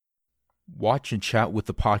Watch and chat with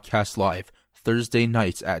the podcast live Thursday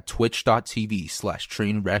nights at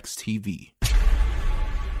twitch.tv/TrainwrecksTV.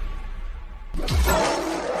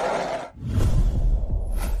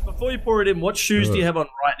 Before you pour it in, what shoes do you have on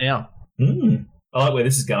right now? I like where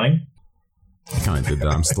this is going. I kind of did that.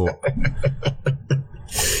 I'm still.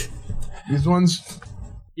 These ones?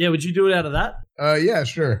 Yeah, would you do it out of that? Yeah,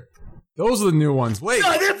 sure. Those are the new ones. Wait.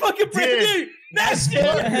 No, they're fucking brand new.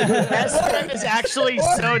 SFM is actually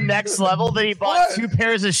so next level that he bought 2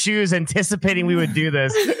 pairs of shoes anticipating we would do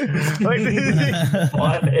this.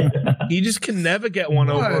 You just can never get one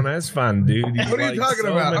over on S-Fan, dude. What are you talking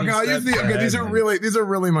about? Okay, I'll use these are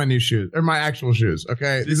really my new shoes. Or my actual shoes,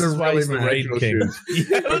 okay? These are really my actual shoes.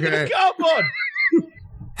 Okay. Come on.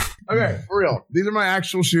 Okay, for real. These are my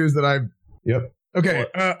actual shoes that I've... Yep. Okay,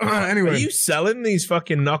 anyway. Are you selling these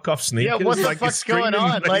fucking knockoff sneakers? Yeah, what the fuck's going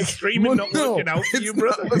on? Like, streaming not working out for you,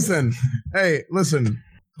 brother? Listen.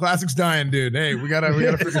 Classic's dying, dude. Hey, we gotta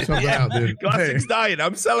figure something out, dude. Classic's dying.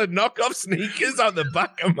 I'm selling knockoff sneakers on the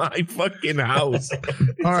back of my fucking house.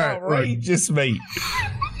 It's all right, outrageous, mate.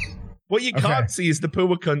 What you can't see is the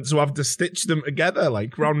poor cunts who have to stitch them together,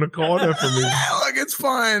 like, round the corner from me. Like, it's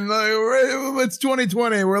fine. Like, it's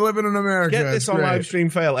 2020. We're living in America. Get this on live stream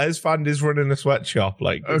fail. Esfand is running a sweatshop.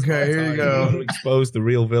 Like, okay, here you go. To expose the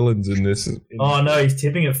real villains in this. Oh no, he's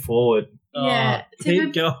tipping it forward. Yeah,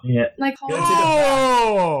 keep going. Yeah, like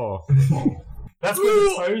Oh! That's where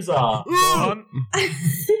the toes are. Go on.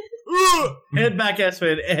 Head back,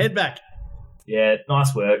 Esfand. Head back. Yeah,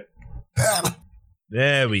 nice work.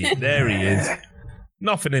 There he is.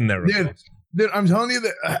 Nothing in there. Dude, I'm telling you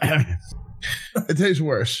that it tastes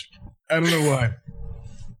worse. I don't know why.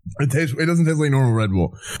 It doesn't taste like normal Red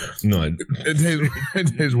Bull. No, it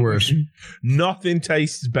tastes worse. Nothing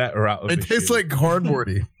tastes better out of it. It tastes like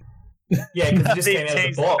cardboardy. Yeah, because it just came out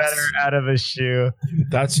of the box. Better out of a shoe.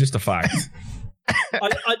 That's just a fact. I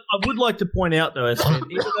would like to point out, though, Esfand,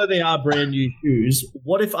 even though they are brand new shoes,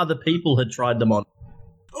 what if other people had tried them on?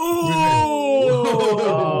 Oh.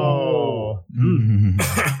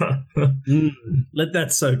 Let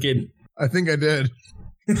that soak in. I think I did.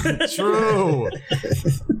 True.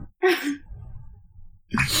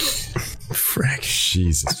 Frick.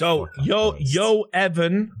 Jesus. So, Yo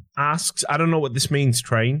Evan asks, I don't know what this means,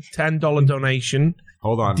 Train. $10 donation.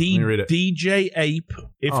 Hold on. Let me read it. DJ Ape,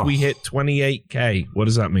 if we hit 28K. What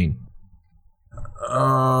does that mean?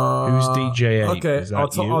 Who's DJ Ape? Okay,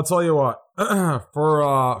 I'll tell you what.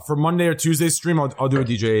 For Monday or Tuesday stream, I'll do a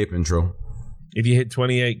DJ Ape intro. If you hit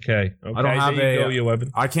 28K, okay, I don't have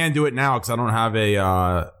I can't do it now because I don't have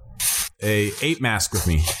a ape mask with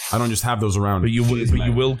me. I don't just have those around. But you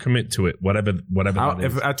will commit to it, whatever that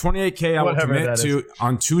is. If at 28K, I will commit to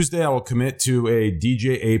on Tuesday. I will commit to a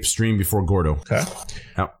DJ Ape stream before Gordo. Okay.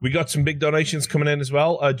 Yep. We got some big donations coming in as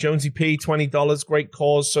well. Jonesy P, $20. Great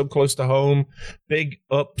cause, so close to home. Big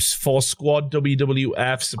ups for Squad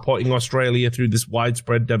WWF supporting Australia through this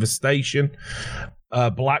widespread devastation.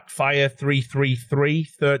 Blackfire 333,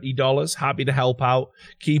 $30. Happy to help out.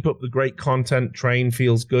 Keep up the great content. Train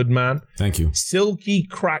feels good, man. Thank you. Silky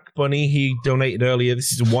Crack Bunny, he donated earlier.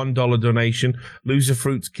 This is a $1 donation. Loser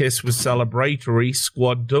Fruits Kiss was celebratory.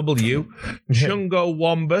 Squad W. Chungo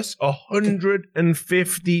Wombus,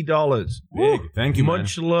 $150. Big. Thank you,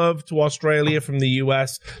 Much love to Australia from the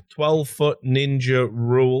US. 12-foot ninja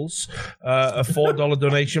rules. A $4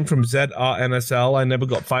 donation from ZRNSL. I never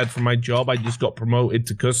got fired from my job. I just got promoted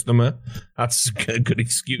to customer. That's a good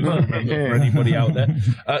excuse for anybody out there.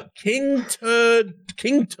 King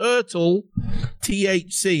Turtle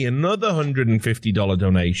THC, another $150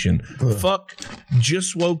 donation. Fuck,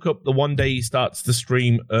 just woke up the one day he starts the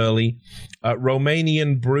stream early.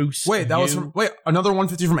 Romanian Bruce. Wait, another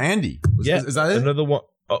 150 from Andy. Is that it? Another one.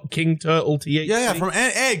 King Turtle THC. Yeah, from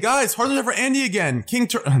hey guys, hard for Andy again. King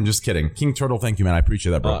Turtle. I'm just kidding. King Turtle, thank you, man. I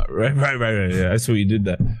appreciate that, bro. Right. Yeah, I saw you did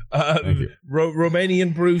that. Thank you.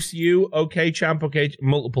 Romanian Bruce U, OK Champ,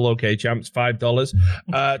 multiple OK Champs,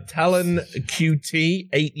 $5. Talon QT,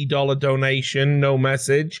 $80 donation, no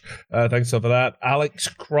message. Thanks for that. Alex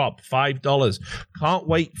Crop, $5. Can't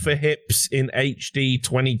wait for Hips in HD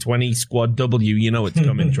 2020 Squad W. You know it's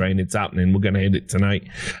coming, Train. It's happening. We're going to hit it tonight.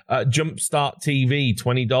 Jumpstart TV,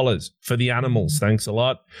 $20 for the animals. Thanks a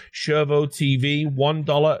lot. Shervo TV,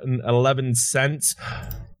 $1.11.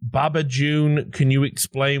 Baba June, can you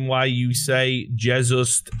explain why you say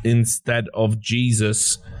Jesus instead of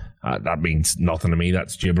Jesus? That means nothing to me.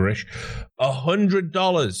 That's gibberish.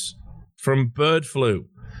 $100 from Bird Flu.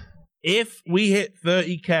 If we hit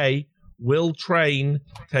 30K, will Train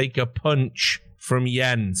take a punch from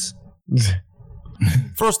Jens?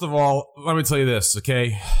 First of all, let me tell you this,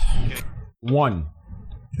 okay? One,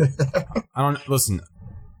 I don't listen.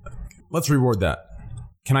 Let's reward that.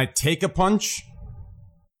 Can I take a punch?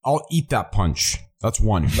 I'll eat that punch. That's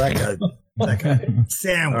one. Sandwich. All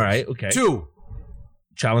right, okay. 2.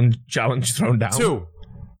 Challenge thrown down. 2.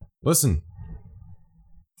 Listen.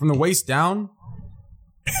 From the waist down,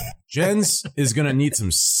 Jens is gonna need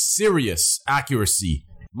some serious accuracy.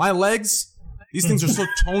 My legs, these things are so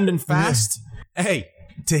toned and fast. Hey,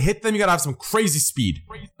 to hit them, you gotta have some crazy speed.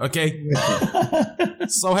 Okay?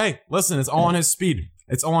 So hey, listen, it's all on his speed.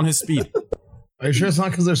 It's all on his speed. Are you sure it's not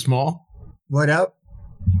because they're small? What up?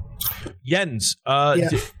 Jens,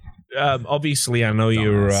 obviously, I know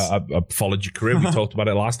I've followed your career. We talked about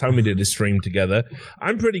it last time we did a stream together.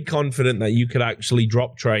 I'm pretty confident that you could actually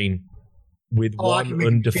drop train with one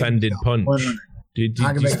undefended punch. Do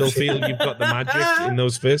you still feel you've got the magic in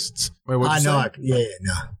those fists? Wait, what'd you say?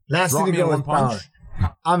 No. Last thing to go with power.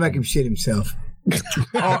 I'll make him shit himself.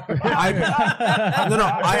 I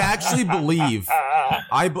actually believe.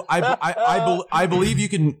 I believe you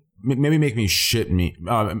can maybe make me shit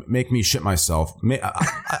myself.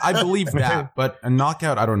 I believe that, but a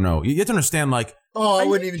knockout, I don't know. You have to understand, like. Oh, I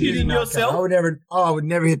wouldn't even do the knockout. I would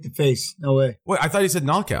never hit the face. No way. Wait, I thought he said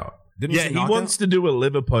knockout. Yeah, he wants to do a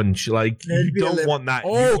liver punch. Like, you don't want that.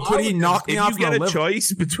 Oh, could he knock me off? If you get a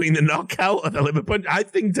choice between the knockout or the liver punch, I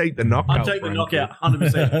think take the knockout. I'll take the knockout,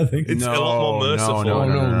 100%. It's a lot more merciful.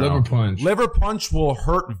 No, liver punch. Liver punch will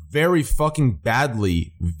hurt very fucking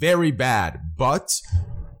badly. Very bad. But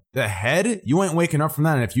the head, you ain't waking up from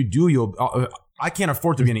that. And if you do, you'll... I can't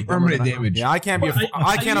afford to be any dumber. Permanent damage. Yeah, I can't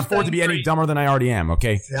afford to be any dumber than I already am,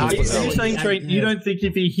 okay? Are you saying, Trent, you don't think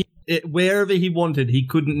if he hit it wherever he wanted, he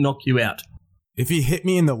couldn't knock you out? If he hit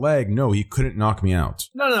me in the leg, no, he couldn't knock me out.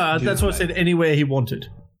 No, that's what I said, anywhere he wanted.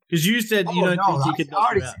 Because you said you don't think he could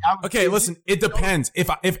knock you out. Okay, listen, it depends.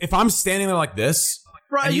 If I'm standing there like this...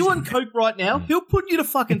 Bro, are you on coke right now? He'll put you to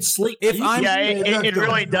fucking sleep. It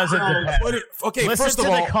really doesn't depend. Okay, listen first of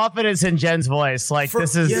to all, the confidence in Jen's voice. Like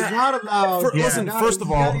this is not allowed. Listen, first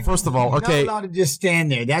of all, okay. You're not allowed to just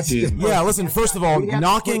stand there. That's just listen. First of all,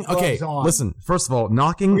 knocking. Okay, listen. First of all,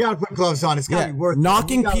 knocking. We gotta put gloves on. It's gotta be worth it.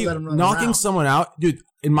 Knocking someone out, dude.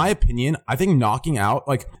 In my opinion, I think knocking out,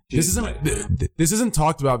 like, this isn't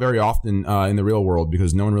talked about very often in the real world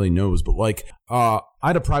because no one really knows. But like, I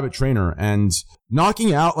had a private trainer, and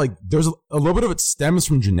knocking out, like, there's a little bit of it stems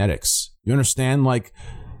from genetics. You understand? Like,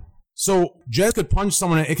 so Jez could punch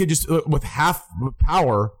someone, and it could just with half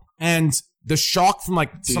power, and the shock from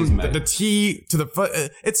like the T to the foot,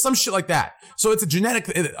 it's some shit like that. So it's a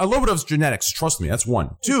little bit of genetics. Trust me, that's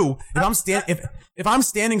one. 2, if I'm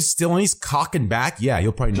standing still and he's cocking back, yeah,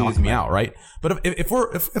 he'll probably knock me out, right? But if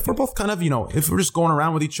we're both kind of, if we're just going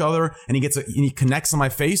around with each other and he connects on my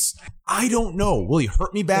face, I don't know. Will he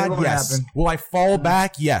hurt me bad? Yes. Happen. Will I fall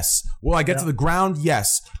back? Yes. Will I get to the ground?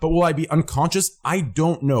 Yes. But will I be unconscious? I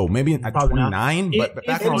don't know. Maybe at 29, but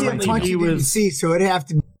back when I was 19, he didn't see, so it'd have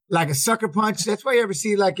to be like a sucker punch. That's why you ever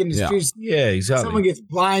see, like, in the streets. Yeah, exactly. Someone gets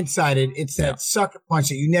blindsided. It's that sucker punch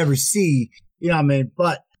that you never see. You know what I mean?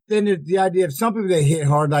 But then the idea of some people that hit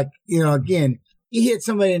hard, like, again, you hit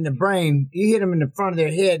somebody in the brain, you hit them in the front of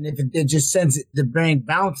their head, and if it just sends the brain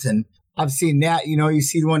bouncing. I've seen that. You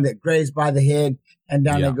see the one that grazed by the head and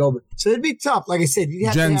down they go. So it'd be tough. Like I said, you'd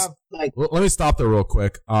have to have, like... Well, let me stop there real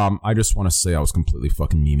quick. I just want to say I was completely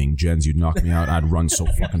fucking memeing. Jens, you'd knock me out. I'd run so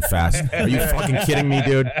fucking fast. Are you fucking kidding me,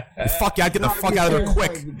 dude? Fuck yeah, I'd get the fuck out of there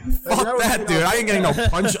quick. Fuck that, dude. I ain't getting no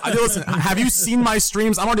punch. Listen, have you seen my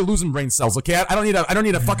streams? I'm already losing brain cells, okay? I don't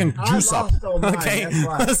need a fucking juice up. Okay?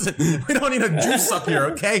 Listen, we don't need a juice up here,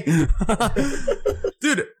 okay?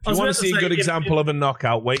 Dude, if you want to see a good example of a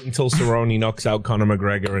knockout, wait until Cerrone knocks out Conor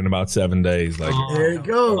McGregor in about 7 days. Like, there it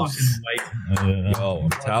goes. I'm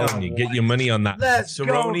telling you, get your money on that.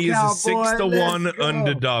 Cerrone is a 6-1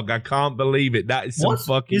 underdog. I can't believe it. That is some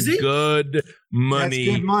fucking good money.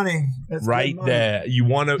 That's good money. That's right good money. There. You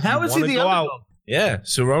want to? How is he the go underdog? Out? Yeah,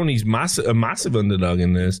 Cerrone's a massive underdog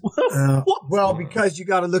in this. Well, because you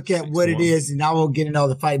got to look at what it is, and I won't get into all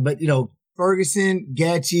the fight, but Ferguson,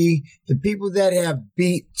 Gaethje, the people that have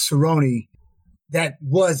beat Cerrone, that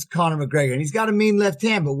was Conor McGregor. And he's got a mean left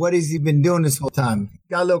hand, but what has he been doing this whole time?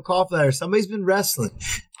 Got a little cough letter. Somebody's been wrestling.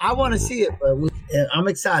 I want to see it, but I'm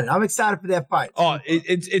excited. I'm excited for that fight. Oh,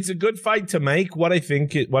 it's a good fight to make. What I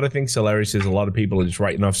think's hilarious is a lot of people are just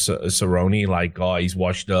writing off Cerrone like, oh, he's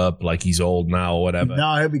washed up, like he's old now, or whatever.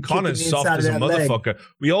 No, he'll be Conor's soft as a motherfucker. Leg.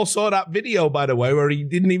 We all saw that video, by the way, where he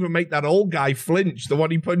didn't even make that old guy flinch. The one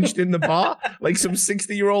he punched in the bar, like some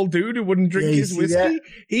 60-year-old dude who wouldn't drink his whiskey. That?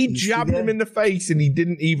 He jabbed him in the face and he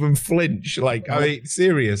didn't even flinch. Like, I mean,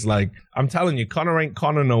 serious. Like, I'm telling you, Conor ain't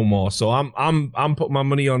Connor no more. So I'm putting my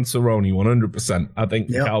money on Cerrone 100%. I think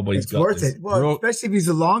the Cowboys it's got worth this. it. Well, especially if he's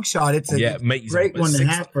a long shot. It's a mate, great one to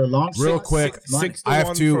have for a long shot. Real quick, I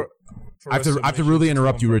have to really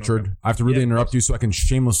interrupt you, Richard. I have to really interrupt you so I can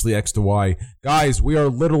shamelessly X to Y. Guys, we are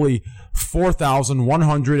literally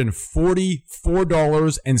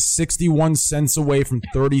 $4,144.61 away from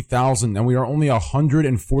 30,000, and we are only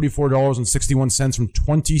 $144.61 from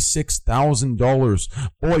 $26,000.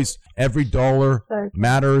 Boys, every dollar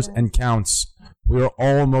matters and counts. We are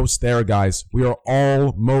almost there, guys. We are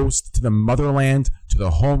almost to the motherland, to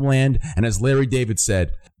the homeland, and as Larry David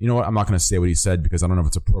said, you know what? I'm not going to say what he said because I don't know if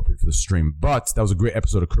it's appropriate for the stream. But that was a great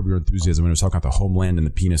episode of Curb Your Enthusiasm when he was talking about the homeland and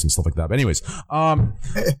the penis and stuff like that. But anyways, I don't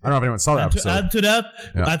know if anyone saw that episode. To add to that,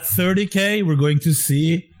 at 30K, we're going to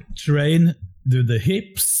see Train do the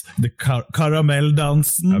hips, the caramel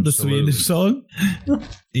dansen, the Swedish song.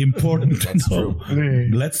 Important to know.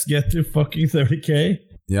 Let's get to fucking 30K.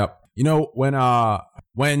 Yep. You know, when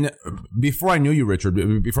before I knew you,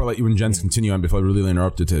 Richard, before I let you and Jens continue on, before I really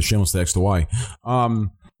interrupted to shamelessly X to Y,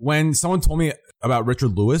 when someone told me about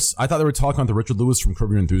Richard Lewis, I thought they were talking about the Richard Lewis from Curb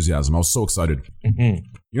Your Enthusiasm. I was so excited. You know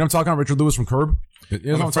what I'm talking about, Richard Lewis from Curb?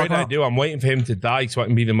 You know I'm afraid I do. I'm waiting for him to die so I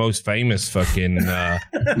can be the most famous fucking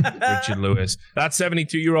Richard Lewis. That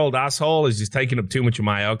 72-year-old asshole is just taking up too much of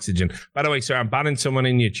my oxygen. By the way, sir, I'm banning someone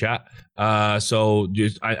in your chat. So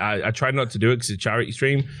just I tried not to do it because it's a charity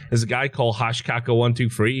stream. There's a guy called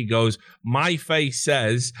Hashkaka123. He goes, my face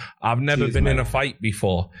says I've never been in a fight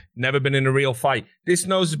before. Never been in a real fight. This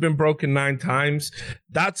nose has been broken 9 times.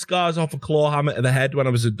 That scar's off a claw hammer to the head when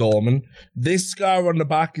I was a doorman. This scar on the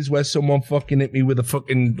back is where someone fucking hit me with a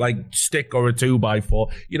fucking like stick or a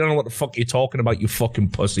 2x4. You don't know what the fuck you're talking about, you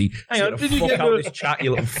fucking pussy. Hang on, did you get out this chat,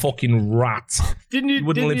 you little fucking rat? You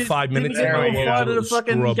wouldn't live 5 minutes in ago. Didn't you get into a fight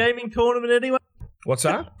at a fucking gaming tournament anyway? What's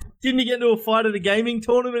that? Didn't you get into a fight at a gaming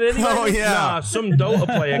tournament anyway? Oh, yeah. Nah, some Dota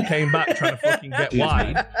player came back trying to fucking get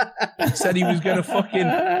wide. Said he was going to fucking...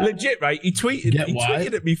 Legit, right? He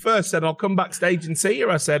tweeted at me first, said, I'll come backstage and see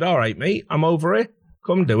you. I said, all right, mate, I'm over here.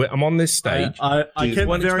 Come do it. I'm on this stage. I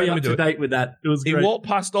kept very up to date with that. It was great. He walked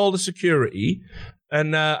past all the security,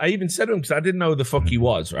 and I even said to him, because I didn't know who the fuck he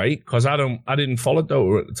was, right? Because I didn't follow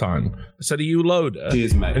Dota at the time. I said, are you Loader?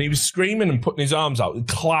 Cheers, mate. And he was screaming and putting his arms out.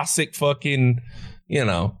 Classic fucking...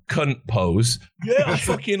 cunt pose. Yeah, I'm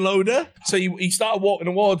fucking Loader. So he started walking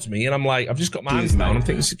towards me, and I'm like, I've just got my hands down. I'm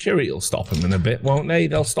thinking security will stop him in a bit, won't they?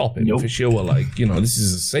 They'll stop him for sure. Like, this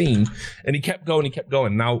is a scene. And he kept going.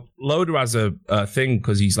 Now, Loader has a thing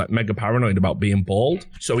because he's like mega paranoid about being bald.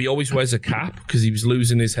 So he always wears a cap because he was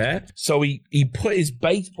losing his hair. So he put his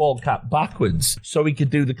baseball cap backwards so he could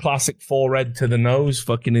do the classic forehead to the nose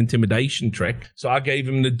fucking intimidation trick. So I gave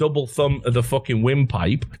him the double thumb of the fucking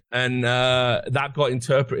windpipe, and that got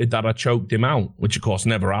interpreted that I choked him out, which of course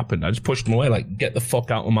never happened. I just pushed him away, like, get the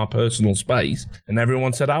fuck out of my personal space. And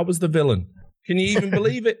everyone said I was the villain. Can you even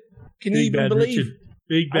believe it? Can you even believe? Richard.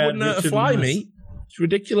 Big bad I wouldn't hurt a Richard fly, Lewis. mate. It's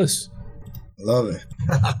ridiculous. Love it.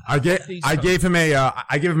 I gave him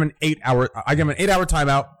an 8-hour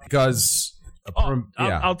timeout because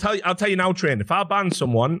I'll tell you now, Train. If I ban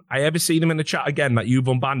someone, I ever see them in the chat again that you've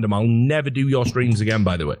unbanned them, I'll never do your streams again,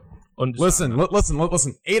 by the way. Listen.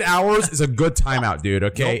 8 hours is a good timeout, dude.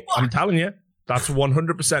 Okay, I'm telling you, that's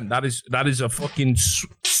 100%. That is a fucking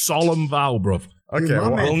solemn vow, bruv. Okay,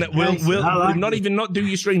 we'll not even do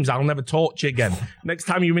your streams. I'll never talk to you again. Next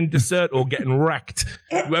time you're in dessert or getting wrecked,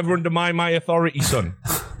 you ever undermine my authority, son.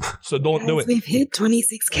 So don't do it. We've hit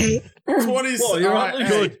 26K. 26. Well, you're right.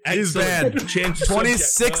 Good. He's banned.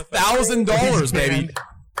 $26,000, baby.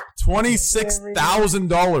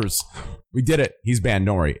 $26,000. We did it. He's banned.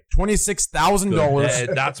 Don't worry.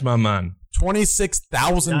 $26,000. That's my man.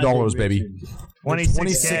 $26,000, baby.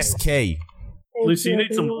 26K. Lucy, you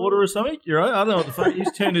need some water or something? You're right. I don't know what the fuck. He's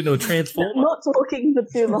turned into a transformer. Not talking for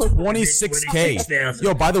too long. 26K.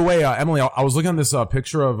 Yo, by the way, Emily, I was looking at this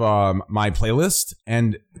picture of my playlist,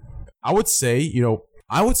 and I would say you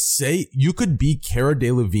could be Cara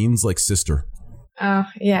Delevingne's like sister. Oh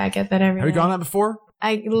yeah, I get that every Have you day. gone that before?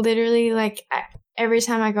 I literally every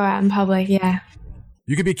time I go out in public. Yeah.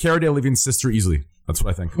 You could be Cara Delevingne's sister easily. That's what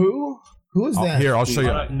I think. Who is that? Here, I'll show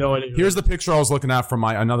you. No idea. Here's the picture I was looking at from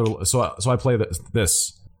my another. So I play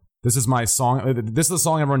this. This is my song. This is the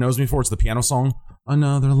song everyone knows me for. It's the piano song.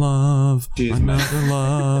 Another love, another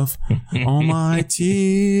love. All my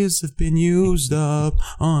tears have been used up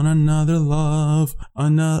on another love.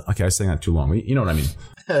 Another. Okay, I sang that too long. You know what I mean?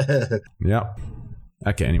 Yeah.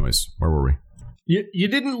 Okay. Anyways, where were we? You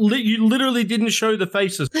didn't. You literally didn't show the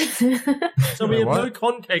faces, so we have no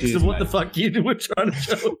context of what the fuck you were trying to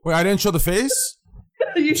show. Wait, I didn't show the face?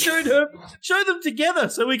 You showed her. Show them together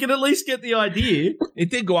so we can at least get the idea. It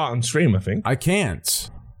did go out on stream, I think. I can't.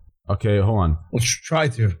 Okay, hold on. Let's try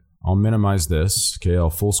to. I'll minimize this. Okay, I'll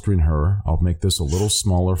full screen her. I'll make this a little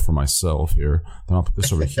smaller for myself here. Then I'll put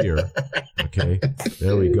this over here. Okay,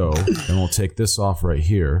 there we go. Then we'll take this off right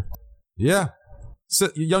here. Yeah,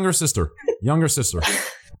 younger sister.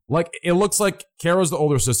 Like, it looks like Kara's the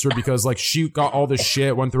older sister because, like, she got all this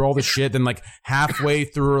shit, went through all this shit, then, like, halfway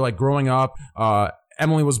through, like, growing up,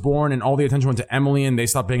 Emily was born and all the attention went to Emily and they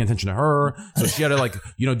stopped paying attention to her. So she had to, like,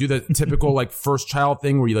 you know, do the typical, like, first child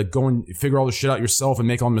thing where you, like, go and figure all the shit out yourself and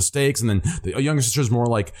make all the mistakes. And then the younger sister's more,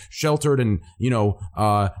 like, sheltered and, you know,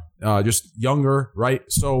 just younger, right?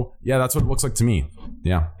 So, yeah, that's what it looks like to me.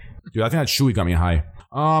 Yeah. Dude, I think that Shui got me high.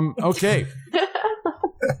 Okay.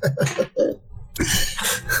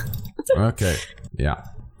 Okay. Yeah.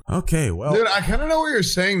 Okay, well. Dude, I kind of know what you're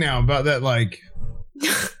saying now about that, like,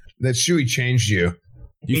 that Shui changed you.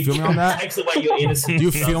 Do you feel me on that? Takes away your innocence. Do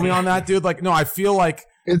you feel me on that, dude? Like, no, I feel like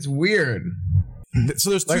it's weird. So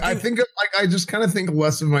there's two like, I think, like, I just kind of think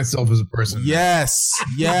less of myself as a person. Yes,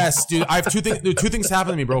 dude. I have two things. Two things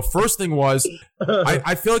happened to me, bro. First thing was,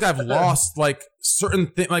 I feel like I've lost like certain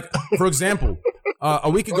things. Like, for example, a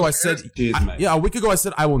week ago I said,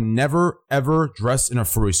 I will never ever dress in a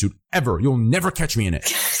furry suit ever. You'll never catch me in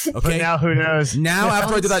it. Okay. But now who knows? Now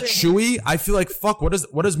after I did that Chewy, I feel like fuck. What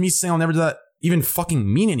does me saying I'll never do that even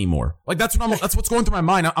fucking mean anymore? Like that's what's going through my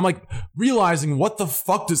mind. I'm like realizing what the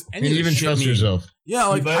fuck does any of this even shit trust mean? Yourself. Yeah,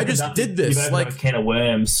 like I just did this. You've like a can of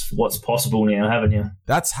worms. What's possible now, haven't you?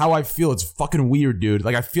 That's how I feel. It's fucking weird, dude.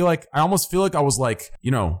 Like I almost feel like I was like,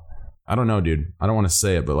 you know, I don't know, dude. I don't want to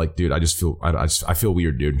say it, but like, dude, I feel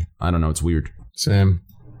weird, dude. I don't know. It's weird. Same.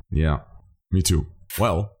 Yeah, me too.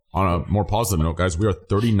 Well, on a more positive note, guys, we are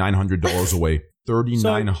 $3,900 away.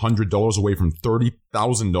 $3,900 away from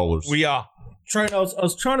 $30,000. We are. Trent, I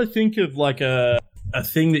was trying to think of like a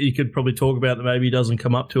thing that you could probably talk about that maybe doesn't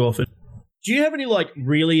come up too often. Do you have any like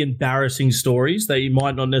really embarrassing stories that you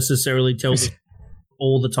might not necessarily tell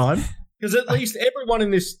all the time? Because at least everyone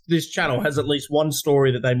in this channel has at least one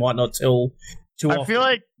story that they might not tell too often. I feel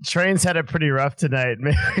like Train's had it pretty rough tonight.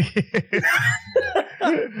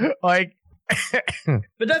 Like,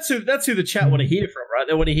 but that's who the chat want to hear from, right?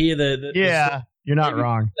 They want to hear the yeah. You're not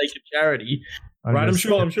wrong. Sake of charity, right?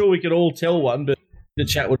 I'm sure we could all tell one, but the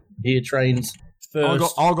chat would hear Train's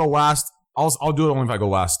first. I'll go last. I'll do it only if I go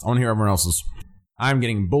last. I want to hear everyone else's. I'm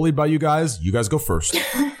getting bullied by you guys. You guys go first.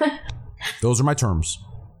 Those are my terms.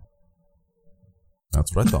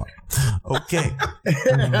 That's what I thought. Okay.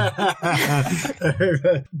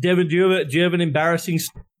 Devin, do you have an embarrassing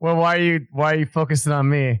story? Well, why are you focusing on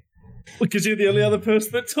me? Because you're the only other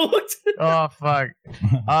person that talked. Oh fuck.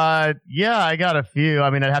 Yeah, I got a few. I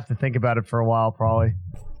mean, I'd have to think about it for a while, probably.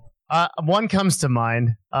 One comes to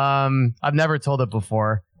mind. I've never told it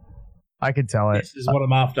before. I could tell it. This is what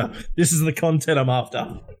I'm after. This is the content I'm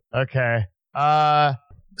after. Okay.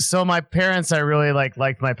 So my parents, I really liked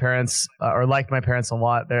my parents, or liked my parents a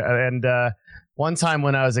lot. And one time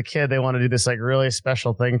when I was a kid, they wanted to do this like really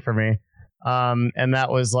special thing for me. And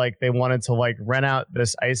that was like they wanted to like rent out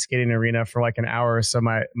this ice skating arena for like an hour, so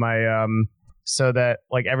so that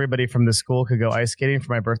like everybody from the school could go ice skating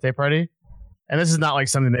for my birthday party. And this is not like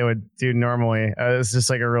something they would do normally. It's just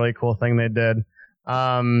like a really cool thing they did.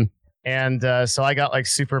 So I got like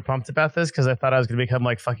super pumped about this because I thought I was gonna become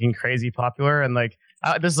like fucking crazy popular. And like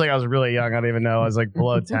this is like I was really young. I don't even know. I was like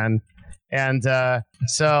below 10. And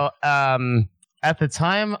so at the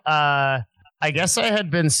time, I guess I had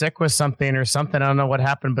been sick with something or something. I don't know what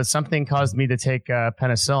happened, but something caused me to take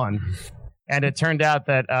penicillin. And it turned out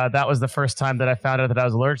that that was the first time that I found out that I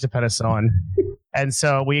was allergic to penicillin. And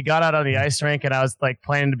so we got out on the ice rink and I was like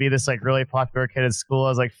planning to be this like really popular kid at school. I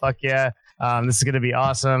was like, fuck yeah, this is going to be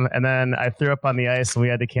awesome. And then I threw up on the ice and we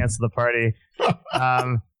had to cancel the party.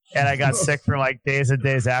 And I got sick for like days and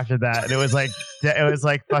days after that. And it was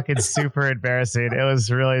like fucking super embarrassing. It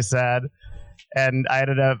was really sad. And I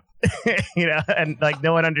ended up, you know, and like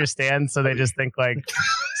no one understands. So they just think like,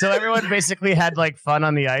 so everyone basically had like fun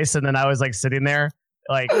on the ice. And then I was like sitting there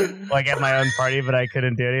like at my own party, but I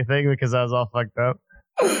couldn't do anything because I was all fucked up.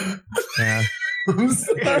 Yeah. I'm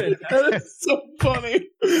sorry. That is so funny.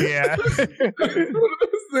 Yeah. It's one of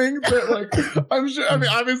those things that, like, I'm sure. I mean,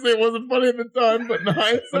 obviously, it wasn't funny at the time, but in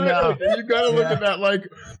hindsight, No. like, you gotta look at that, like,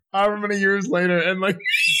 however many years later, and like,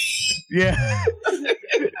 Yeah.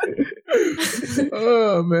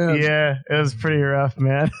 oh man. Yeah, it was pretty rough,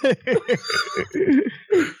 man.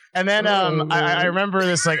 And then I remember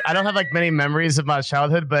this, like, I don't have like many memories of my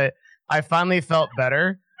childhood, but I finally felt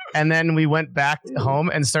better. And then we went back home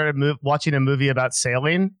and started watching a movie about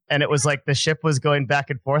sailing. And it was like the ship was going back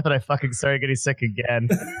and forth, and I fucking started getting sick again.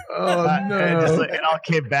 Oh no! And it all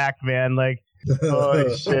came back, man. Like,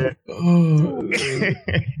 holy shit.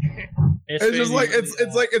 It's just like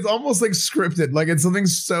it's almost like scripted. Like it's something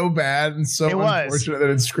so bad and so unfortunate that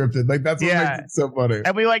it's scripted. Like that's what makes it so funny.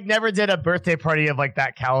 And we like never did a birthday party of like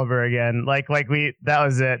that caliber again. Like that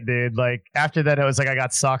was it, dude. Like after that, it was like I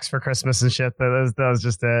got socks for Christmas and shit. That was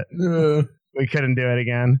just it. We couldn't do it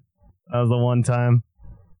again. That was the one time.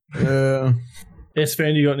 Yeah.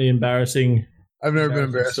 S-Fan, you got any embarrassing? I've never been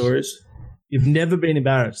embarrassed. Stories? You've never been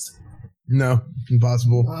embarrassed? No,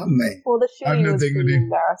 impossible. Oh man. Well, the I have shooting no was dignity. pretty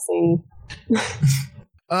embarrassing.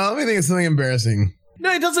 Let me think of something embarrassing.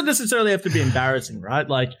 No, it doesn't necessarily have to be embarrassing, right?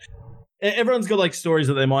 Like everyone's got like stories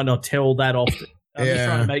that they might not tell that often. I'm just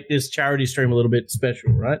trying to make this charity stream a little bit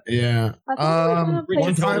special, right? Yeah. One time, we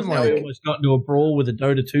almost got into a brawl with a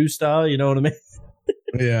Dota 2 star. You know what I mean?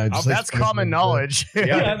 Yeah, that's common knowledge.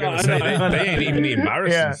 Yeah, they ain't even the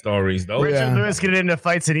embarrassing stories though. Richard Lewis getting into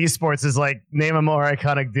fights in esports is like name a more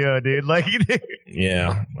iconic duo, dude. Like,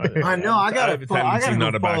 yeah, I know. I got to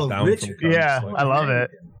follow Richard. Yeah, I love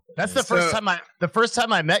it. That's the first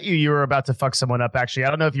time I met you. You were about to fuck someone up. Actually, I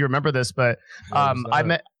don't know if you remember this, but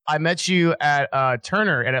I met you at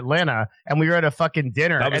Turner in Atlanta, and we were at a fucking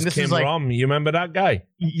dinner. That was and this Kim was like, Rom. You remember that guy?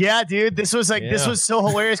 Yeah, dude. This was this was so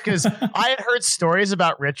hilarious because I had heard stories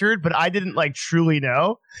about Richard, but I didn't like truly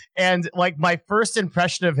know. And like my first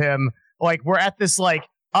impression of him, like we're at this like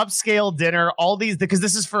upscale dinner, all these because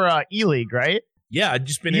this is for E-League, right? Yeah, I'd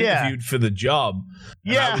just been interviewed for the job.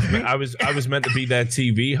 I was meant to be their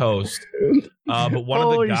TV host. But one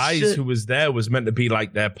of the guys who was there was meant to be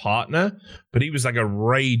like their partner, but he was like a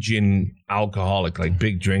raging alcoholic, like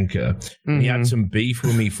big drinker. He had some beef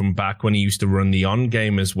with me from back when he used to run the On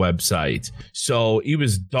Gamers website. So he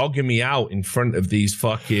was dogging me out in front of these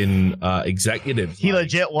fucking executives. He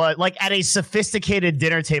legit was like at a sophisticated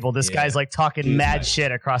dinner table. This guy's like talking mad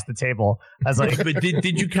shit across the table. I was like, but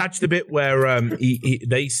did you catch the bit where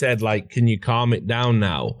they said like, "Can you calm it down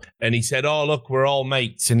now?" And he said, "Oh look, we're all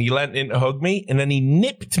mates," and he leant in to hug me, and then he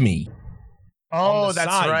nipped me. Oh, that's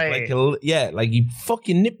side, right. Like he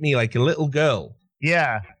fucking nipped me like a little girl.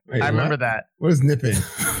 Yeah, I remember that. What is nipping?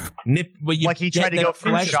 Nip, where you like he get tried to the go for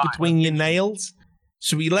a flesh shot between your nails.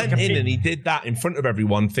 So he leant in and he did that in front of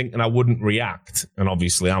everyone, thinking I wouldn't react. And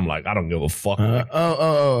obviously, I'm like, I don't give a fuck.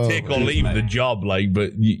 Take or leave the job, like,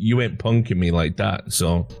 but you ain't punking me like that.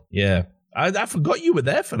 So yeah, I forgot you were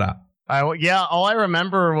there for that. All I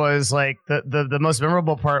remember was like the most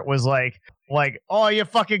memorable part was like, oh, you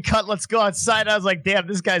fucking cut, let's go outside. I was like, damn,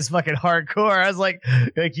 this guy's fucking hardcore. I was like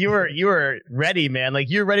you were ready, man. Like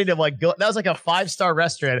you're ready to like go. That was like a 5-star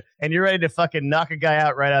restaurant, and you're ready to fucking knock a guy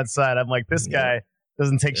out right outside. I'm like, this guy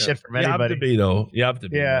doesn't take shit from anybody. You have to be though. You have to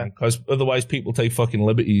be, because otherwise people take fucking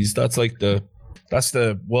liberties. That's like that's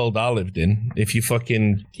the world I lived in. If you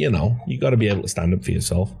fucking, you got to be able to stand up for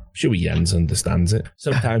yourself. I'm sure Jens understands it.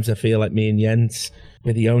 Sometimes I feel like me and Jens,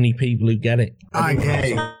 we're the only people who get it.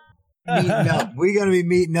 Okay. Meeting up. We're going to be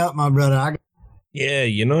meeting up, my brother. Yeah,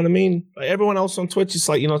 you know what I mean? Like everyone else on Twitch, it's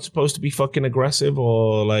like you're not supposed to be fucking aggressive,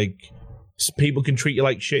 or like people can treat you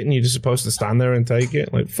like shit and you're just supposed to stand there and take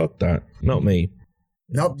it. Like, fuck that. Not me.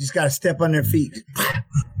 Nope, just got to step on their feet.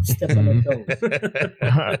 Step on their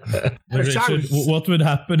toes. Richard, what would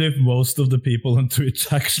happen if most of the people on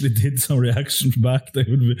Twitch actually did some reactions back? They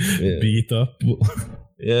would be beat up.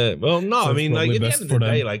 Yeah, well, no, So I mean, like, at the end of the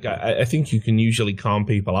day, like, I think you can usually calm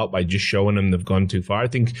people out by just showing them they've gone too far. I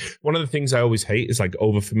think one of the things I always hate is, like,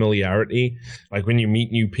 over-familiarity. Like, when you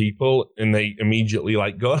meet new people and they immediately,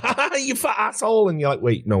 like, go, ha, you fat asshole, and you're like,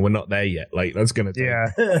 wait, no, we're not there yet. Like, that's gonna take,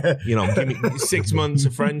 give me 6 months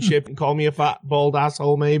of friendship and call me a fat, bald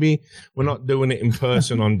asshole, maybe. We're not doing it in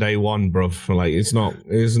person on day one, bruv. Like, it's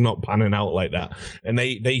not panning out like that. And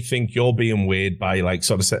they think you're being weird by, like,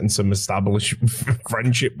 sort of setting some established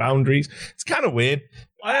friendship boundaries. It's kind of weird.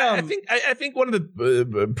 I think one of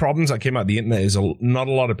the problems that came out of the internet is not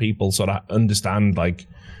a lot of people sort of understand like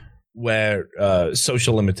where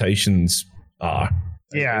social limitations are.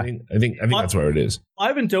 Yeah, I think that's where it is. I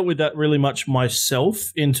haven't dealt with that really much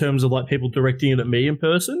myself in terms of like people directing it at me in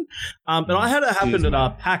person. But I had it happen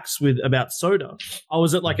at PAX about soda. I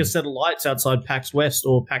was at like a set of lights outside PAX West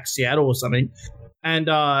or PAX Seattle or something. And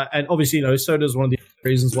obviously, soda's one of the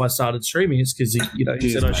reasons why I started streaming is because he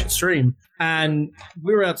said I should stream. And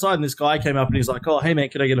we were outside and this guy came up and he's like, "Oh, hey man,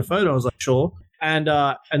 can I get a photo?" I was like, "Sure." And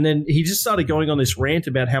then he just started going on this rant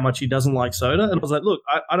about how much he doesn't like soda. And I was like, "Look,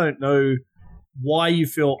 I don't know why you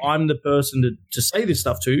feel I'm the person to say this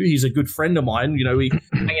stuff to. He's a good friend of mine. You know, we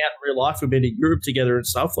hang out in real life. We've been in Europe together and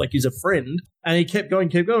stuff. Like, he's a friend. And he kept going.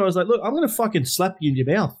 I was like, look, I'm going to fucking slap you in your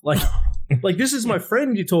mouth. Like, this is my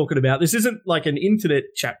friend you're talking about. This isn't like an internet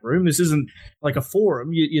chat room. This isn't like a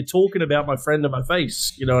forum. You're talking about my friend to my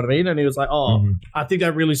face. You know what I mean? And he was like, I think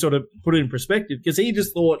that really sort of put it in perspective, because he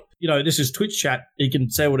just thought, you know, this is Twitch chat. He can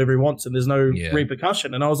say whatever he wants and there's no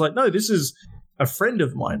repercussion. And I was like, no, this is a friend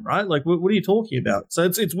of mine, right? Like, what are you talking about? So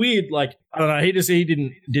it's weird. Like, I don't know. He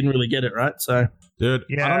didn't really get it, right? So, dude,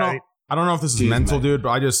 I don't know if this is mental, dude, but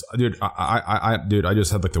I just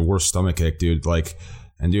had like the worst stomach ache, dude. Like,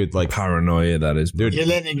 and dude, like paranoia, that is, dude. You're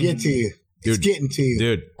letting it get to you. It's getting to you,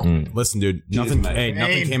 dude. Listen, dude. Nothing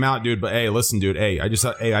came out, dude. But hey, listen, dude. Hey, I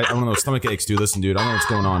don't know, stomach aches, dude. Listen, dude. I don't know what's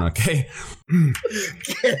going on. Okay.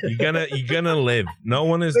 You're gonna live. No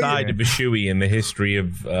one has died of a shoey in the history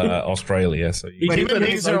of Australia. So human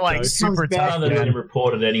beings are like super tough. None of them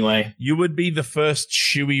reported anyway. You would be the first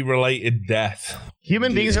shoey related death.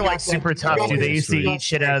 Human beings are like super tough, dude. They used to eat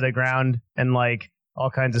shit out of the ground and like all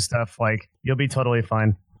kinds of stuff. Like, you'll be totally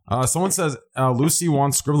fine. Someone says Lucy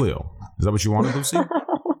wants Scriblio. Is that what you wanted, Lucy?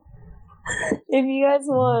 If you guys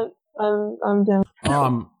want, I'm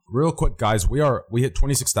down. Real quick, guys, we hit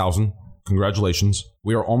 26,000. Congratulations.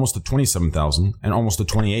 We are almost to 27,000 and almost to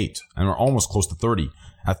 28, and we're almost close to 30.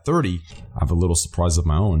 At 30, I have a little surprise of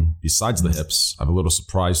my own. Besides the hips, I have a little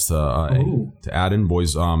surprise to add in,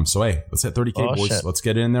 boys. So hey, let's hit 30K, boys. Shit. Let's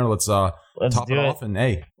get in there. Let's top it off. And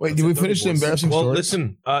hey, wait, did we finish the embarrassing story? Well,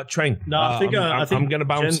 listen, Train. No, I think I'm going to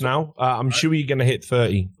bounce now. I'm sure you're going to hit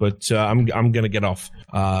 30, but I'm going to get off.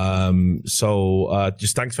 So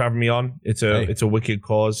just thanks for having me on. It's a wicked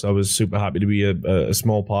cause. I was super happy to be a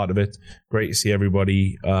small part of it. Great to see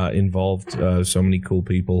everybody involved. So many cool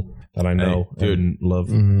people that I know and love.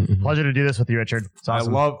 Mm-hmm. Pleasure to do this with you, Richard. It's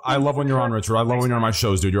awesome. I love when you're on, Richard. I love when you're on my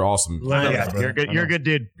shows, dude. You're awesome. Yeah, you're good. You're a good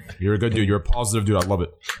dude. You're a good dude. You're a positive dude. I love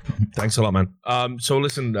it. Thanks a lot, man. So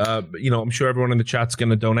listen, I'm sure everyone in the chat's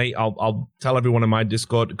going to donate. I'll tell everyone in my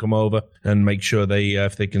Discord to come over and make sure they,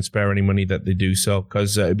 if they can spare any money, that they do so,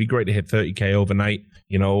 because it'd be great to hit 30K overnight.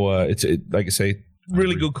 You know, it's like I say,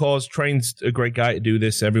 really good cause. Train's a great guy to do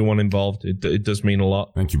this. Everyone involved, it does mean a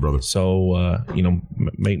lot. Thank you, brother. So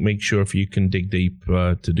make sure if you can dig deep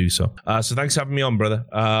to do so. So thanks for having me on, brother.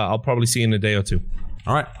 I'll probably see you in a day or two.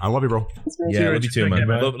 All right, I love you, bro. Yeah, love you too, man.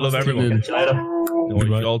 Love everyone.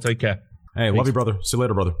 You all take care. Hey, love you, brother. See you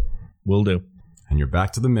later, brother. Will do. And you're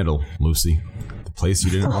back to the middle, Lucy, the place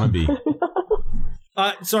you didn't want to be.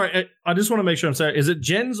 Sorry, I just want to make sure I'm saying, is it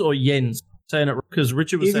Jens or Jens? Saying it because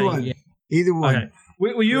Richard was saying one. Either one. Okay.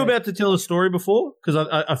 Were you about to tell a story before? Because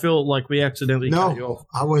I feel like we accidentally cut you off.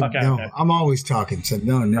 I wouldn't. Okay, no, okay. I'm always talking. So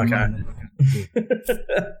no, never mind.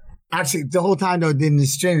 Actually, the whole time though, in the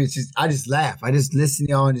stream, I just laugh. I just listen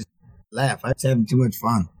to y'all and just laugh. I'm just having too much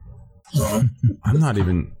fun. So. I'm not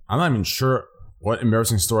even sure what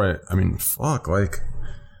embarrassing story. I mean, fuck, like.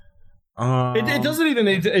 It doesn't even.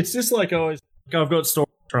 It's just like always. I've got stories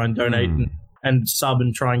to try and donate and sub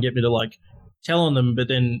and try and get me to like tell on them, but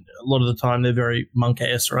then a lot of the time they're very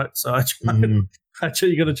monk-ass, right? So I try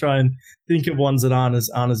actually you got to try and think of ones that aren't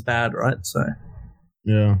as bad, right? So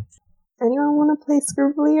yeah. Anyone want to play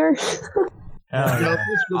Scribbler?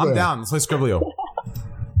 I'm down. Let's play Scriblio.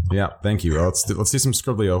 Yeah, thank you. Let's do some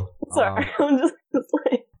Scriblio. Sorry, I'm just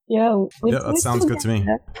like, yeah, that sounds good to me.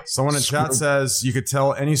 Someone in chat says you could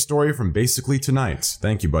tell any story from basically tonight.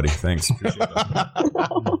 Thank you, buddy. Thanks. Appreciate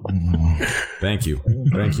that. Thank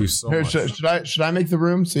you so much. Should I make the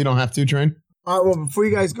room so you don't have to, Train? All right, well, before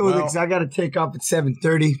you guys go, because I got to take off at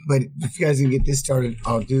 7:30. But if you guys can get this started,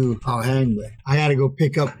 I'll hang. But I got to go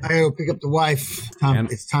pick up the wife.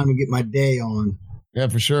 It's time to get my day on. Yeah,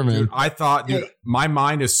 for sure, man. Dude, I thought, my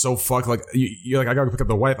mind is so fucked. Like, you're like, I gotta pick up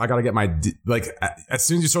the wife. I gotta get my as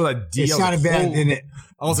soon as you saw that D, it sounded bad, didn't it?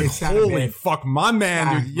 I was like, holy fuck, my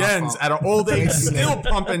man, dude, Jens, at an old age, still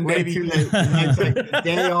pumping, baby. Like,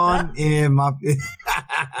 day on, and my.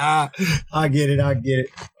 I get it.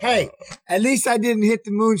 Hey, at least I didn't hit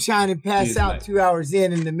the moonshine and pass out 2 hours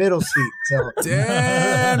in the middle seat. So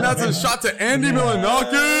damn, that's a shot to Andy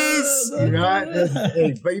Milanakis. Right?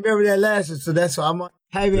 Hey, but you remember that last one, so that's why I'm on.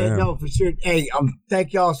 Hey man, no, for sure. Hey,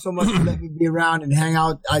 thank y'all so much for letting me be around and hang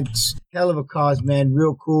out. Hell of a cause, man.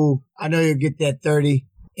 Real cool. I know you'll get that 30.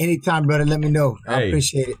 Anytime, brother, let me know. I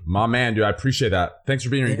appreciate it. My man, dude, I appreciate that. Thanks for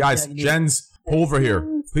being here. You guys, Jen's over here.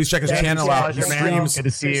 Please check his channel out. He streams. Good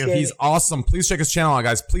to see you. He's awesome. Please check his channel out,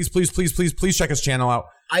 guys. Please check his channel out.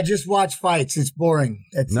 I just watch fights. It's boring.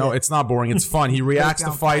 It's not boring. It's fun. He reacts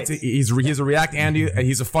to fights. He's a React Andy.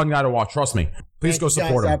 He's a fun guy to watch. Trust me. Please go Thank you,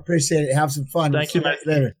 support guys. I him. appreciate it. Have some fun. Thank you, mate.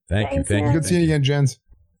 Later. Thank you. Good seeing you again, Jens.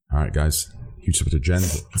 All right, guys. Huge support to Jen.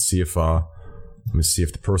 Let's see if let me see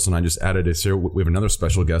if the person I just added is here. We have another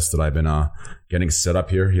special guest that I've been getting set up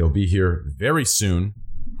here. He'll be here very soon.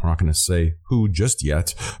 We're not going to say who just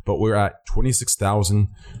yet, but we're at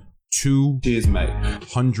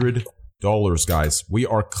 $26,200, guys. We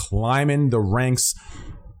are climbing the ranks.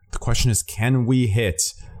 The question is, can we hit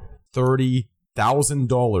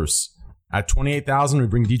 $30,000? At $28,000, we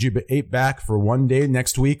bring DJ 8 back for one day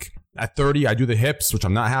next week. At 30, I do the hips, which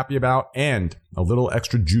I'm not happy about, and a little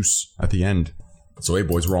extra juice at the end. So, hey,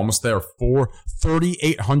 boys, we're almost there.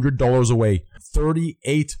 $3,800 away.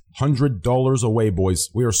 $3,800 away, boys.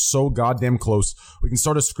 We are so goddamn close. We can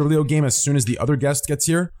start a Skrillio game as soon as the other guest gets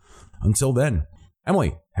here. Until then,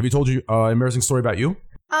 Emily, have you told you embarrassing story about you?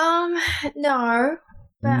 No.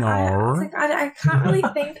 But No. I can't really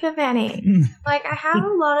think of any. Like, I have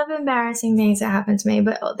a lot of embarrassing things that happen to me,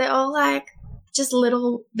 but they're all like just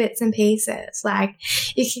little bits and pieces. Like,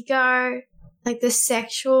 you could go like the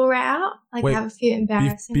sexual route, like Wait, have a few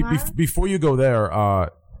embarrassing ones. Before you go there,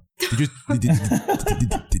 did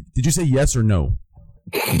you say yes or no?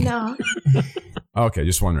 No. Okay,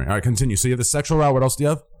 just wondering. All right, continue. So you have the sexual route. What else do you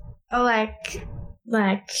have? Or like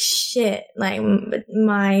shit, like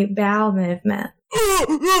my bowel movement. No,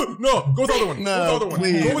 go with the other one. No,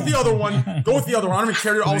 please. Go with the other one. Go with the other one. I don't even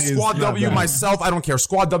care. I'll Please, squad not W that. myself. I don't care.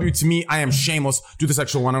 Squad W to me, I am shameless. Do the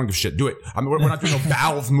sexual one. I don't give a shit. Do it. I mean, we're not doing no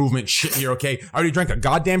bowel movement shit here, okay? I already drank a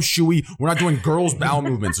goddamn shoey. We're not doing girls' bowel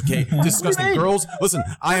movements, okay? Disgusting. Girls, listen,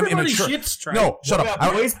 I am Everybody immature. shits, Trey. No, shut up.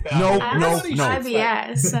 about boys' bowel No.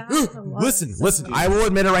 IBS. so I have a lot. Listen, I will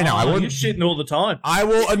admit it right now. I Oh, will you're shitting all the time. I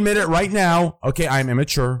will admit it right now. Okay, I am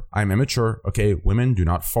immature. Okay, women do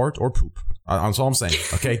not fart or poop. That's all I'm saying.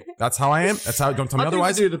 Okay, that's how I am. That's how. Don't tell me I think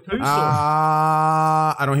otherwise. you do the poo story.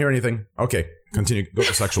 I don't hear anything. Okay, continue. Go to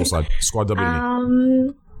the sexual side. Squad W to me.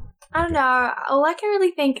 I don't know. All I can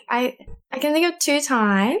really think, I can think of 2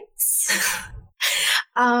 times.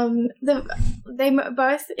 They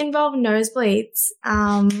both involve nosebleeds.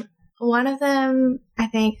 One of them, I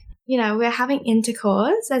think, we're having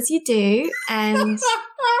intercourse, as you do, and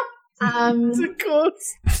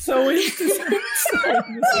Intercourse. So interesting.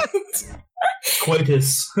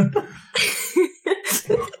 Coitus.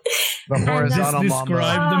 The horizontal Just mama.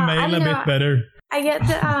 describe the I male a don't bit know. better. I get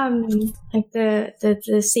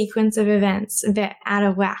the sequence of events a bit out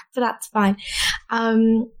of whack, but that's fine.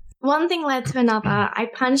 One thing led to another. I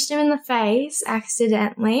punched him in the face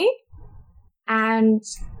accidentally, and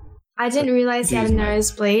I didn't realize he had a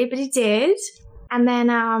nosebleed, but he did. And then,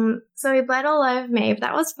 so he bled all over me, but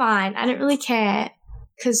that was fine. I didn't really care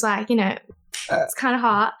because, it's kind of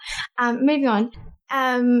hot. Moving on.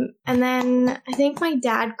 And then I think my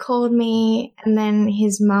dad called me, and then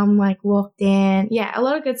his mum walked in. Yeah, a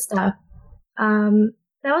lot of good stuff. That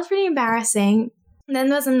was pretty embarrassing. And then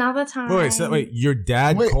there was another time. Wait, your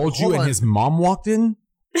dad called you hold and on. his mom walked in?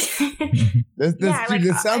 This sounds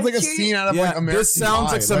like a truly- scene out of Yeah, American this sounds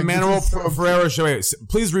Pie. like some this Manuel is so- Ferrera show. Wait,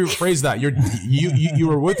 please rephrase that. You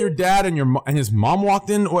were with your dad and and his mom walked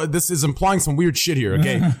in. Well, this is implying some weird shit here.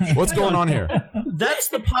 Okay, what's going on here? That's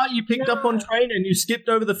the part you picked up on train, and you skipped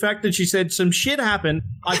over the fact that she said some shit happened.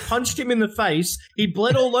 I punched him in the face. He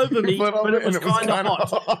bled all over me, bled all but it over was and it was kind of kinda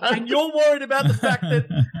hot. hot. And you're worried about the fact that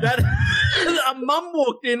a mum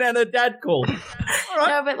walked in and her dad called. All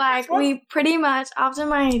right. No, but we pretty much, after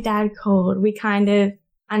my dad called, we kind of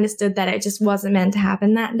understood that it just wasn't meant to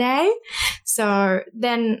happen that day. So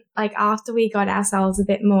then, after we got ourselves a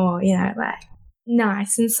bit more,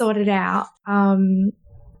 nice and sorted out,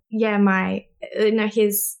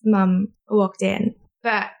 his mum walked in.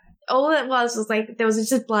 But all it was there was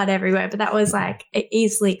just blood everywhere, but that was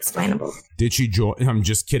easily explainable. Did she join? I'm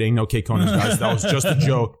just kidding. Okay, Conan, guys, that was just a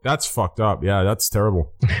joke. That's fucked up. Yeah, that's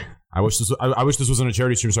terrible. I wish this wasn't a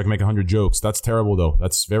charity stream so I can make 100 jokes. That's terrible, though.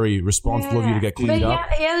 That's very responsible of you to get cleaned up.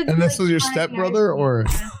 And this was your stepbrother, or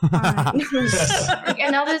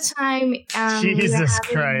Another time, Jesus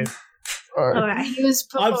Christ. All right, he was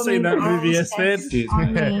I've seen that performing movie, oral yes, sex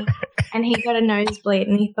on me, and he got a nosebleed,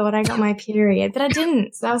 and he thought I got my period, but I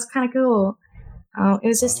didn't. So that was kind of cool. It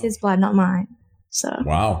was just his blood, not mine. So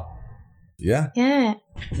Wow. Yeah. yeah.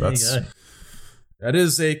 That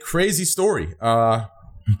is a crazy story.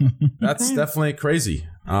 That's definitely crazy.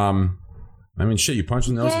 Shit, you punched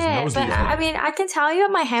in the nose. Yeah, his but nose I mean, I can tell you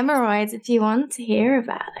about my hemorrhoids if you want to hear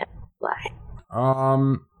about it.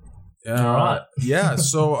 Alright. Yeah.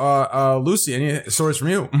 So, Lucy, any stories from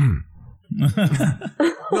you?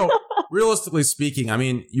 No, realistically speaking, I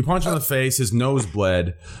mean, you punch him in the face, his nose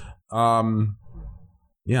bled.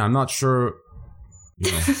 Yeah, I'm not sure.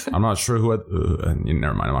 You know, I'm not sure who.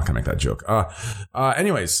 Never mind. I'm not gonna make that joke.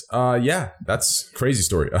 Anyways, yeah, that's crazy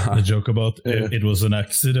story. The joke about it was an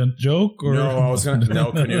accident joke, or no, I was gonna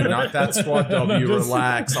Canoe, not that squad W.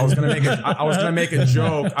 Relax. I was gonna make a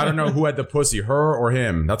joke. I don't know who had the pussy, her or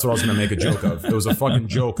him. That's what I was gonna make a joke of. It was a fucking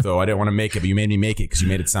joke though. I didn't want to make it, but you made me make it because you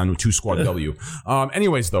made it sound too squad W.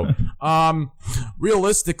 Anyways though,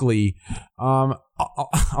 realistically,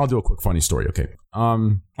 I'll do a quick funny story. Okay.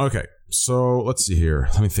 Okay. So let's see here.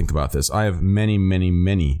 Let me think about this. I have many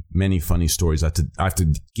funny stories. I have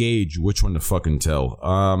to gauge which one to fucking tell.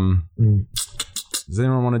 Does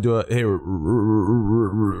anyone want to do hey,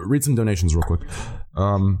 read some donations real quick.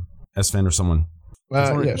 S-Fan or someone.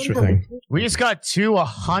 Yeah, sure thing. We just got two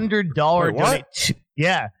 $100 donations.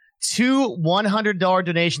 Yeah, two $100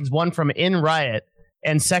 donations. One from In Riot,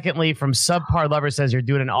 and secondly from Subpar Lover says you're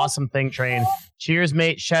doing an awesome thing, Train. Cheers,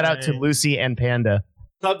 mate. Shout out to Lucy and Panda.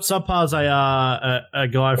 Subpar's a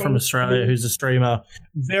guy from Australia who's a streamer.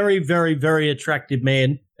 Very, very, very attractive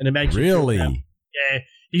man, and it makes really. Yeah,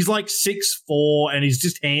 he's like 6'4", and he's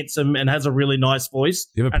just handsome and has a really nice voice.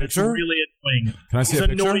 Do you have a picture? It's really annoying. Can I see a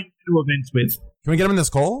picture? He's annoying to do events with. Can we get him in this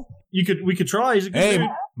call? We could try. He's a good dude.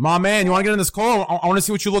 My man, you want to get in this call? I want to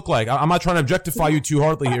see what you look like. I'm not trying to objectify you too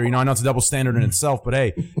hardly here. You know, I know it's a double standard in itself, but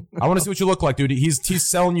hey, I want to see what you look like, dude. He's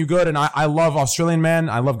selling you good, and I love Australian men.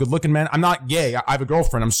 I love good-looking men. I'm not gay. I have a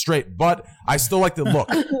girlfriend. I'm straight, but I still like the look.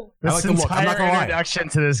 I like the look. I'm not gonna lie. Introduction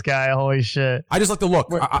to this guy. Holy shit! I just like the look.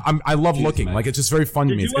 I love looking. Like it's just very fun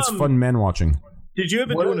to me. It's fun men watching. Did you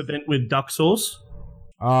ever do an event with Duck Sauce?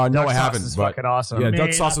 No, Duck I haven't. Is but fucking awesome. Yeah,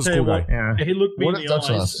 Duck Sauce is a cool guy. Yeah. He looked me in the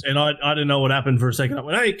eyes, and I didn't know what happened for a second. I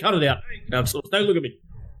went, "Hey, cut it out! Duck Sauce, don't look at me!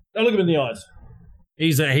 Don't look at me in the eyes."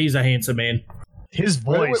 He's a handsome man. His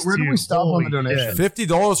voice. Where do we stop on the donation?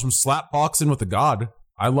 $50 from Slapboxing with the God.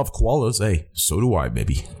 I love koalas. Hey, so do I,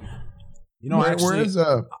 baby. You know,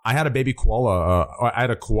 I had a baby koala. I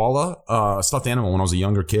had a koala, stuffed animal when I was a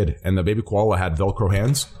younger kid, and the baby koala had Velcro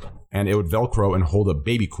hands, and it would Velcro and hold a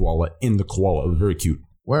baby koala in the koala. It was very cute.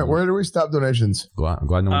 Where do we stop donations? I'm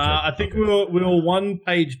glad no one cared. I think we were one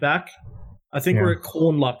page back. I think we're at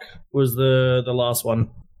Corn Luck was the last one.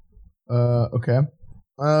 Okay.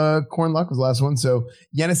 Corn Luck was the last one. So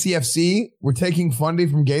Yenisei FC, we're taking Fundy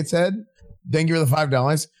from Gateshead. Thank you for the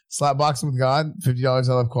 $5. Slapboxing with God, $50.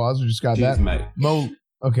 I love Quaz. We just got that. Mate. Mo,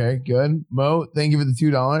 okay, good. Mo, thank you for the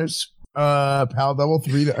 $2. Pal Double,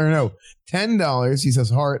 $10. He says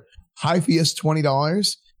heart. Hypheus,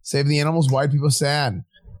 $20. Save the animals. Why people sad?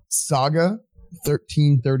 Saga,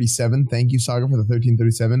 1337. Thank you, Saga, for the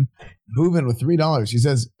 1337. Boobin with $3. He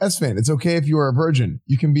says, S-Fan, it's okay if you are a virgin.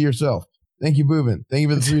 You can be yourself. Thank you, Boobin. Thank you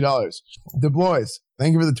for the $3. The Blois,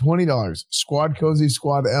 thank you for the $20. Squad Cozy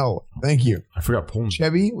Squad L, thank you. I forgot Poland.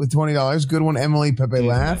 Chevy with $20. Good one, Emily Pepe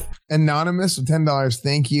Laugh. Anonymous with $10.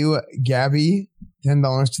 Thank you, Gabby.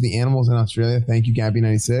 $10 to the animals in Australia. Thank you,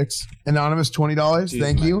 Gabby96. Anonymous, $20.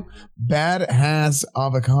 Thank you. Bad Has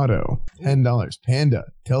Avocado, $10. Panda,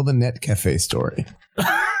 tell the Net Cafe story.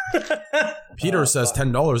 Peter says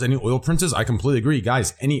 $10. Any oil princes? I completely agree.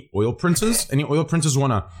 Guys, any oil princes? Any oil princes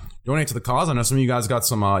want to donate to the cause? I know some of you guys got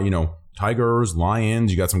some, tigers,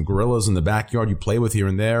 lions. You got some gorillas in the backyard you play with here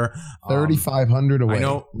and there. 3,500 away.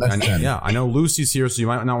 I know Lucy's here, so you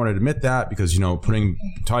might not want to admit that because, putting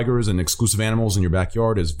tigers and exclusive animals in your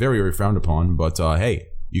backyard is very, very frowned upon. But, hey,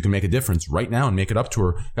 you can make a difference right now and make it up to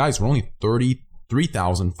her. Guys, we're only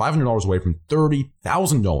 $33,500 away from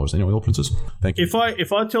 $30,000. Any oil princes? Thank you.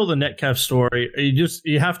 If I tell the Netcaf story,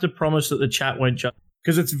 you have to promise that the chat won't judge,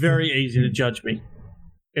 because it's very easy to judge me.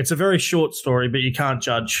 It's a very short story, but you can't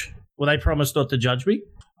judge. Will they promise not to judge me?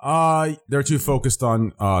 They're too focused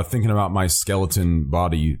on thinking about my skeleton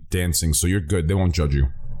body dancing, so you're good. They won't judge you.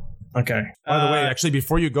 Okay. By the way, actually,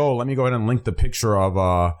 before you go, let me go ahead and link the picture of.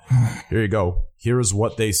 Here you go. Here's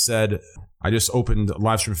what they said. I just opened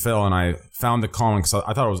Livestream Fail and I found the comment because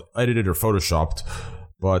I thought it was edited or photoshopped,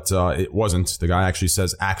 but it wasn't. The guy actually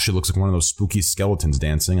says looks like one of those spooky skeletons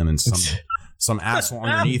dancing, and then some asshole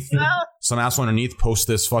underneath posts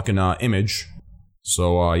this fucking image.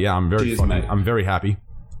 So yeah, I'm I'm very happy,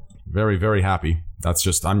 very, very happy.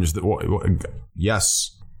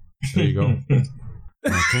 Yes. There you go.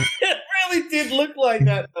 Okay. It really did look like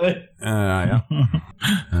that. Yeah.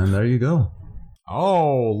 And there you go.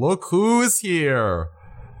 Oh, look who's here.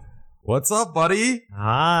 What's up, buddy?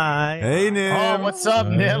 Hi. Hey, Nim. Oh, what's up,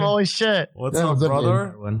 Nim? Holy shit. What's up,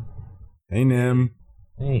 brother? Hey, Nim.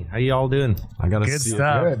 Hey, how y'all doing? I gotta Good see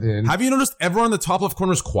stuff. it. Dude. Have you noticed everyone in the top left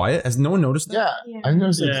corner is quiet? Has no one noticed that? Yeah. I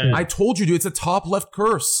noticed it too. I told you, dude, it's a top left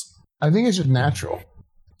curse. I think it's just natural.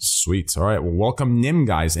 Sweet. All right. Well, welcome, Nim,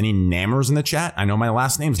 guys. Any Nammers in the chat? I know my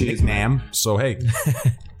last name's Nick Nam, so hey.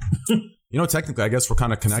 Technically, I guess we're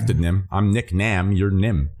kind of connected, Nim. I'm Nick Nam. You're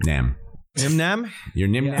Nim Nam. Nim Nam? You're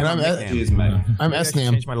Nim Nam. I'm S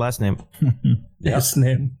Nam. Change my last name. S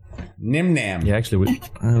Nam. Nim Nam. Yeah, actually,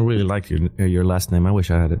 I really like your last name. I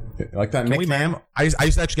wish I had it. Like that Nick Nam? I used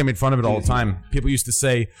to actually get made fun of it all the time. People used to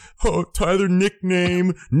say, "Oh, Tyler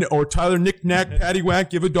nickname," or "Tyler knick-knack, paddywhack,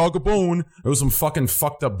 give a dog a bone." It was some fucking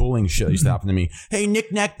fucked up bullying shit that used to happen to me. Hey,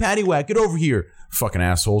 knick-knack, paddywhack, get over here. Fucking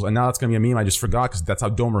assholes. And now that's going to be a meme I just forgot because that's how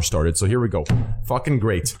Domer started. So here we go. Fucking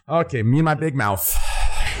great. Okay, me and my big mouth.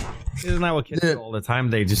 Isn't that what kids do all the time?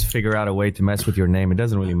 They just figure out a way to mess with your name. It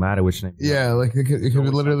doesn't really matter which name. Yeah, like it could be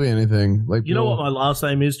literally anything. Like You know what my last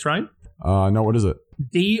name is, Train? No, what is it?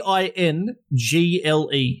 Dingle.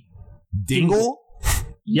 Dingle?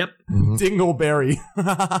 Yep. Dingleberry.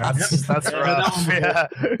 That's rough. Yeah.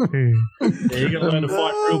 Yeah, you're gonna learn to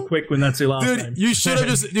fight real quick when that's your last name. You should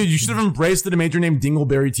have embraced it and made your name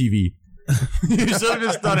Dingleberry TV. You should have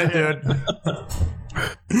just done it, dude.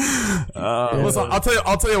 Listen, I'll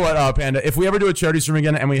tell you what, Panda. If we ever do a charity stream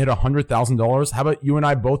again and we hit $100,000, how about you and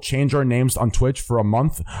I both change our names on Twitch for a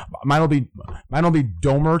month? Mine'll be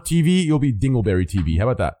Domer TV. You'll be Dingleberry TV. How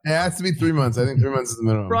about that? It has to be 3 months. I think 3 months is the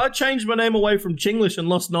minimum. Bro, I changed my name away from Chinglish and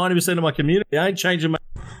lost 90% of my community. I ain't changing my...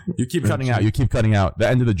 You keep cutting out. The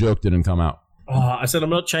end of the joke didn't come out. I said I'm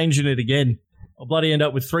not changing it again. I'll bloody end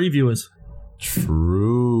up with 3 viewers.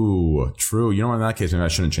 True. You know, in that case, maybe I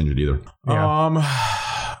shouldn't change it either. Yeah.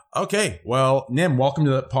 Okay. Well, Nim, welcome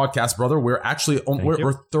to the podcast, brother. We're actually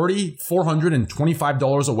we're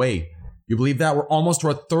 $3,425 away. You believe that? We're almost to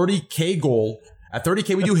our 30K goal. At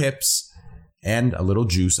 30K, we do hips and a little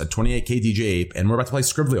juice. At 28K, DJ Ape, and we're about to play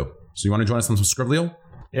Scriblio. So you want to join us on some Scriblio?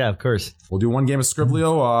 Yeah, of course. We'll do one game of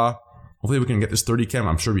Scriblio. Hopefully we can get this 30K.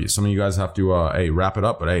 I'm sure some of you guys have to wrap it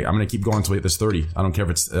up, but hey, I'm going to keep going until we hit this 30. I don't care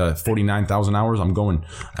if it's 49,000 hours. I'm going.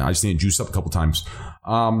 I just need to juice up a couple times.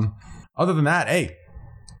 Other than that, hey,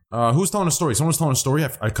 who's telling a story? Someone's telling a story.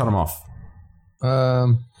 I cut him off.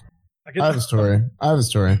 I have a story.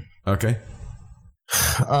 Okay.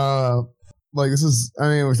 Like this is, I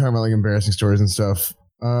mean, we're talking about like embarrassing stories and stuff.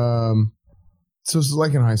 So this is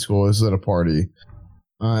like in high school. This is at a party.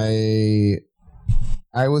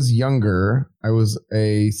 I was younger. This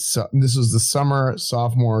was the summer,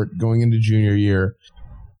 sophomore, going into junior year.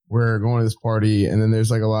 We're going to this party, and then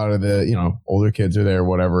there's like a lot of the, older kids are there,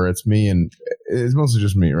 whatever. It's me, and it's mostly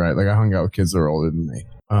just me, right? Like I hung out with kids that were older than me,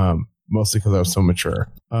 mostly because I was so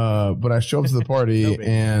mature. But I show up to the party,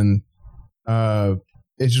 and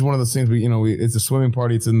it's just one of those things. It's a swimming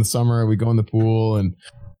party. It's in the summer. We go in the pool, and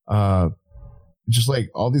just like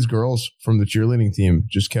all these girls from the cheerleading team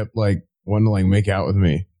just kept like wanting to like make out with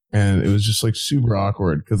me, and it was just like super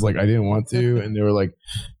awkward because like I didn't want to, and they were like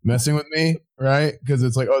messing with me, right? Because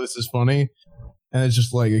it's like, oh, this is funny, and it's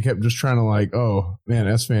just like it kept just trying to like, oh man,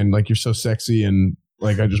 S-Fan, like you're so sexy, and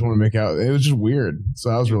like I just want to make out. It was just weird, so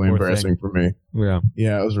that was really embarrassing for me.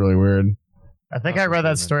 Yeah, it was really weird. I think I read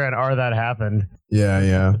that story on R That Happened.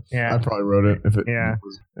 Yeah. I probably wrote it. Yeah.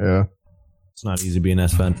 It's not easy being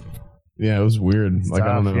S-Fan. Yeah, it was weird. It's like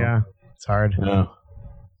tough, I don't know. Yeah, it's hard. Yeah.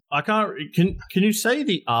 I can't. Can you say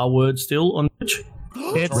the R word still on Twitch?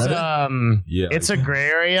 It's it's a gray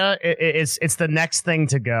area. It's the next thing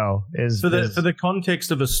to go. For the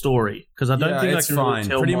context of a story, because I don't think I can really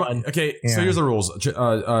tell mine. Okay, so here's the rules.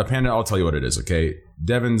 Panda, I'll tell you what it is. Okay,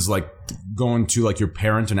 Devin's like going to like your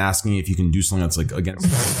parent and asking if you can do something that's like against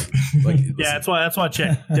like yeah, that's why I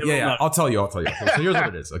checked. Yeah, I'll tell you. Okay, so here's what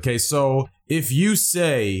it is. Okay, so if you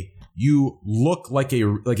say you look like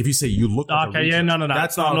if you say you look like okay, yeah, no,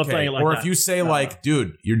 that's not okay. saying it like or that. If you say like,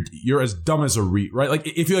 dude, you're as dumb as a right? Like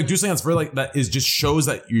if you like do something that's very like that is just shows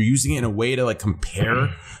that you're using it in a way to like compare,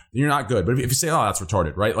 then you're not good. But if you say, oh, that's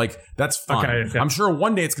retarded, right? Like that's fine. Okay. I'm sure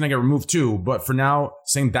one day it's gonna get removed too, but for now,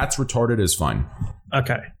 saying that's retarded is fine.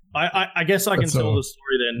 Okay. I guess I can tell the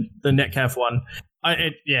story then, the Netcaf one. All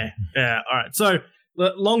right. So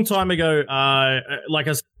long time ago, like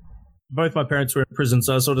I said, both my parents were in prison,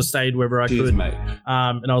 so I sort of stayed wherever I could. Mate.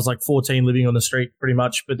 And I was like 14, living on the street pretty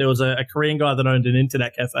much. But there was a Korean guy that owned an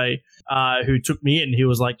internet cafe who took me in. He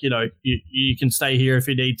was like, you can stay here if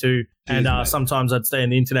you need to. And sometimes I'd stay in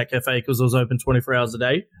the internet cafe because it was open 24 hours a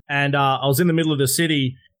day. And I was in the middle of the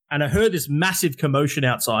city, and I heard this massive commotion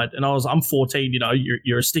outside. And I'm 14,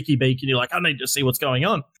 you're a sticky beak, and you're like, I need to see what's going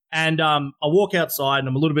on. And I walk outside, and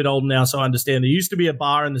I'm a little bit older now, so I understand. There used to be a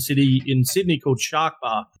bar in the city in Sydney called Shark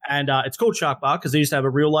Bar. And it's called Shark Bar because they used to have a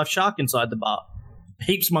real-life shark inside the bar.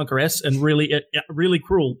 Heaps monker-esque and really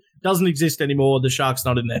cruel. Doesn't exist anymore. The Shark's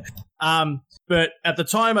not in there. But at the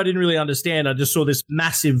time, I didn't really understand. I just saw this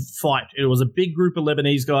massive fight. It was a big group of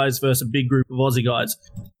Lebanese guys versus a big group of Aussie guys.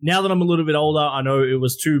 Now that I'm a little bit older, I know it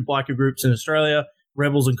was two biker groups in Australia,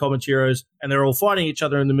 Rebels and Comancheros, and they're all fighting each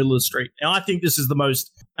other in the middle of the street. Now, I think this is the most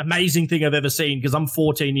amazing thing I've ever seen because I'm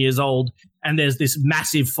 14 years old, and there's this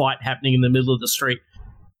massive fight happening in the middle of the street.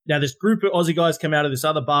 Now, this group of Aussie guys come out of this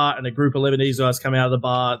other bar, and a group of Lebanese guys come out of the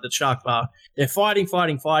bar, the Shark bar. They're fighting.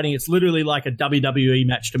 It's literally like a WWE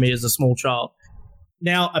match to me as a small child.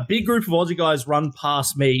 Now, a big group of Aussie guys run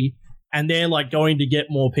past me, and they're like going to get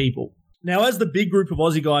more people. Now, as the big group of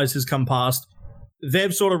Aussie guys has come past,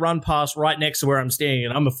 they've sort of run past right next to where I'm standing,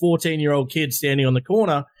 and I'm a 14-year-old kid standing on the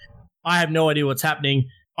corner. I have no idea what's happening.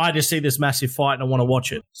 I just see this massive fight, and I want to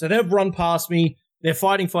watch it. So they've run past me. They're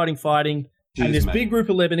fighting. Jeez, and this man. big group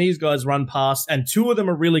of Lebanese guys run past, and two of them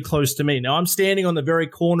are really close to me. Now, I'm standing on the very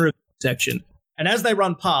corner of the section, and as they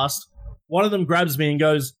run past, one of them grabs me and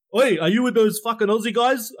goes, "Oi, are you with those fucking Aussie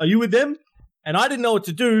guys? Are you with them?" And I didn't know what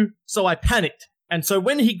to do, so I panicked. And so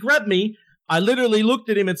when he grabbed me, I literally looked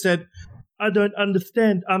at him and said, "I don't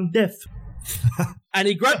understand. I'm deaf." And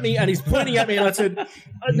he grabbed me and he's pointing at me, and I said,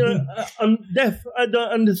 I'm deaf. I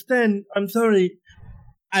don't understand. I'm sorry.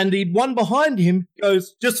 And the one behind him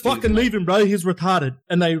goes, "Just fucking leave him, bro. He's retarded."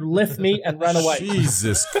 And they left me and ran away.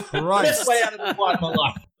 Jesus Best Christ. way out of the fight of my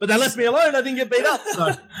life. But they left me alone. I didn't get beat up.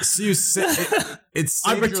 So So you said it's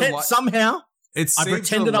I pretend somehow. I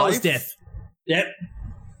pretended I was deaf. Yep.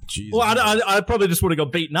 Jesus. Well, I probably just would have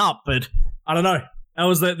got beaten up, but I don't know. That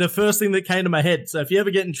was the first thing that came to my head. So if you ever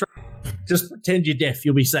get in trouble, just pretend you're deaf.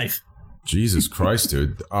 You'll be safe. Jesus Christ,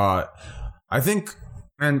 dude. I think,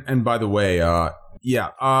 and by the way,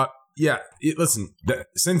 listen,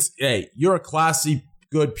 since, hey, you're a classy,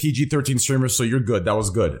 good PG-13 streamer, so you're good. That was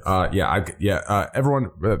good.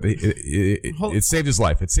 Everyone, it saved his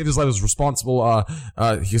life. It saved his life. It was responsible.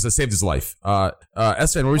 Because it saved his life.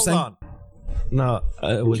 S-Fan, what were you saying? On. No,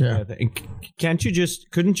 couldn't you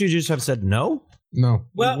just have said no? No.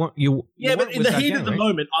 Well, but in the heat of the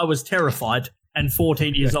moment, I was terrified and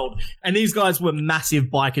 14 years old. And these guys were massive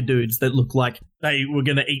biker dudes that looked like they were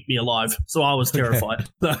going to eat me alive. So I was terrified.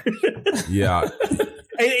 So Yeah.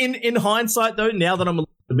 In hindsight, though, now that I'm a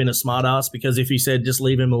bit a smart ass, because if he said just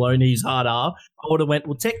leave him alone, he's hard R, I would have went,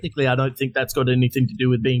 well, technically, I don't think that's got anything to do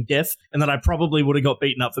with being deaf, and then I probably would have got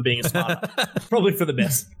beaten up for being a smart ass. Probably for the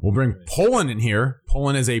best. We'll bring Poland in here.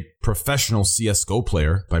 Poland is a professional CSGO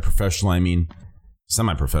player. By professional, I mean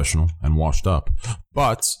semi-professional and washed up.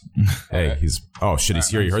 But, hey, he's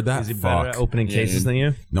here. You heard that? Is he better at opening cases than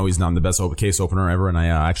you? No, he's not. I'm the best case opener ever, and I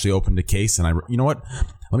actually opened a case, and you know what?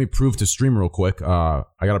 Let me prove to stream real quick. I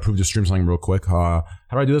got to prove to stream something real quick. How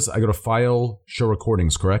do I do this? I go to File, Show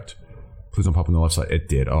Recordings, correct? Please don't pop on the left side. It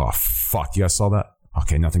did. Oh, fuck. You guys saw that?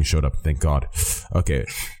 Okay, nothing showed up. Thank God. Okay,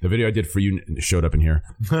 the video I did for you showed up in here.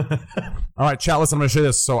 All right, chat, listen, I'm going to show you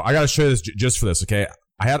this. So I got to show you this just for this, okay?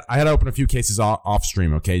 I had to open a few cases off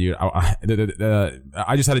stream, okay?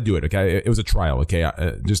 I just had to do it, okay? It was a trial, okay?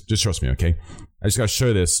 Just trust me, okay? I just got to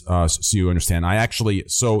show this so you understand.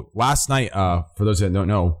 So last night, for those that don't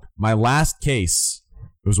know, my last case,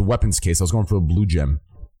 it was a weapons case. I was going for a blue gem,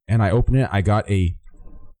 and I opened it. I got a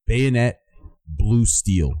bayonet blue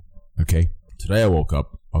steel, okay? Today I woke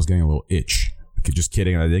up. I was getting a little itch. Okay, just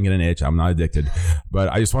kidding. I didn't get an itch. I'm not addicted, but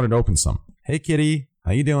I just wanted to open some. Hey, kitty.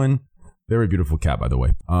 How you doing? Very beautiful cat, by the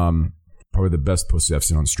way. Probably the best pussy I've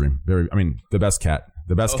seen on stream. The best cat.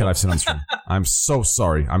 The best cat I've seen on stream. I'm so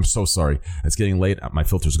sorry. It's getting late. My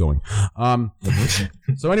filter's going.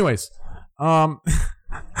 So anyways,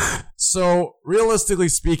 so realistically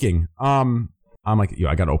speaking, I'm like,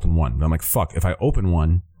 I gotta open one. But I'm like, fuck, if I open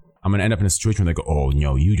one, I'm gonna end up in a situation where they go, "Oh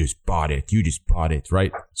no, you just bought it,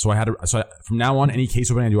 right?" So from now on, any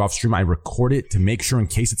case opening I do off stream, I record it to make sure in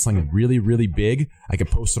case it's something really, really big, I can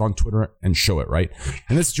post it on Twitter and show it, right?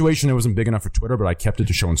 In this situation, it wasn't big enough for Twitter, but I kept it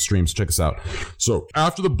to show on stream. So check this out. So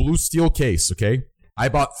after the blue steel case, okay, I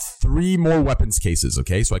bought 3 more weapons cases,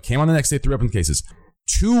 okay? So I came on the next day, 3 weapons cases.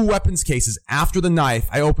 2 weapons cases after the knife,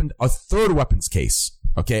 I opened a 3rd weapons case,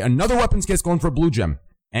 okay? Another weapons case going for a blue gem.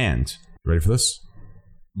 And, you ready for this?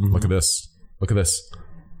 Mm-hmm. Look at this.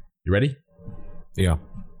 You ready? Yeah.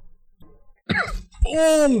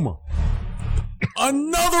 Boom!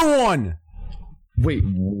 Another one! Wait,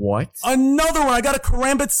 what? Another one! I got a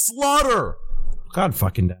Karambit Slaughter! God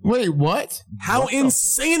fucking damn. Wait, what? How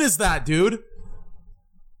insane is that, dude?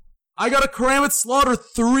 I got a Karambit Slaughter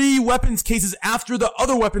 3 weapons cases after the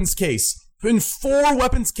other weapons case. In 4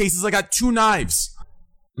 weapons cases, I got 2 knives.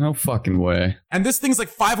 No fucking way. And this thing's like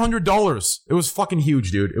 $500. It was fucking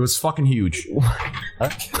huge, dude. It was fucking huge.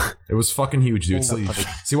 It was fucking huge, dude. So,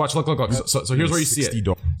 see, watch, look. So here's where you see it.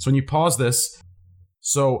 So when you pause this,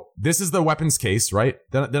 so this is the weapons case, right?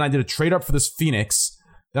 Then I did a trade up for this Phoenix.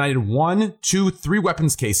 Then I did 1, 2, 3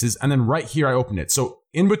 weapons cases, and then right here I opened it. So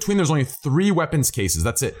in between, there's only 3 weapons cases.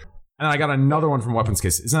 That's it. And I got another one from weapons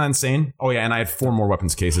case. Isn't that insane? Oh yeah, and I had 4 more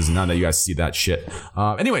weapons cases. And now that you guys see that shit.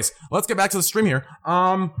 Anyways, let's get back to the stream here.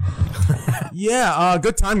 Good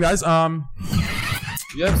time, guys.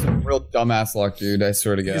 You have some real dumbass luck, dude. I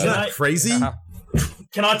swear to God. Isn't that crazy?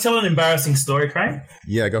 Can I tell an embarrassing story, Crane?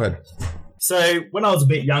 Yeah, go ahead. So when I was a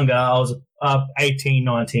bit younger, I was 18,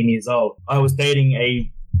 19 years old. I was dating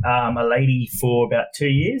a lady for about 2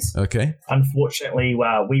 years. Okay. Unfortunately,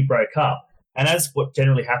 we broke up. And as what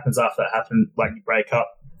generally happens after that happened, like you break up,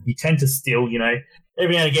 you tend to still,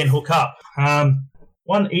 every now and again hook up.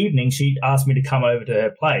 One evening, she asked me to come over to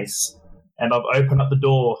her place, and I've opened up the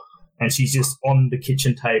door, and she's just on the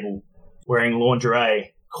kitchen table wearing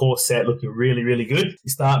lingerie, corset, looking really, really good. You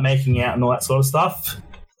start making out and all that sort of stuff.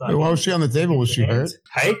 Wait, why was she on the table? Was she hurt?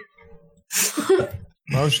 Hey?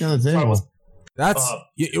 Why was she on the table? That's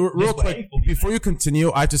real quick. Before you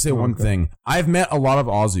continue, I have to say one thing. I've met a lot of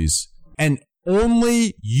Aussies, and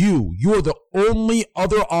only you are the only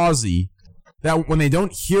other Aussie that when they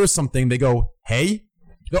don't hear something, they go, hey.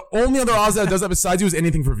 The only other Aussie that does that besides you is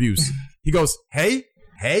anything for views. He goes, hey.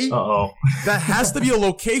 Uh-oh. That has to be a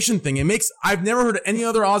location thing. I've never heard any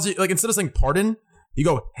other Aussie, like instead of saying pardon, you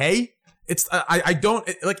go, hey. It's, I don't,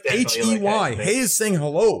 like H-E-Y. Hey is saying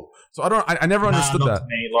hello. So I never understood that. To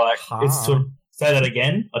me. It's sort of, say that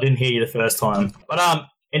again. I didn't hear you the first time. But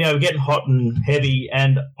anyway, we're getting hot and heavy,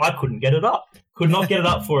 and I couldn't get it up. Could not get it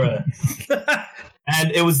up for her.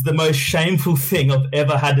 And it was the most shameful thing I've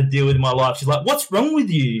ever had to deal with in my life. She's like, what's wrong with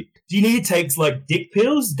you? Do you need to take, dick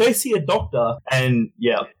pills? Go see a doctor. And,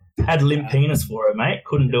 had limp penis for her, mate.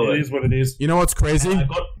 Couldn't do it. It is what it is. You know what's crazy?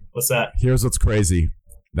 What's that? Here's what's crazy.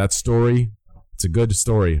 That story, it's a good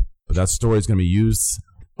story, but that story is going to be used.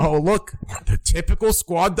 Oh, look, the typical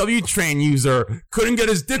Squad W train user couldn't get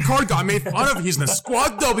his dick hard, got made fun of. He's in a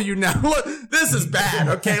Squad W now. Look, this is bad,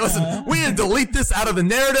 okay? Listen, we need to delete this out of the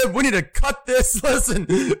narrative. We need to cut this. Listen,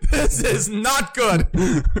 this is not good.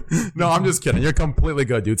 No, I'm just kidding. You're completely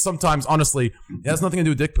good, dude. Sometimes, honestly, it has nothing to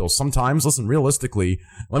do with dick pills. Sometimes, listen, realistically,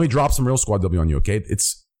 let me drop some real Squad W on you, okay?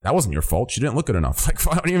 That wasn't your fault. She didn't look good enough.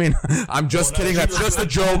 What do you mean? I'm just kidding. That's just a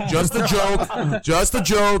joke. Just a joke. Just a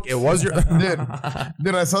joke. It was your...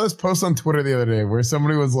 Dude, I saw this post on Twitter the other day where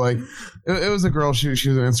somebody was like... It was a girl. She was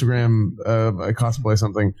on Instagram, a cosplay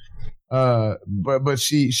something. But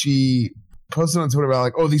she posted on Twitter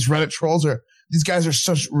about these Reddit trolls these guys are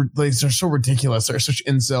they're so ridiculous. They're such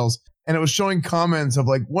incels. And it was showing comments of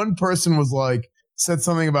one person was said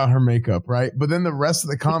something about her makeup, right? But then the rest of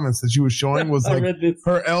the comments that she was showing was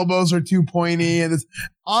her elbows are too pointy, and it's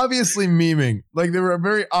obviously memeing. They were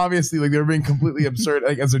very obviously they were being completely absurd,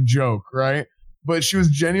 as a joke, right? But she was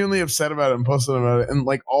genuinely upset about it and posted about it, and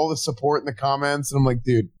all the support in the comments, and I'm like,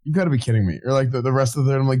 dude, you gotta be kidding me. Or the rest of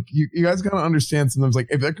it, I'm like, you guys gotta understand sometimes,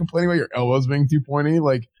 if they're complaining about your elbows being too pointy,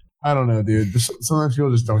 I don't know, dude. Sometimes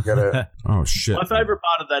people just don't get it. Oh, shit. My favorite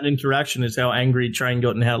part of that interaction is how angry Train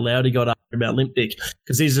got and how loud he got up about limp dick,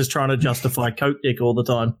 because he's just trying to justify coke dick all the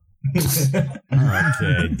time.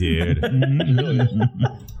 Okay, dude.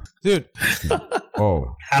 Dude.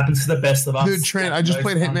 Oh. Happens to the best of us. Dude, Train, I just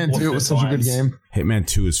played Hitman 2. It was such a good game. Hitman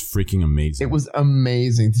 2 is freaking amazing. It was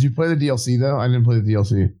amazing. Did you play the DLC, though? I didn't play the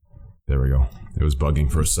DLC. There we go. It was bugging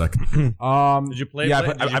for a second. Did you play?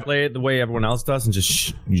 Did you play it the way everyone else does and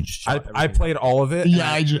just? I played all of it. Yeah,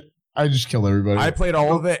 I just killed everybody. I played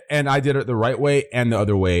all of it, and I did it the right way and the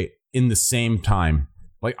other way in the same time.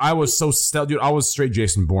 I was so stealth, dude. I was straight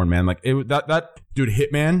Jason Bourne, man. That dude,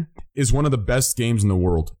 Hitman is one of the best games in the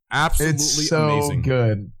world. Absolutely it's so amazing.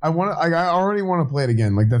 Good. I already want to play it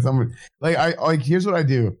again. Here's what I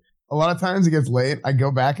do. A lot of times it gets late. I go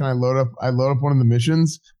back and I load up one of the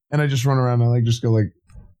missions. And I just run around and just go I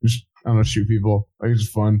don't know, shoot people. It's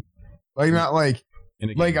just fun. Not in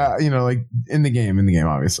the game. in the game,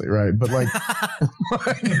 obviously, right? But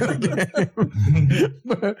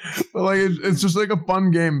it's just a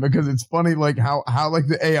fun game because it's funny how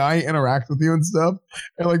the AI interacts with you and stuff,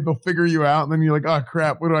 and they'll figure you out, and then you're oh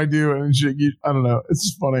crap, what do I do? And shit, I don't know. It's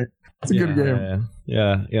just funny. It's a good game.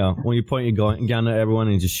 Yeah. When you point your gun at everyone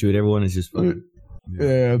and just shoot everyone, it's just fun.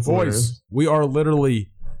 Yeah, it's boys. Hilarious. We are literally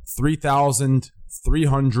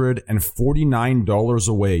 $3,349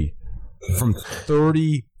 away from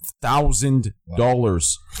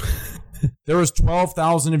 $30,000. There is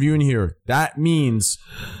 12,000 of you in here. That means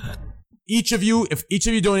each of you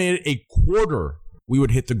donated a quarter, we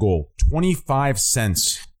would hit the goal. 25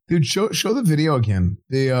 cents. Dude, show the video again.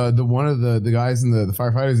 The one of the guys in the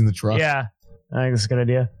firefighters in the truck. Yeah, I think that's a good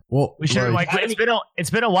idea. Well, we should it's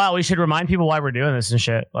been a while. We should remind people why we're doing this and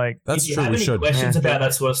shit. Like if you have any questions about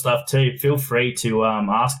that sort of stuff too, feel free to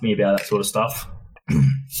ask me about that sort of stuff.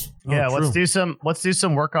 Yeah, let's do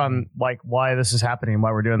some work on like why this is happening,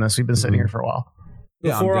 why we're doing this. We've been sitting here for a while.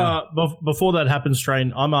 Before that happens,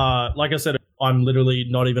 Train, I'm like I said, I'm literally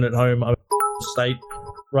not even at home. I'm in the state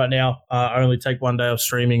right now. I only take 1 day off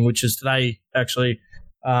streaming, which is today actually.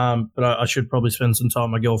 But I should probably spend some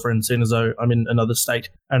time with my girlfriend, seeing as though I'm in another state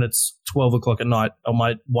and it's 12 o'clock at night on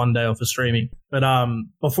my 1 day off of streaming. But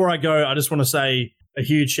before I go, I just want to say a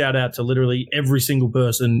huge shout out to literally every single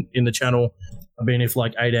person in the channel. I've been here for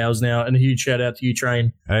like 8 hours now, and a huge shout out to you,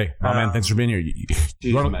 Train. Hey, man, thanks for being here.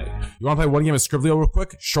 You want to play one game of Scribbly real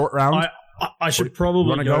quick? Short round? I should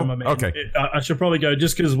probably go, my man. Okay. I should probably go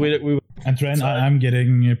just because we And Train, I'm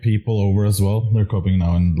getting people over as well. They're coping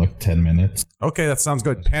now in like 10 minutes. Okay, that sounds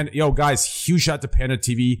good. Yo, guys, huge shout out to Panda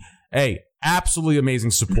TV. Hey, absolutely amazing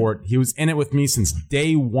support. He was in it with me since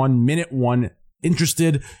day one, minute one.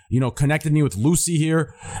 Interested, connected me with Lucy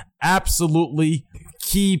here. Absolutely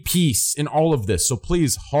key piece in all of this. So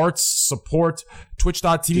please, hearts, support,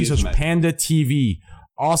 twitch.tv/Panda TV.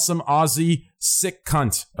 Awesome Aussie, sick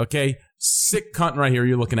cunt, okay? Sick cunt right here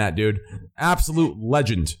you're looking at, dude. Absolute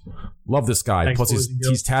legend. Love this guy. Thanks, Plus,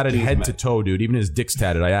 he's tatted head to toe, dude. Even his dick's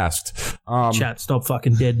tatted, I asked. Chat, stop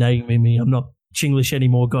fucking dead naming me. I'm not Chinglish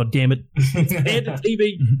anymore, god damn it. Panda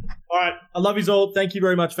TV. All right, I love you all. Thank you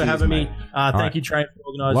very much for having me. Thank you, Train, for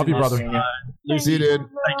organising. Love you, this. brother. Lucy, See you, dude.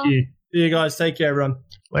 Thank you. See you guys. Take care, everyone.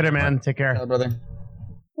 Later, man. Take care. Bye, brother.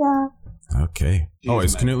 Yeah. Okay.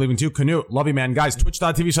 Is Canute leaving too? Canute, love you, man. Guys,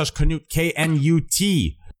 twitch.tv/Canute,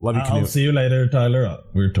 KNUT. Love you, I'll Canute. see you later, Tyler.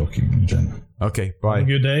 We're talking, Jen. Okay, bye. Have a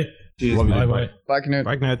good day. Love you, bye, dude. bye. Bye, Canute.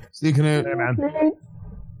 Bye, Canute. See you, Canute. Hey, man.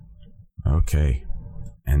 Okay.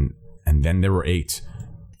 And then there were 8.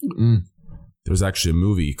 There was actually a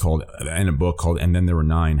movie called, and a book called And Then There Were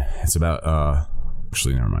 9. It's about,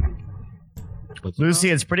 actually, never mind. Lucy,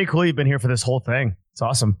 it's pretty cool you've been here for this whole thing. It's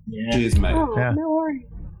awesome. Yeah. Cheers, mate. Oh, Yeah. no worries.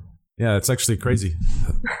 Yeah, it's actually crazy.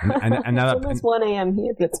 And now It's almost 1 a.m.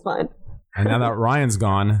 here, but it's fine. And now that Ryan's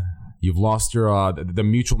gone, you've lost your the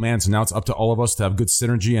mutual man. So now it's up to all of us to have good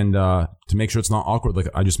synergy and to make sure it's not awkward. Like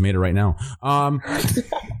I just made it right now.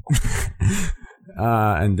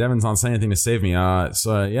 And Devin's not saying anything to save me.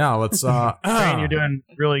 So yeah, let's. Train, you're doing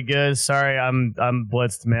really good. Sorry, I'm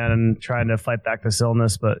blitzed, man, and trying to fight back this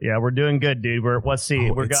illness. But yeah, we're doing good, dude. Let's see.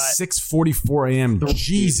 It's 6:44 a.m.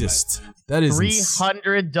 Jesus, that is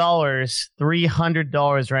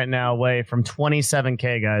 $300 right now away from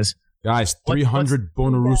 27K, guys. Guys, 300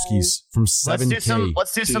 Bonaruskis from 7K.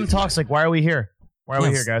 Let's do some talks. Like, why are we here? Why are we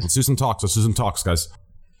here, guys? Let's do some talks. Guys.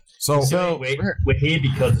 So we're here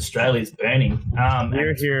because Australia's burning.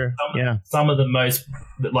 We're here. Some of the most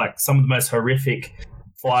horrific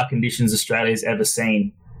fire conditions Australia's ever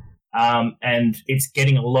seen. And it's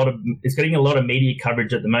getting a lot of media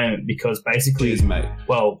coverage at the moment because basically,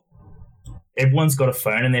 well, everyone's got a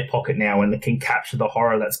phone in their pocket now and they can capture the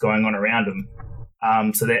horror that's going on around them.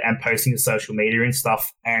 So they're posting to social media and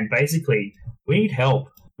stuff. And basically, we need help.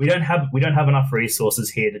 We don't have enough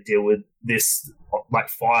resources here to deal with this, like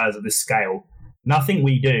fires of this scale. Nothing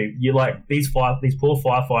we do. You like these poor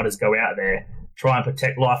firefighters go out there, try and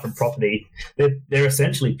protect life and property. They're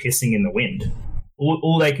essentially pissing in the wind.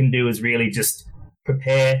 All they can do is really just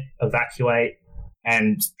prepare, evacuate,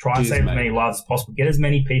 and try and save as many lives as possible. Get as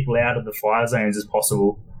many people out of the fire zones as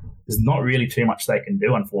possible. There's not really too much they can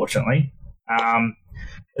do, unfortunately.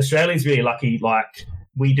 Australia's really lucky. Like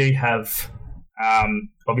we do have,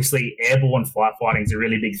 obviously, airborne firefighting is a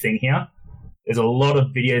really big thing here. There's a lot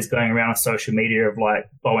of videos going around on social media of like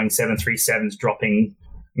Boeing 737s dropping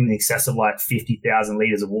in excess of like 50,000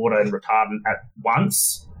 liters of water and retardant at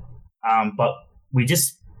once. But we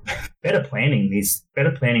just better planning needs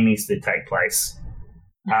to take place,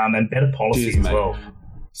 and better policy as well.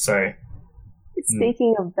 So,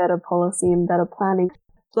 speaking of better policy and better planning,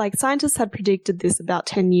 like scientists had predicted this about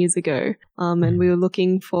 10 years ago, and we were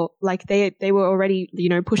looking for like they were already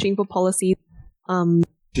pushing for policy.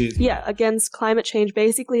 Against climate change,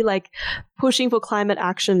 basically like pushing for climate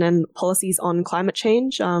action and policies on climate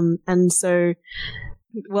change. And so,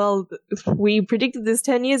 well, we predicted this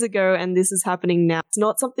 10 years ago and this is happening now. It's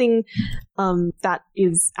not something that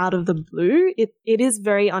is out of the blue. It is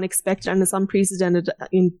very unexpected and it's unprecedented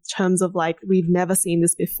in terms of like we've never seen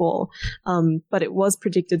this before. But it was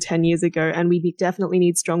predicted 10 years ago and we definitely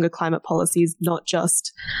need stronger climate policies, not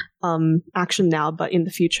just action now, but in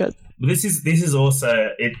the future. This is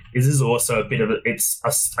also a bit of it's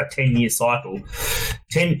a 10-year cycle. I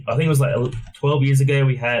think it was like 12 years ago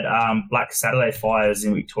we had Black Saturday fires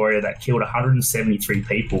in Victoria that killed 173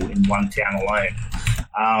 people in one town alone.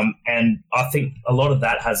 And I think a lot of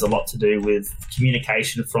that has a lot to do with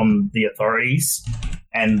communication from the authorities.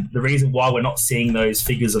 And the reason why we're not seeing those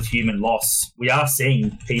figures of human loss, we are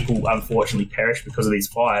seeing people unfortunately perish because of these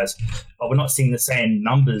fires, but we're not seeing the same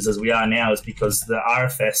numbers as we are now, is because the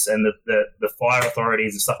RFS and the fire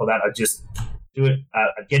authorities and stuff like that are just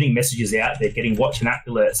getting messages out there, getting watch and act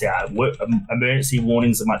alerts out. Emergency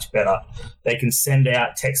warnings are much better. They can send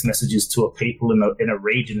out text messages to people in a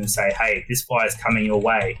region and say, hey, this fire is coming your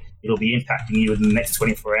way. It'll be impacting you in the next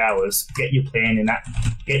 24 hours. Get your plan in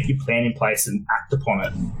place and act upon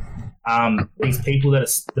it. These people that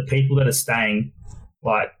are staying,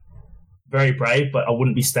 like, very brave, but I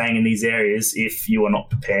wouldn't be staying in these areas if you are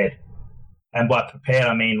not prepared. And by prepared,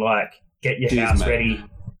 I mean, like, get your house ready,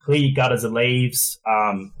 clear your gutters of leaves,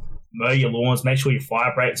 mow your lawns, make sure your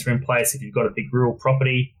fire breaks are in place if you've got a big rural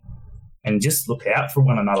property, and just look out for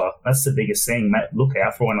one another. That's the biggest thing, mate. Look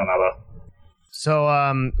out for one another. So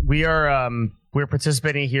we're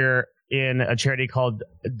participating here in a charity called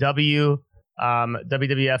WWF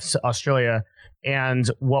Australia, and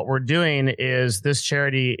what we're doing is this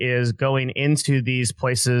charity is going into these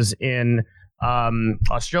places in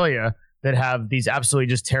Australia that have these absolutely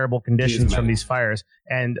just terrible conditions from these fires,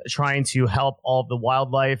 and trying to help all of the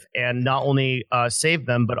wildlife and not only save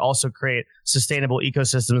them, but also create sustainable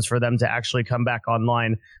ecosystems for them to actually come back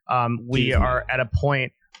online. We are at a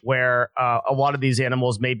point where a lot of these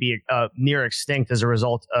animals may be near extinct as a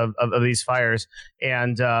result of these fires,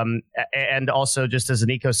 and also just as an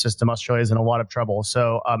ecosystem, Australia is in a lot of trouble.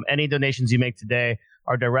 So any donations you make today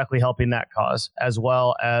are directly helping that cause, as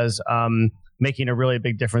well as making a really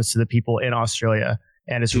big difference to the people in Australia.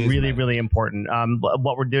 And it's really important.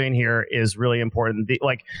 What we're doing here is really important.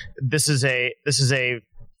 This is a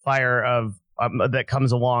fire of that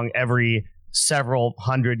comes along every several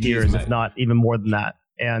hundred years, if not even more than that.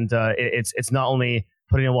 And it's not only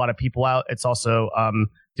putting a lot of people out, it's also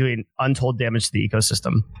doing untold damage to the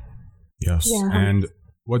ecosystem. Yes. Yeah. And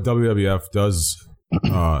what WWF does,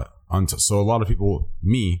 so a lot of people,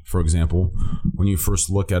 me, for example, when you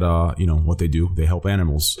first look at, what they do, they help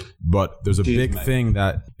animals. But there's a big thing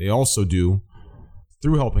that they also do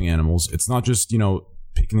through helping animals. It's not just,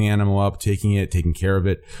 picking the animal up, taking care of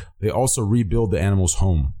it. They also rebuild the animal's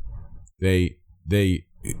home. They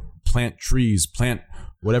plant trees, plant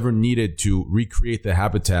whatever needed to recreate the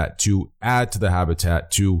habitat, to add to the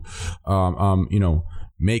habitat, to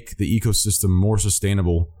make the ecosystem more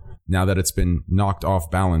sustainable now that it's been knocked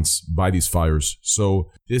off balance by these fires.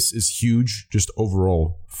 So this is huge just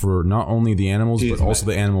overall for not only the animals, but also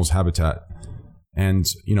the animals' habitat. And,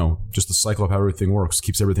 just the cycle of how everything works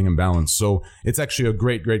keeps everything in balance. So it's actually a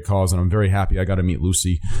great, great cause, and I'm very happy I got to meet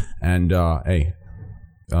Lucy. And,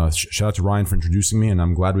 shout out to Ryan for introducing me, and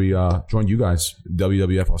I'm glad we joined you guys,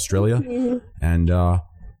 WWF Australia. And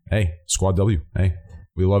hey, Squad W, hey,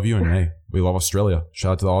 we love you, and hey, we love Australia.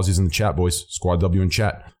 Shout out to the Aussies in the chat, boys. Squad W in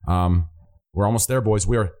chat. We're almost there, boys.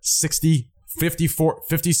 We are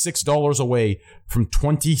 $56 away from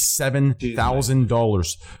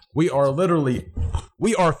 $27,000. We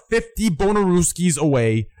are 50 Bonaruskis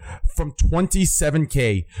away from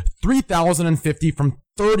 27K, 3,050 from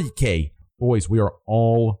 30K. Boys, we are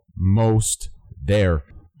almost there.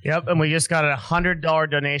 Yep, and we just got a $100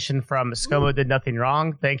 donation from ScoMo Did Nothing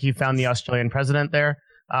Wrong. Thank you, found the Australian president there.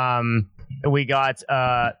 We got,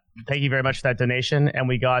 thank you very much for that donation. And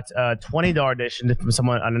we got a $20 donation from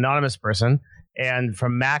an anonymous person. And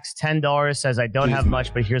from Max, $10 says, I don't have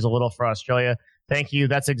much, but here's a little for Australia. Thank you.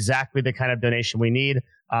 That's exactly the kind of donation we need.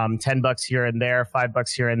 $10 here and there,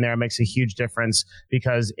 $5 here and there makes a huge difference,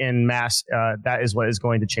 because in mass, that is what is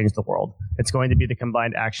going to change the world. It's going to be the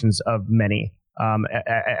combined actions of many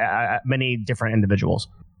different individuals.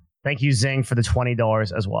 Thank you, Zing, for the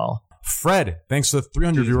 $20 as well. Fred, thanks for the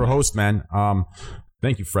 300 viewer host, man.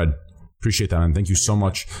 Thank you, Fred. Appreciate that, man. Thank you so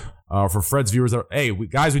much. For Fred's viewers, we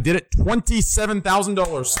did it.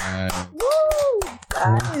 $27,000. Woo!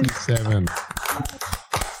 27.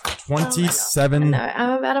 27. No,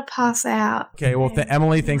 I'm about to pass out. Okay, well,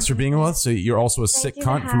 Emily, thanks for being with us. So you're also a sick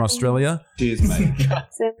cunt from Australia. Cheers, mate.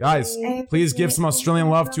 Guys, please give some Australian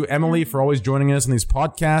love to Emily for always joining us in these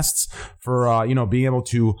podcasts, for being able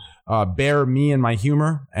to bear me and my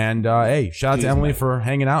humor. And hey, shout out to Emily for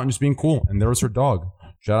hanging out and just being cool. And there was her dog.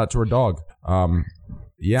 Shout out to her dog. I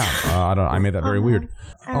made that very weird.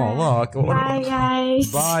 Oh, look. Bye, guys.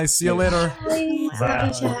 Bye. See you later.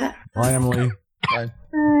 Bye. Bye, Emily. Bye.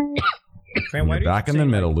 Trent, why do you Back in the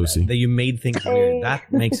middle, Lucy. that you made things weird?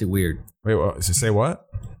 That makes it weird. Wait, say what?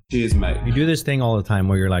 Cheers, mate. You do this thing all the time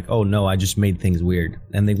where you're like, oh no, I just made things weird.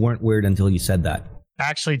 And they weren't weird until you said that.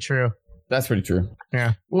 Actually true. That's pretty true.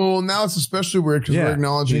 Yeah. Well, now it's especially weird because we're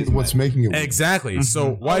acknowledging what's making it weird. Exactly.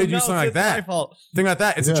 So why did you do something like that? Thing like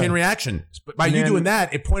that, it's a chain reaction. But by you doing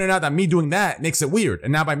that, it pointed out that me doing that makes it weird.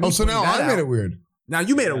 And now by me so now I made it weird. Now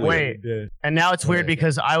you made it Wait, weird. and now it's weird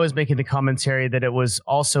because I was making the commentary that it was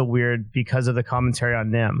also weird because of the commentary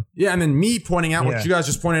on Nim. Yeah, and then me pointing out what you guys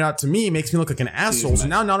just pointed out to me makes me look like an asshole. So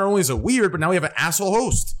now not only is it weird, but now we have an asshole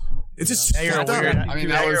host. It's just fucked up. I mean,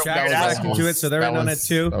 that was to it, so they're in on it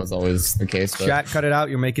too. That was always the case. But Chat, cut it out.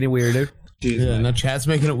 You're making it weirder. Yeah, now chat's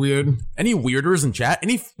making it weird. Any weirders in chat?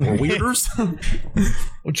 Any weirders?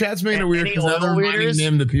 Well, chat's making it weird Any because now they're oil reminding weirders?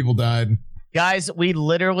 them that people died. Guys, we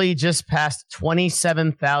literally just passed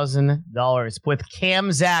 $27,000 with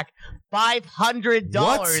Cam Zach.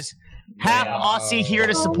 $500. Half Aussie here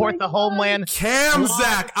to support the homeland. Cam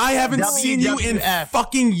Zach, I haven't seen you in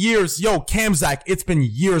fucking years. Yo, Cam Zach, it's been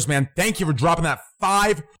years, man. Thank you for dropping that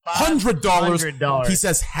 $500. He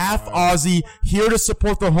says half Aussie here to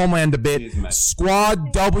support the homeland a bit.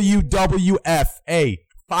 Squad WWF. Hey,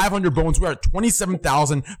 500 bones. We are at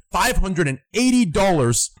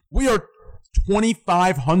 $27,580. We are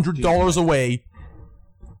 $2,500 away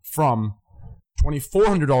from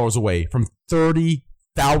 $2,400 away from $30,000.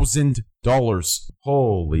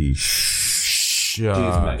 Holy shit!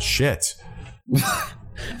 Holy shit!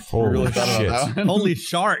 Holy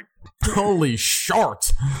shart! Holy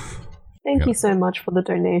shart! Thank you so much for the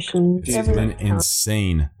donation. It's been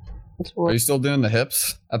insane. Are you still doing the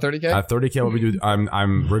hips at 30K? At 30K, what we do?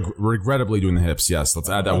 I'm regrettably doing the hips. Yes, let's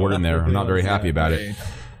add that word in there. I'm not very happy about it.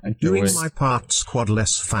 Doing my part,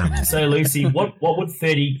 squadless family. So, Lucy, what would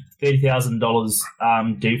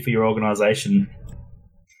 $30,000 do for your organisation?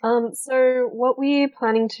 So what we're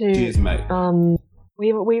planning to, Cheers, mate.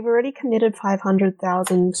 we've already committed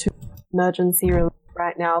 500,000 to emergency relief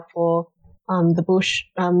right now for the bush.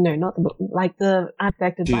 No, not the like the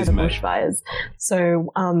affected by the bushfires.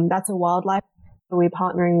 So that's a wildlife. So we're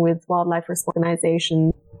partnering with wildlife response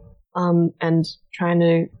organizations and trying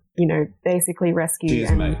to basically rescue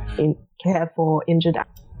and care for injured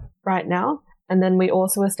animals right now. And then we're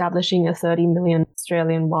also establishing a 30 million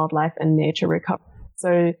Australian wildlife and nature recovery.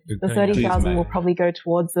 So the 30,000 will probably go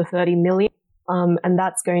towards the 30 million. And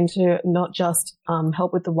that's going to not just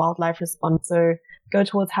help with the wildlife response, so go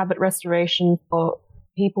towards habit restoration for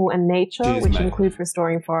people and nature, which includes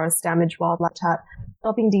restoring forest damaged wildlife habitat,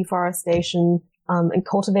 stopping deforestation, and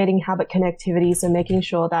cultivating habit connectivity, so making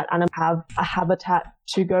sure that animals have a habitat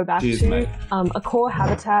to go back to, a core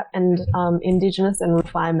habitat, and indigenous and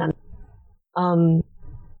refinement. So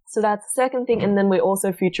that's the second thing. And then we're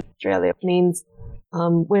also Future Australia, which means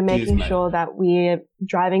we're making sure that we're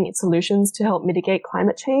driving solutions to help mitigate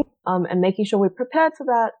climate change, and making sure we're prepared for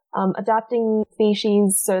that, adapting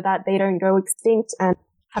species so that they don't go extinct, and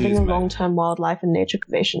having a long-term wildlife and nature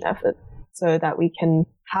conservation effort so that we can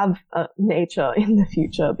have nature in the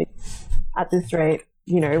future. At this rate,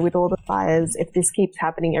 with all the fires, if this keeps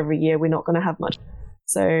happening every year, we're not going to have much.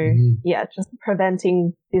 So yeah, just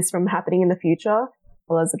preventing this from happening in the future, as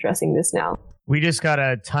well as addressing this now. We just got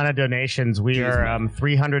a ton of donations. We are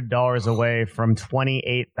 $300 away from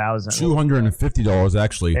 $28,000. $250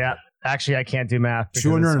 actually. Yeah, actually, I can't do math.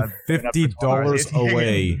 $250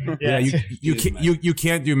 away. Yeah, you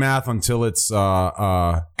can't do math until it's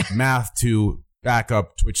math to back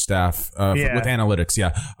up Twitch staff with analytics. Yeah,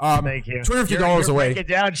 thank you. $250 away. Break it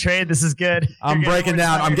down, Trade. This is good. I'm breaking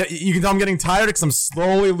down. You can tell I'm getting tired because I'm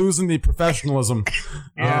slowly losing the professionalism.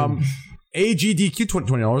 AGDQ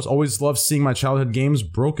 $20. Always love seeing my childhood games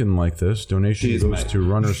broken like this. Donation goes to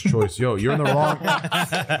Runner's Choice. Yo, you're in the wrong.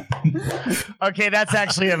 Okay, that's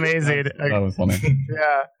actually amazing. That was funny.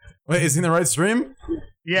 Yeah. Wait, is he in the right stream?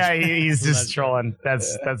 Yeah, he's just trolling.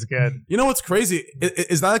 That's good. You know what's crazy?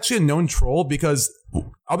 Is that actually a known troll? Because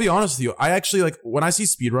I'll be honest with you, I actually when I see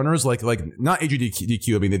speedrunners like not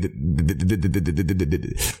AGDQ. I mean,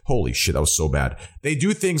 holy shit, that was so bad. They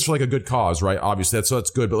do things for a good cause, right? Obviously,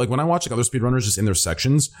 that's good. But when I watch other speedrunners just in their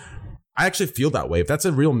sections, I actually feel that way. If that's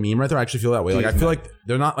a real meme right there, I actually feel that way. I feel like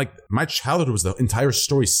they're not my childhood was the entire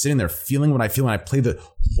story sitting there feeling what I feel when I play the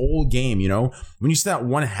whole game, When you see that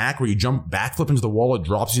one hack where you jump backflip into the wall, it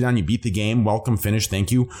drops you down, you beat the game, welcome, finish,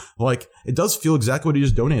 thank you. It does feel exactly what you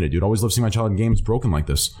just donated, dude. Always love seeing my childhood games broken like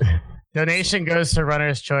this. Donation goes to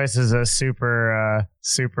Runner's Choice is a super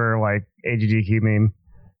AGDQ meme.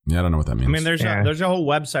 Yeah, I don't know what that means. I mean, there's a whole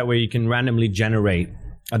website where you can randomly generate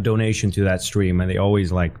a donation to that stream, and they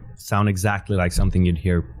always sound exactly like something you'd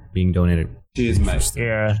hear being donated. Cheers, mate.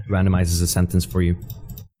 Yeah. Randomizes a sentence for you.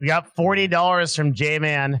 We got $40 from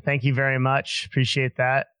J-Man. Thank you very much. Appreciate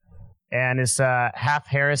that. And it's Half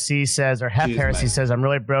Heresy says, I'm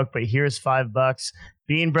really broke, but here's $5.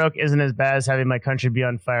 Being broke isn't as bad as having my country be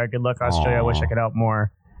on fire. Good luck, Australia. I wish I could help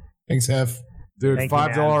more. Thanks, Hef. Dude, Thank you,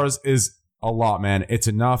 $5 is a lot, man. It's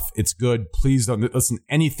enough. It's good. Please don't listen.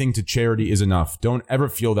 Anything to charity is enough. Don't ever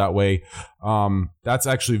feel that way. That's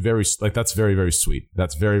actually that's very, very sweet.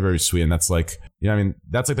 That's very, very sweet. And that's like, I mean,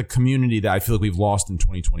 that's like the community that I feel like we've lost in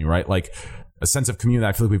 2020, right? Like a sense of community that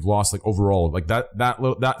I feel like we've lost, like overall. Like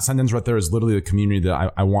that sentence right there is literally the community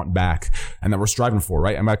that I want back and that we're striving for,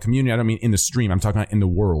 right? And by community, I don't mean in the stream. I'm talking about in the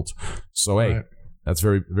world. So, hey. That's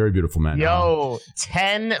very, very beautiful, man. Yo,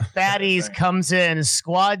 10 fatties comes in.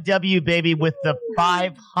 Squad W, baby, with the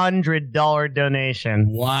 $500 donation.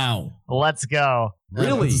 Wow. Let's go.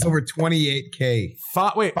 Really? It's over 28K.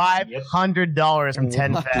 $500 from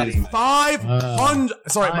 10 fatties. 500.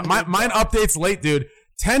 Sorry, mine updates late, dude.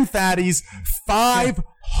 10 fatties,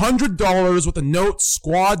 $500 with a note,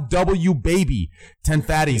 Squad W, baby. 10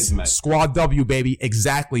 fatties, Squad W, baby.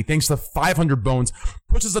 Exactly. Thanks to 500 bones.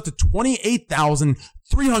 Pushes up to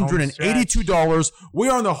 $28,382. We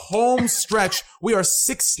are on the home stretch. We are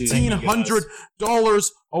 $1,600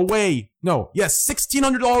 away. No, yes,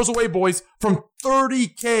 $1,600 away, boys, from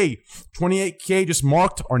 30K. 28K just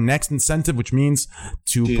marked our next incentive, which means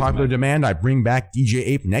to popular demand, I bring back DJ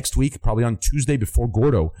Ape next week, probably on Tuesday before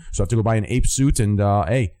Gordo. So I have to go buy an ape suit and,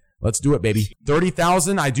 hey, let's do it, baby.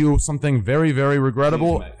 30,000. I do something very, very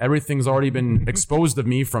regrettable. Everything's already been exposed of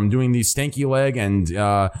me from doing the stanky leg and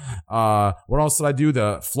what else did I do?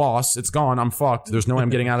 The floss. It's gone. I'm fucked. There's no way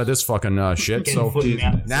I'm getting out of this fucking shit. So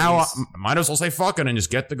now I might as well say fucking and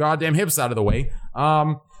just get the goddamn hips out of the way.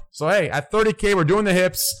 So hey, at 30K, we're doing the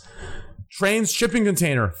hips. Train's shipping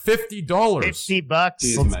container, $50. $50.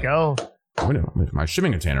 Let's go. Wait a minute, my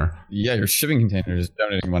shipping container. Yeah, your shipping container is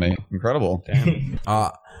donating money. Incredible. Damn.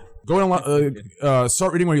 Going on,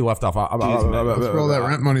 start reading where you left off. That's where all that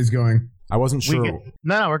rent money's going. I wasn't sure.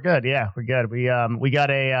 No, we're good. Yeah, we're good. We got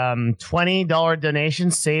a $20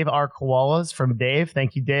 donation, Save Our Koalas, from Dave.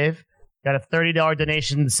 Thank you, Dave. Got a $30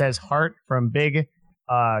 donation that says Heart from Big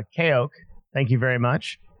K-Oak. Thank you very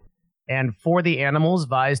much. And For the Animals,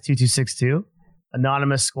 Vise2262.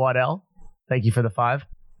 Anonymous Squad L. Thank you for the 5.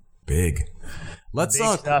 Big. Let's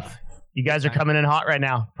Big stuff. You guys are coming in hot right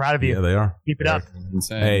now. Proud of you. Yeah, they are. Keep it up.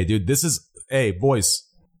 Hey, dude, hey, boys.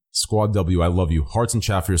 Squad W, I love you. Hearts in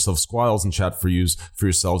chat for yourselves. Squads in chat for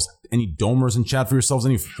yourselves. Any domers in chat for yourselves.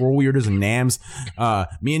 Any 4-weirdos and nams.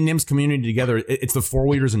 Me and Nim's community together, it's the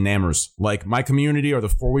 4-weirdos and nammers. Like, my community are the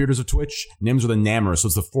 4-weirdos of Twitch. Nims are the nammers. So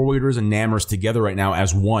it's the 4-weirdos and nammers together right now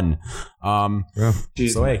as one. So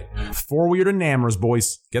hey, 4-weird and nammers,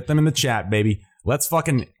 boys. Get them in the chat, baby. Let's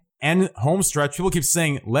fucking end home stretch. People keep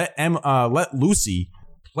saying, let Lucy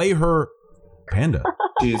play her panda.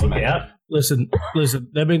 Listen.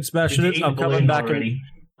 They've been smashing it. I'm coming back.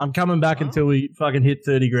 I'm coming back until we fucking hit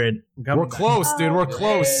 30 grand. We're close, dude. We're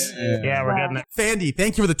close. Yeah, we're getting it. Fandy,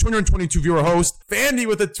 thank you for the 222 viewer host. Fandy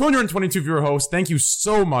with the 222 viewer host. Thank you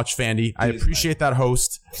so much, Fandy. I appreciate that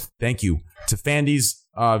host. Thank you to Fandy's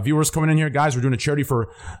viewers coming in here, guys. We're doing a charity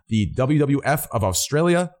for the WWF of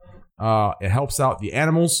Australia. It helps out the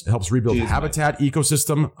animals. It helps rebuild habitat,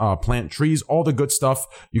 ecosystem, plant trees, all the good stuff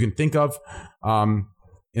you can think of.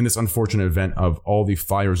 In this unfortunate event of all the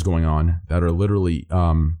fires going on that are literally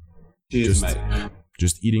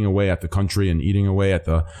just eating away at the country and eating away at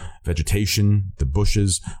the vegetation, the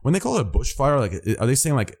bushes. When they call it a bushfire, like, are they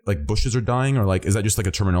saying like bushes are dying, or like is that just like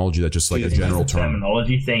a terminology that's just like a general term?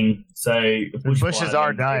 Terminology thing. So bushes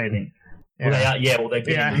are dying. Well, they are. Yeah, well, they've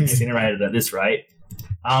been incinerated at this rate.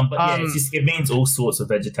 But yeah, it means all sorts of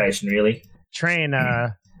vegetation, really. Train.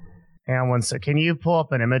 Hang on one sec. Can you pull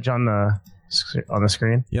up an image on the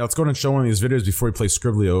screen? Yeah, let's go ahead and show one of these videos before we play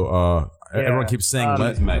Scriblio. Everyone keeps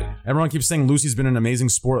saying Lucy's been an amazing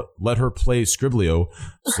sport. Let her play Scriblio.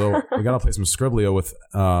 So we gotta play some Scriblio with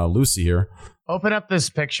Lucy here. Open up this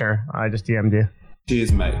picture. I just DM'd you.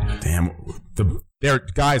 Cheers, mate. Damn.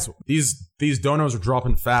 Guys, these donos are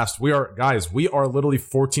dropping fast. We are literally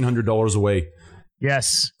 $1,400 away.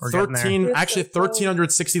 Yes, we're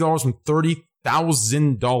 $1,360 from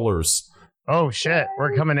 $30,000. Oh shit,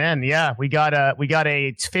 we're coming in. Yeah, we got a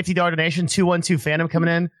 $50 donation, 212 Phantom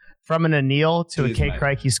coming in from an Anil to a K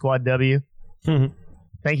Crikey Squad W.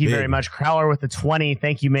 Thank you very much. Crowler with the 20.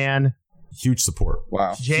 Thank you, man. Huge support.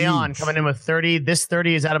 Wow. Jayon coming in with 30. This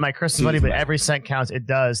 30 is out of my Christmas money, but every cent counts. It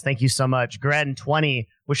does. Thank you so much. Gren 20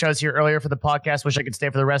 Wish I was here earlier for the podcast. Wish I could stay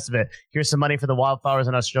for the rest of it. Here's some money for the wildflowers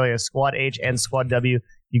in Australia. Squad H and Squad W.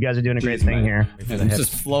 You guys are doing a great thing here. It's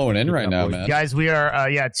just flowing in right now, man. Guys, we are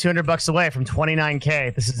 $200 away from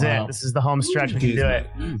 29K. This is it. This is the home stretch. We can do it.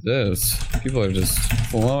 This people are just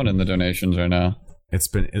flowing in the donations right now.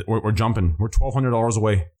 We're jumping. We're $1,200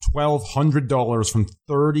 away. $1,200 from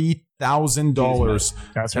 $30,000.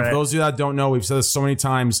 That's And right. for those of you that don't know, we've said this so many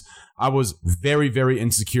times. I was very, very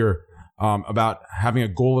insecure about having a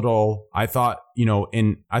goal at all. I thought,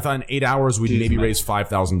 in 8 hours we'd maybe raise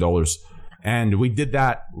 $5,000, and we did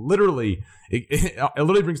that literally. It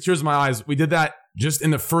literally brings tears to my eyes. We did that just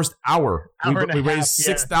in the first hour. Hour and a We half, raised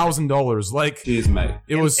yeah. $6,000. Like, mate.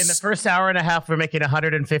 It was in the first hour and a half. We're making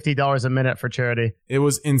 $150 a minute for charity. It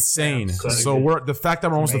was insane. Yeah, so good. the fact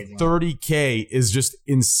that we're almost at 30K is just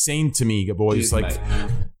insane to me, boys. Jeez, like,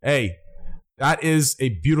 hey, that is a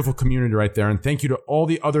beautiful community right there. And thank you to all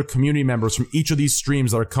the other community members from each of these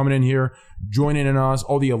streams that are coming in here, joining in us,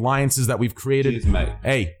 all the alliances that we've created.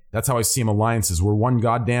 Hey, that's how I see them, alliances. We're one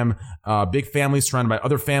goddamn big family surrounded by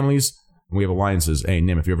other families. And we have alliances. Hey,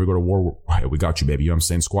 Nim, if you ever go to war, hey, we got you, baby. You know what I'm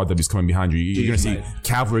saying? Squad W's coming behind you. You're going to see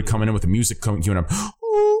cavalry coming in with the music coming up.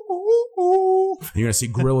 You're going to see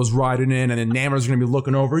gorillas riding in, and then Nammer's going to be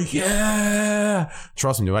looking over. Yeah.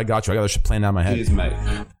 Trust me, dude. I got you. I got this shit planned out in my head.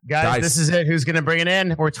 Guys, this is it. Who's going to bring it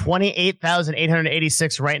in? We're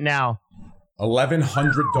 28,886 right now.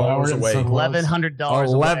 $1,100 away. $1,100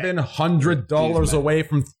 $1,100 away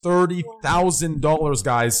from $30,000,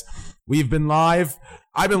 guys. We've been live.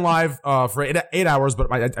 I've been live for 8 hours,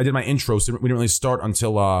 but I did my intro, so we didn't really start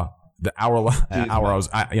until the hour.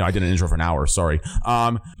 I did an intro for an hour. Sorry.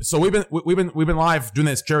 So we've been live doing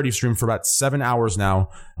this charity stream for about 7 hours now,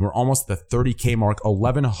 and we're almost at the 30K mark.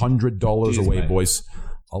 $1,100 away, boys.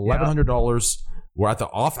 $1,100. We're at the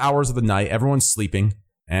off hours of the night. Everyone's sleeping,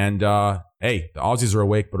 and hey, the Aussies are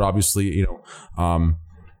awake, but obviously, I'm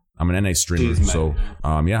an NA streamer, so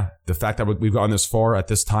the fact that we've gotten this far at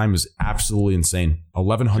this time is absolutely insane.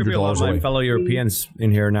 $1,100 away. Fellow Europeans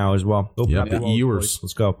in here now as well. Yeah, the EUers.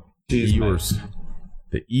 Let's go. The EUers.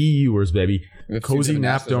 The EUers, baby. Cozy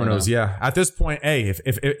Nap Donos. Yeah. At this point, hey,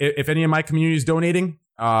 if any of my community is donating,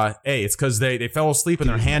 hey, it's because they fell asleep and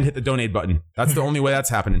their hand hit the donate button. That's the only way that's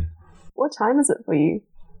happening. What time is it for you?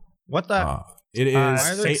 What the? It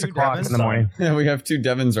is 8 o'clock in the morning. Yeah, we have 2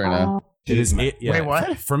 Devons right now. It is 8. Yeah. Wait,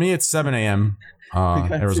 what? For me, it's 7 a.m.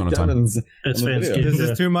 Arizona time. It's fantastic. This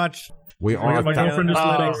is too much. We are My girlfriend is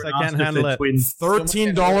letting I can't handle it.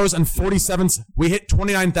 $13.47. We hit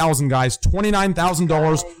 29,000, guys.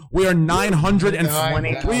 $29,000. We are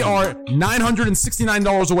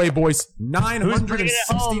 $969 away, boys.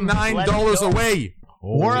 $969 away.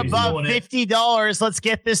 We're above $50. Let's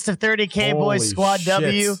get this to 30K, boys. Holy Squad shit.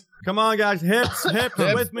 W. Come on, guys. Hips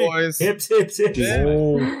with me. Boys. Hips. Holy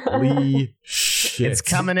shit. It's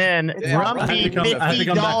coming in. Rumpy, I have to come back to the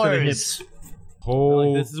 $50. hips.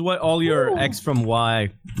 Oh, This is what all your X from Y,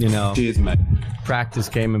 practice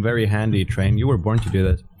came in very handy, Train. You were born to do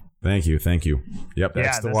this. thank you. Yep, Yeah,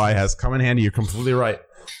 X to this Y is- has come in handy. You're completely right.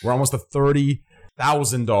 We're almost at $30,000.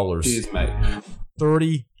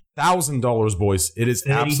 $30,000, boys. It is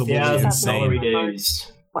absolutely insane.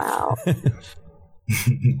 dues. Wow.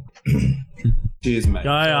 Cheers, mate.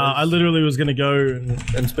 I literally was going to go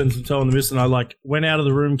and spend some time on the miss, and I went out of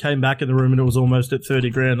the room, came back in the room, and it was almost at 30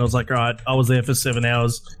 grand. I was like, all right, I was there for 7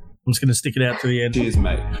 hours. I'm just going to stick it out to the end. Cheers,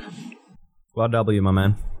 mate. Squad W, my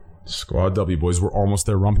man. Squad W, boys. We're almost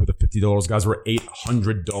there. Rump with the $50, guys. We're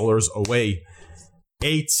 $800 away.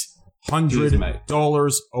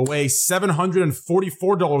 $800 away.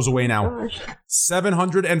 $744 away now.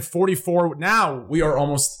 $744. Now we are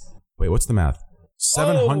almost. Wait, what's the math?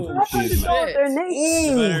 700.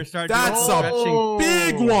 Better start That's stretching. a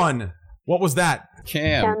big one. What was that?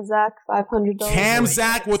 Camzac, $500.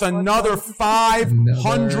 Camzac with another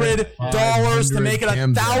 $500 to make it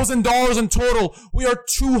 $1,000 in total. We are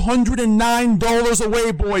 $209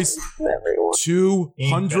 away, boys.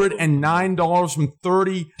 $209 from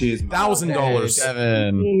 $30,000.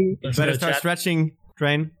 Devin. Better start stretching,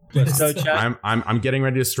 Train. I'm getting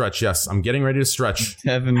ready to stretch. Yes, I'm getting ready to stretch.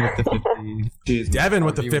 Devin with the 50. Devin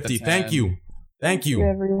with the 50. Thank you.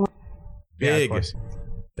 Big.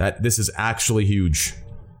 This is actually huge.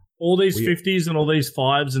 All these 50s and all these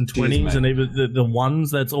 5s and 20s and even the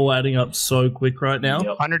ones, that's all adding up so quick right now.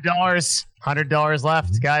 $100. $100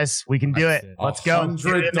 left, guys. We can do it. Let's go.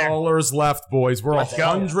 $100 left, boys. We're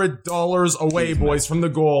 $100 away, boys, from the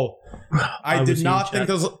goal. I did not think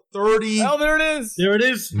there was 30. Oh, there it is. There it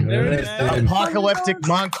is. There it is. Apocalyptic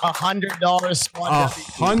Monk, $100 Squad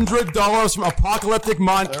 $100 from Apocalyptic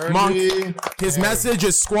Monk. His message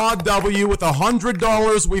is Squad W with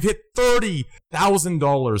 $100. We've hit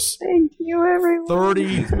 $30,000. Thank you, everyone.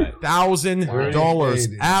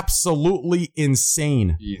 $30,000. Absolutely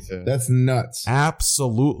insane. That's nuts.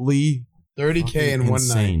 Absolutely 30K in one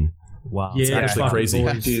night. Wow. It's actually crazy.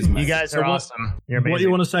 You guys are awesome. You're amazing. What do you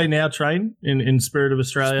want to say now, Train? In spirit of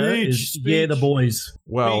Australia, is yeah, the boys.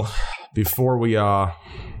 Well, before we I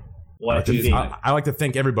like to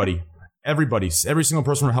thank everybody, every single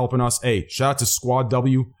person for helping us. Hey, shout out to Squad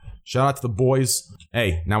W. Shout out to the boys.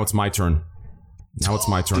 Hey, now it's my turn. Now it's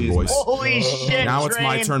my turn, boys. Holy shit! Now it's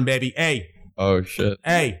my turn, baby. Hey. Oh shit.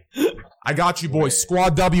 Hey. I got you, boys.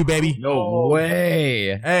 Squad W, baby. No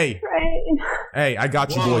way. Hey. Hey, I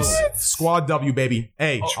got you, boys. Squad W, baby.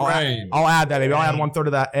 Hey, I'll add that, baby. I'll add 1/3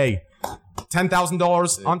 of that. Hey,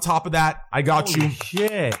 $10,000 on top of that. I got you.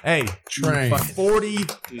 Shit. Hey,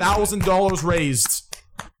 $40,000 raised.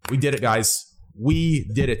 We did it, guys. We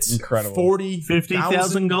did it. Incredible.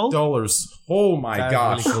 $40,000. Oh my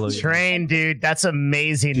gosh. Really Train, dude, that's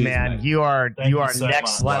amazing, man. You are so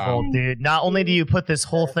next much. level, dude. Not only do you put this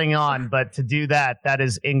whole thing on, but to do that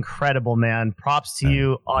is incredible, man. Props to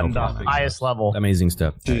you on the highest level. Amazing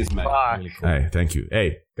stuff. Jeez, mate. Really cool. Hey, thank you.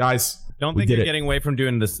 Hey, guys. Don't we think did you're it. getting away from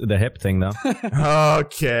doing the hip thing, though.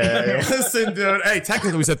 Okay. Listen, dude. Hey,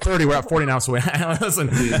 technically we said 30. We're at 40 now, so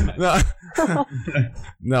listen.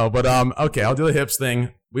 No, but okay, I'll do the hips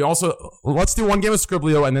thing. We also let's do one game of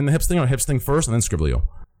Scriblio and then the hips thing, or hips thing first and then Scriblio.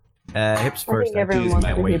 Hips first. everyone wants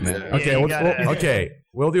the hips. Okay,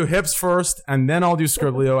 we'll do hips first and then I'll do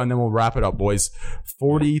Scriblio and then we'll wrap it up, boys.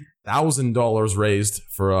 $40,000 raised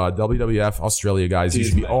for WWF Australia, guys. You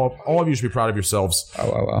should be all of you should be proud of yourselves.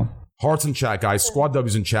 Wow. Hearts in chat, guys. Squad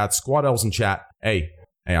W's in chat. Squad L's in chat. Hey,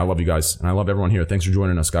 I love you guys. And I love everyone here. Thanks for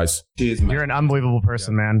joining us, guys. You're an unbelievable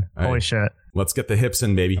person, man. Hey. Holy shit. Let's get the hips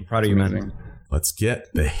in, baby. I'm proud of you, man. Let's get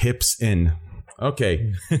the hips in.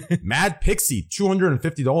 Okay. Mad Pixie,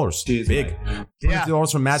 $250. Big.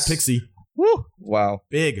 $250 from Mad Pixie. Woo. Wow.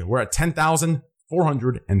 Big. We're at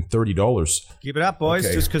 $10,430. Keep it up, boys.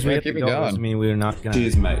 Okay. Just because we hit keep the it goal going. doesn't mean we're not going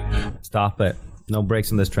Jeez, mate. to stop it. No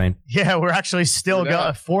breaks on this train. Yeah, we're actually still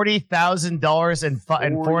going $40,000 and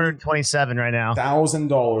 427 right now.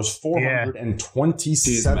 $1,000,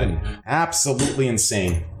 427. Absolutely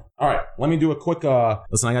insane. All right, let me do a quick.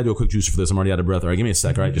 Listen, I gotta do a quick juice for this. I'm already out of breath. All right, give me a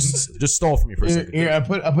sec. All right, just stall for me for a second. Here, I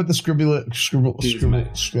put the scribble. Okay,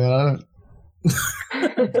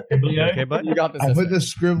 bud. You got this. I put the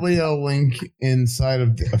Scriblio link inside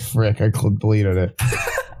of frick. I deleted it.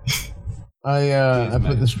 I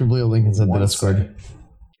put the Scriblio link inside the Discord.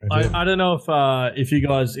 I don't know if you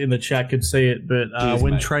guys in the chat could see it, but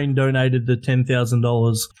when Train donated the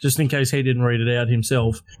 $10,000, just in case he didn't read it out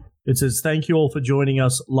himself, it says, "Thank you all for joining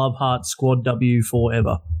us. Love Heart Squad W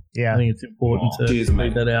forever." Yeah, I think it's important to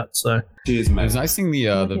read that out. So, It was nice seeing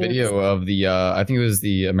the video of the I think it was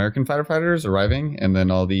the American fighter fighters arriving, and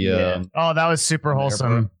then all the oh, that was super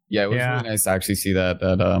wholesome. Yeah, it was really nice to actually see that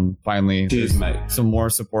finally there's some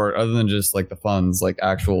more support other than just like the funds, like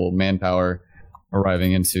actual manpower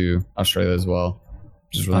arriving into Australia as well,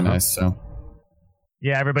 which is really nice. So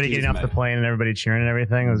yeah, everybody getting off the plane and everybody cheering and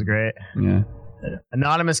everything. It was great. Yeah.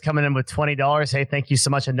 Anonymous coming in with $20. Hey, thank you so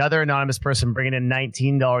much. Another anonymous person bringing in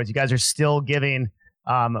 $19. You guys are still giving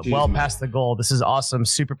well past the goal. This is awesome.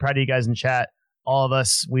 Super proud of you guys in chat. All of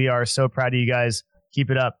us, we are so proud of you guys. Keep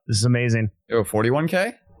it up. This is amazing. Yo,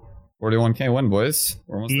 41K? 41K win, boys.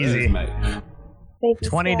 We're almost Easy. there.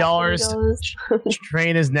 $20.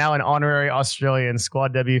 Train is now an honorary Australian.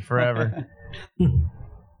 Squad W forever.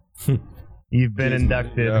 You've been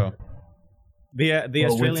inducted. Yo. The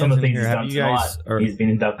Australians in here, have you guys? He's been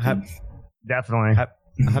inducted. Definitely.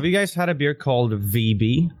 Have you guys had a beer called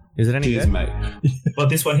VB? Is it any good? Mate. But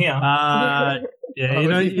this one here. Yeah, you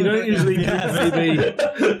don't usually drink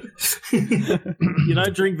VB. You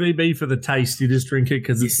don't drink VB for the taste. You just drink it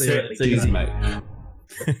because it's easy. Mate.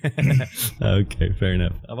 Okay, fair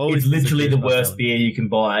enough. It's literally the worst beer you can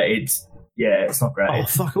buy. It's not great. Oh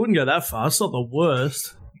fuck! I wouldn't go that far. It's not the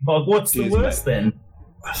worst. But what's the worst then?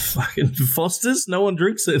 Fucking Foster's. No one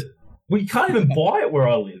drinks it. We can't even buy it where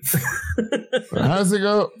I live. How does it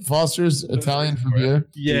go? Foster's Italian for beer.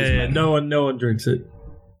 Yeah, no one drinks it.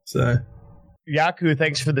 So. Yaku,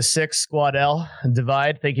 thanks for the 6 Squad L.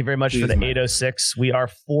 Divide, thank you very much for the 806. We are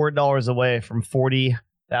 $4 away from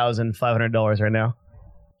 $40,500 right now.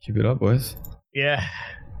 Keep it up, boys. Yeah.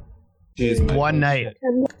 One night.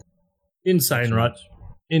 Insane, right?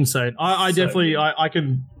 Insane. I definitely, I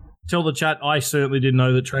can tell the chat, I certainly didn't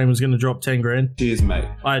know that Train was going to drop 10 grand. Cheers, mate.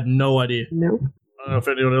 I had no idea. No. I don't know if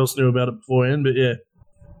anyone else knew about it beforehand, but yeah.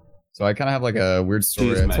 So I kind of have like a weird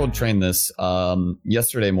story. Cheers, I told Train this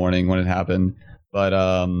yesterday morning when it happened, but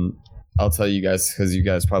I'll tell you guys because you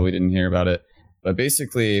guys probably didn't hear about it. But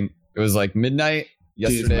basically, it was like midnight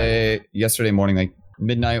yesterday morning, like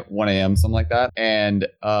midnight, 1 a.m., something like that. And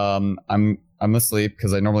I'm asleep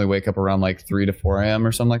because I normally wake up around like 3 to 4 a.m.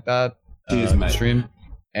 or something like that. Stream,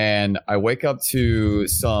 and I wake up to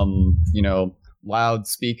some,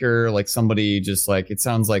 loudspeaker, like somebody just like, it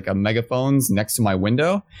sounds like a megaphone's next to my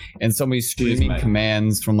window, and somebody screaming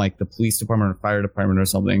commands from like the police department or fire department or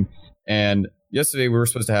something. And yesterday we were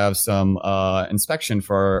supposed to have some inspection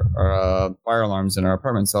for our fire alarms in our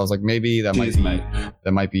apartment, so I was like, maybe that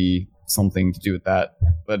might be something to do with that.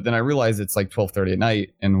 But then I realized it's like 12:30 at night,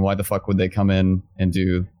 and why the fuck would they come in and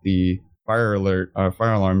do the fire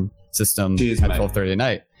alarm system at 12:30 at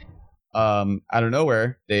night? Out of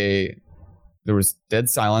nowhere, there was dead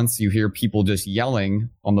silence. You hear people just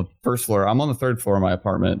yelling on the first floor. I'm on the third floor of my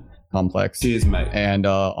apartment complex. Cheers, mate. And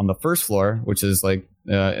on the first floor, which is like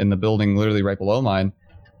in the building literally right below mine,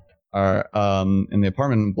 or in the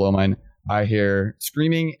apartment below mine, I hear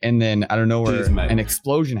screaming, and then out of nowhere, an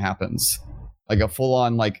explosion happens. Like a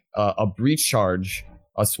full-on, like a breach charge.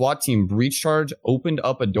 A SWAT team breach charge opened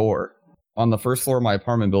up a door on the first floor of my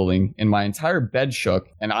apartment building, and my entire bed shook.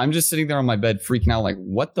 And I'm just sitting there on my bed freaking out like,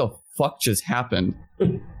 what the fuck just happened?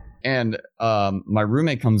 And my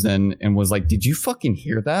roommate comes in and was like, did you fucking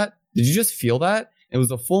hear that? Did you just feel that? It was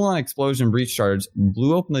a full-on explosion breach charge,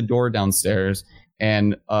 blew open the door downstairs,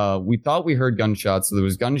 and we thought we heard gunshots, so there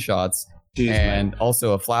was gunshots, and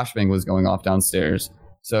also a flashbang was going off downstairs.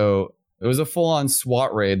 So it was a full-on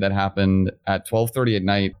SWAT raid that happened at 12:30 at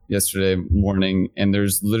night yesterday morning, and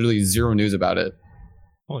there's literally zero news about it.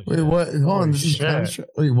 Wait, what? Hold on. This is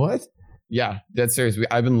wait, what? Yeah, dead serious.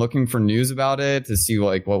 I've been looking for news about it to see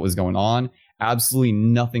like what was going on. Absolutely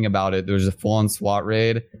nothing about it. There was a full-on SWAT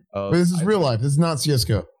raid. Wait, this is real life. This is not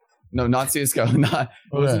CS:GO. No, not CS:GO.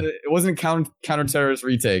 It wasn't counter-terrorist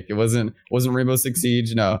retake. It wasn't Rainbow Six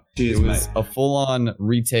Siege. No, it was a full-on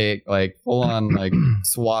retake, like full-on like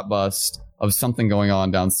SWAT bust of something going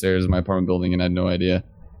on downstairs in my apartment building, and I had no idea.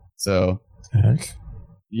 So,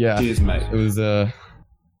 yeah, it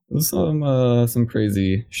was some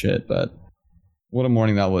crazy shit, but what a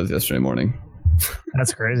morning that was yesterday morning.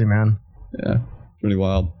 That's crazy, man. Yeah, pretty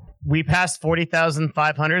wild. We passed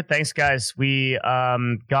 40,500. Thanks, guys. We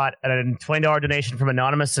got a $20 donation from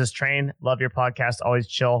Anonymous. Says, Train, love your podcast. Always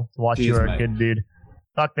chill to watch. You are a good dude.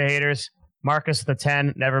 Fuck the haters. Marcus the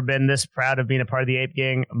 10. Never been this proud of being a part of the Ape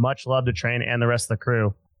Gang. Much love to Train and the rest of the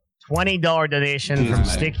crew. $20 donation from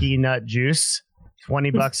Sticky Nut Juice.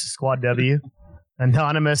 $20 Squad W.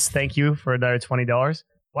 Anonymous, thank you for another $20.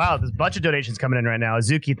 Wow, there's a bunch of donations coming in right now.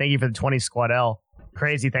 Azuki, thank you for the 20 Squad L.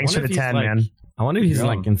 Crazy. Thanks for the 10, man. I wonder if he's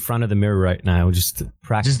like in front of the mirror right now, just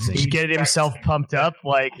practicing. Just get himself pumped up,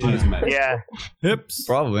 like yeah, hips,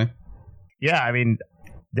 probably. Yeah, I mean,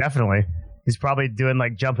 definitely. He's probably doing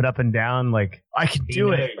like jumping up and down, like I can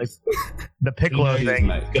do it, like the Piccolo thing.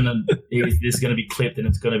 This is gonna be clipped and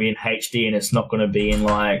it's gonna be in HD and it's not gonna be in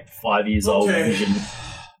like 5 years old vision.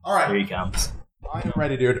 All right, here he comes. I'm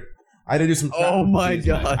ready, dude. I had to do some. Oh my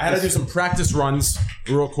god! I had to do some practice runs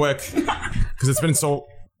real quick because it's been so.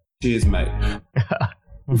 Cheers, mate.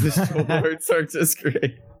 This words are just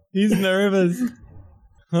great. He's nervous.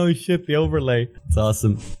 Oh shit! The overlay. It's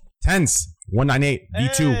awesome. Tense 198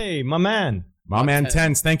 V2. Hey, my man. My man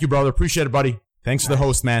Tense. Thank you, brother. Appreciate it, buddy. Thanks for the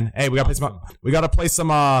host, man. Hey, we gotta play some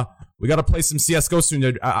CS:GO soon,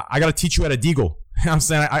 dude. I gotta teach you how to deagle. You know what I'm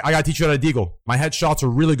saying? I gotta teach you how to deagle. My headshots are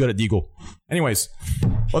really good at deagle. Anyways,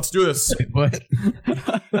 let's do this. What?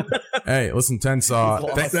 Hey, listen, Tense.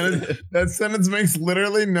 That sentence makes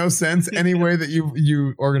literally no sense any way that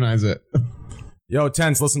you organize it. Yo,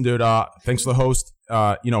 Tense, listen, dude. Thanks for the host.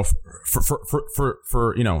 For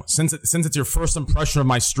since it's your first impression of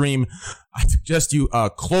my stream, I suggest you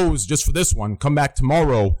close just for this one. Come back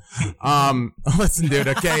tomorrow. Listen, dude.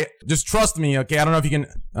 Okay, just trust me. Okay, I don't know if you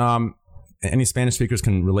can. Any Spanish speakers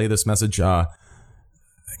can relay this message. Can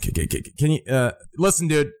you listen,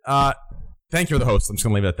 dude? Thank you for the host. I'm just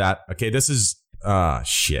gonna leave it at that. Okay, this is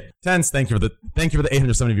shit. Tense. Thank you for the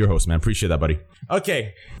 870 of your host, man. Appreciate that, buddy.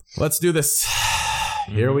 Okay, let's do this.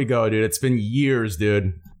 Here we go, dude. It's been years,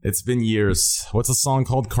 dude. It's been years. What's the song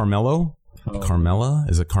called? Carmelo? Carmela?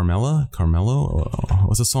 Is it Carmela? Carmelo?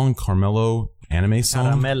 What's the song? Carmelo anime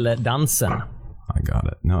song? Caramella danza. I got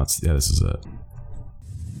it. No, this is it.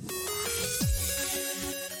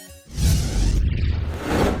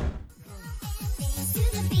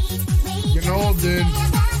 sold, dude.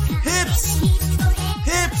 Hips!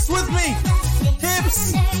 Hips with me!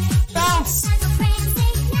 Hips! Bounce!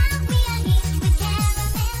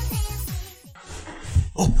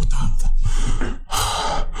 Oh, what the?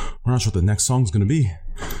 We're not sure what the next song's gonna be.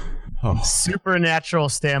 Oh. Supernatural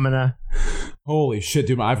stamina. Holy shit,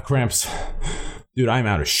 dude, I have cramps. Dude, I'm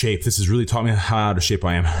out of shape. This has really taught me how out of shape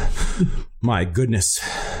I am. My goodness.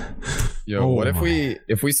 Yo, what if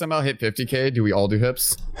we somehow hit 50K, do we all do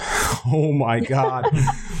hips? Oh my god.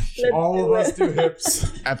 All of us do hips.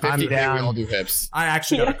 At 50K, we all do hips. I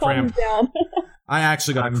actually got a cramp. I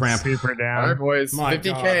actually got a cramp. Super down. All right, boys. My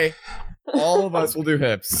 50K. All of us will do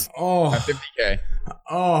hips. Oh. At 50K.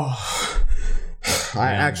 Oh.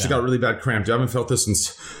 I actually got really bad cramp. Dude, I haven't felt this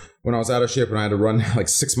since when I was out of shape and I had to run like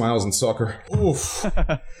 6 miles in soccer. Oof.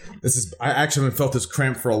 I actually haven't felt this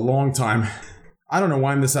cramp for a long time. I don't know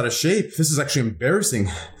why I'm this out of shape. This is actually embarrassing.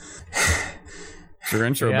 Your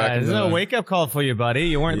intro back It's a wake-up call for you, buddy.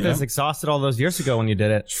 You weren't this exhausted all those years ago when you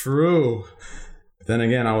did it. True. Then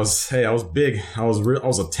again, I was big. I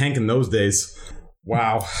was a tank in those days.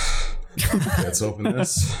 Wow. Let's open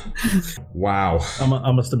this. Wow.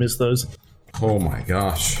 I must have missed those. Oh my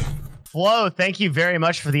gosh. Flo, thank you very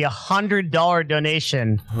much for the $100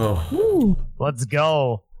 donation. Oh. Let's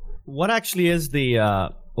go. What actually is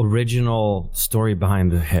the original story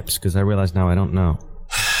behind the hips? Because I realize now I don't know.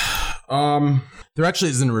 There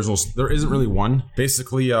actually isn't an original. There isn't really one.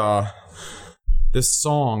 Basically, this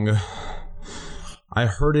song, I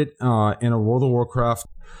heard it in a World of Warcraft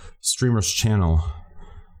streamer's channel.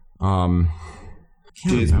 Can't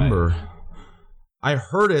remember. Mate. I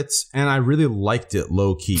heard it and I really liked it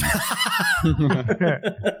low key. Bird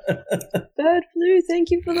Flu,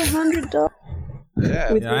 thank you for the $100.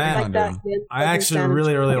 I actually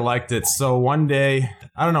really liked it. So one day,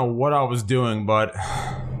 I don't know what I was doing, but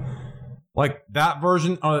like that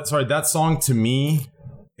version, that song to me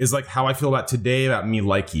is like how I feel about today about me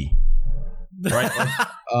likey. Right? Like,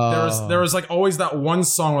 there was like always that one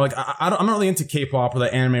song where like I'm not really into K-pop or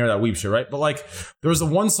that anime or that weeb shit, right? But like there's the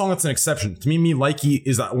one song that's an exception. To me likey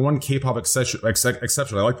is that one K-pop exception. I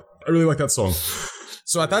really like that song.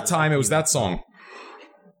 So at that time it was that song.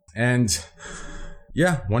 And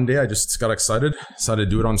yeah, one day I just got excited, decided to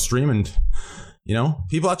do it on stream, and you know,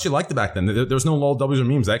 people actually liked it back then. There was no lol W's or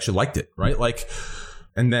memes. I actually liked it, right? Like,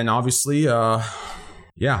 and then obviously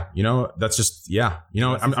yeah, you know, that's just, yeah. You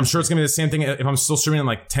know, I'm sure it's going to be the same thing if I'm still streaming in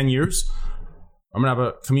like 10 years. I'm going to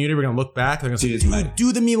have a community. We're going to look back. They're going to say, dude,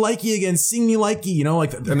 do the me likey again. Sing me likey, you know,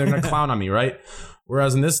 like, and they're going to clown on me, right?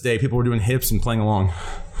 Whereas in this day, people were doing hips and playing along.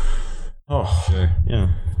 Oh, yeah.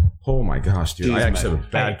 Oh my gosh, dude. I actually have a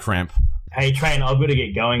bad cramp. Hey, Train, I've got to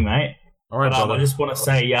get going, mate. All right, brother. I just want to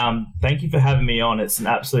say thank you for having me on. It's an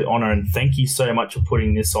absolute honor, and thank you so much for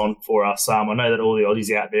putting this on for us. I know that all the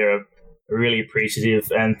Aussies out there are really appreciative,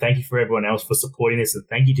 and thank you for everyone else for supporting this, and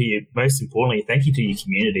thank you to you, most importantly, thank you to your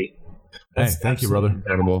community. Hey, thank you, brother.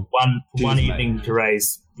 Incredible. One evening to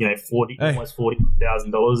raise, almost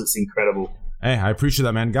 $40,000. It's incredible. Hey, I appreciate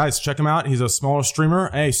that, man. Guys, check him out. He's a smaller streamer.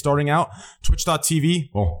 Hey, starting out,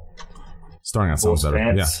 twitch.tv. Well, starting out sounds better.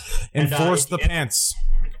 Pants. Yeah. Enforce the pants.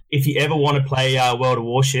 If you ever want to play World of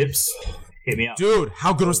Warships, hit me up. Dude,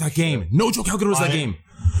 how good was that game? No joke, how good was that game?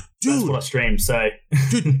 Dude, that's what I streamed, so.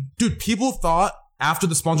 dude, people thought after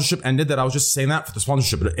the sponsorship ended that I was just saying that for the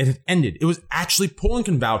sponsorship, but it had ended. It was actually, Poland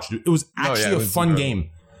can vouch, dude. It was actually a fun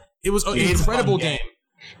game. It was an incredible game.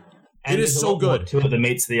 And it is so good. To it that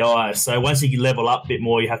meets the eye. So once you level up a bit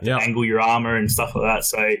more, you have to angle your armor and stuff like that.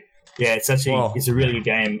 So yeah, it's actually it's a really good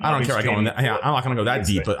game. I don't care. I'm not going to go that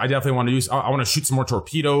deep, but I definitely want to use. I want to shoot some more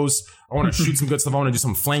torpedoes. I want to shoot some good stuff. I want to do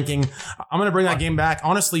some flanking. I'm going to bring that game back.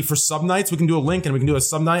 Honestly, for sub nights, we can do a link and we can do a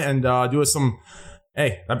sub night and do some.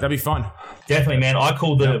 Hey, that'd be fun. Definitely, man. I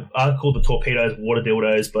call the torpedoes water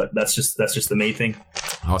dildos, but that's just the me thing.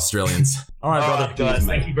 Australians. All right, brother. Guys,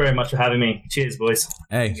 thank you very much for having me. Cheers, boys.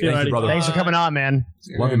 Hey, thank you, brother. Thanks for coming on, man.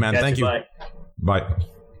 Love you, man. Thank you. Bye.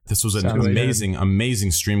 This was an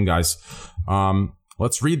amazing stream, guys.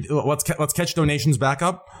 Let's catch donations back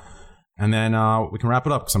up, and then we can wrap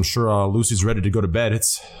it up because I'm sure Lucy's ready to go to bed.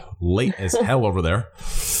 It's late as hell over there.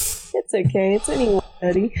 It's okay. It's only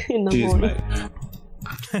 1:30 in the morning.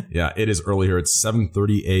 Yeah, it is early here. It's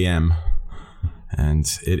 7:30 a.m. and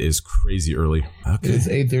it is crazy early. Okay, it's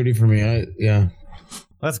 8:30 for me.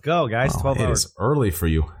 Let's go, guys. 12 hours. It is early for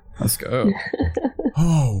you. Let's go.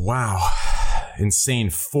 Oh wow, insane!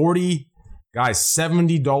 $70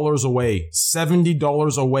 away,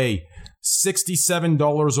 $70 away,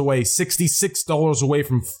 $67 away, $66 away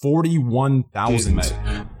from 41,000.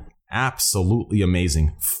 Absolutely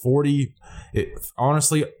amazing.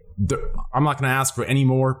 Honestly, I'm not going to ask for any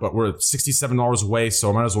more, but we're $67 away, so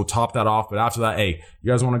I might as well top that off. But after that, hey,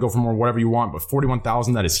 you guys want to go for more, whatever you want. But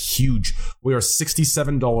 $41,000, that is huge. We are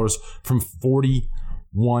 $67 from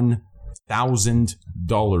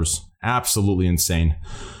 $41,000. Absolutely insane.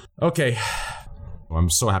 Okay. Well, I'm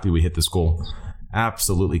so happy we hit this goal.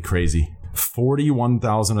 Absolutely crazy.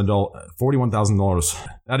 $41,000.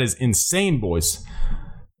 That is insane, boys.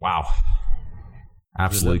 Wow.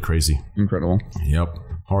 Absolutely crazy. Incredible. Yep.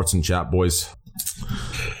 Hearts in chat, boys.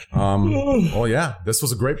 Oh yeah, this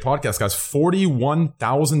was a great podcast, guys.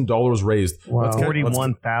 $41,000 raised. Wow.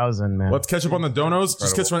 41,000, man. Let's catch up on the donos.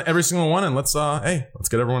 Just catch up on every single one, and let's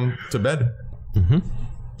get everyone to bed. Dude,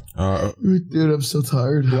 I'm so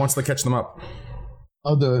tired. Who wants to catch them up?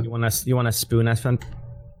 I'll do it. You want to spoon us, Fent?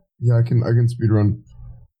 Yeah, I can speed run.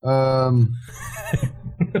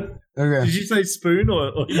 Okay. Did you say spoon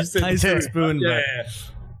or you said I said spoon? Yeah.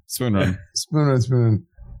 Spoon run. Spoon.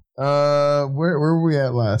 Where were we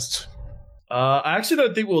at last? I actually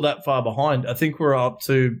don't think we were that far behind. I think we're up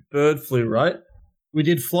to bird flu, right? We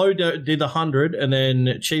did Flo did the 100, and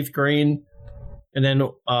then Chief Green, and then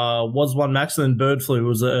was one Max, and then bird flu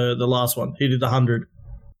was the last one. He did the 100.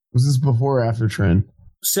 Was this before or after trend?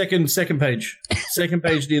 Second page. Second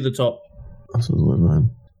page near the top. Absolutely,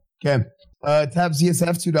 man. Okay. Taps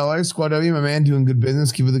ZSF $2. Squad W, my man, doing good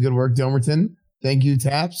business. Keep up the good work, Domerton. Thank you,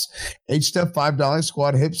 Taps. H Stuff $5.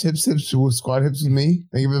 Squad hips with Squad hips with me.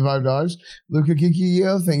 Thank you for the $5. Luca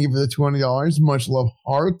Kikio, thank you for the $20. Much love,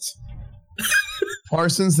 Heart.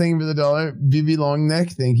 Parsons, thank you for the $1. BB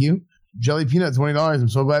Longneck, thank you. Jelly Peanut, $20. I'm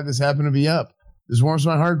so glad this happened to be up. This warms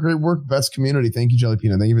my heart. Great work. Best community. Thank you, Jelly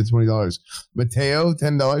Peanut. Thank you for the $20. Mateo,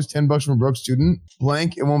 $10. $10 from a broke student.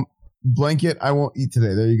 Blanket, I won't eat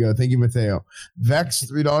today. There you go. Thank you, Mateo. Vex,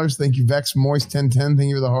 $3. Thank you, Vex. Moist, 1010. Thank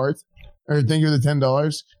you for the heart. Or thank you for the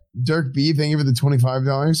 $10. Dirk B, thank you for the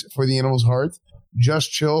 $25 for the animal's heart.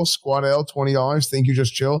 Just Chill, Squad L, $20. Thank you,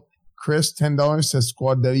 Just Chill. Chris, $10 says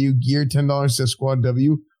Squad W. Gear, $10 says Squad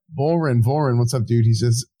W. Volrin, what's up, dude? He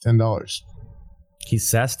says $10. He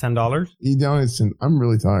says $10? He donates $10. I'm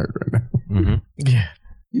really tired right now. Mm-hmm. Yeah.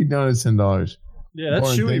 He donates $10. Yeah, that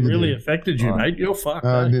shoey really affected you, mate. You're fucked.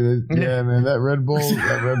 Dude, yeah, man, that Red Bull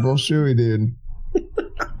shoey, dude.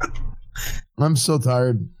 I'm so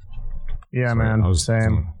tired. Yeah, man.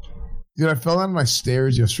 Same. Dude, I fell down my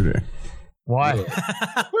stairs yesterday. Why?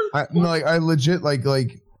 I legit like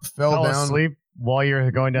fell down asleep while you're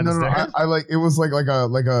going down the stairs. I like it was like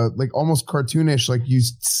almost cartoonish. Like you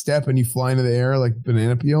step and you fly into the air like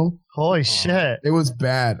banana peel. Holy shit! It was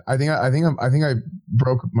bad. I think I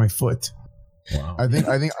broke my foot. Wow. I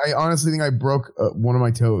honestly think I broke one of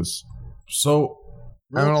my toes. So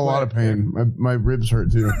I'm in a lot of pain. My ribs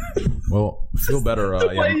hurt too. Well, feel better. The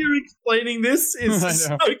way you're explaining this is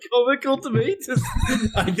so comical to me.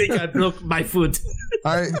 I think I broke my foot.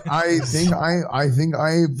 I think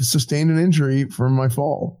I've sustained an injury from my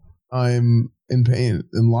fall. I'm in pain,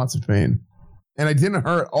 in lots of pain, and I didn't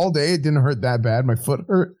hurt all day. It didn't hurt that bad. My foot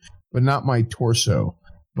hurt, but not my torso.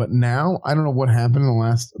 But now I don't know what happened in the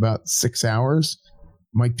last about 6 hours.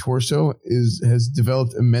 My torso has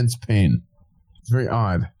developed immense pain. It's very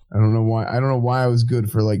odd. I don't know why. I don't know why I was good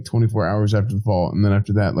for like 24 hours after the fall, and then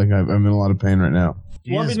after that, like I'm in a lot of pain right now.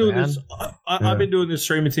 Well, I've been doing this. I've been doing this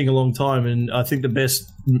streaming thing a long time, and I think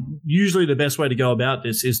usually the best way to go about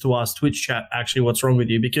this is to ask Twitch chat actually what's wrong with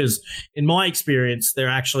you, because in my experience, they're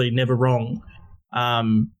actually never wrong.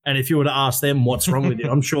 And if you were to ask them what's wrong with you,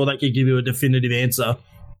 I'm sure they could give you a definitive answer.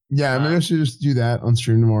 Yeah, maybe I should just do that on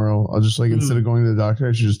stream tomorrow. I'll just instead of going to the doctor,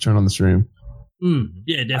 I should just turn on the stream.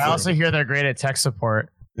 Yeah, definitely. I also hear they're great at tech support.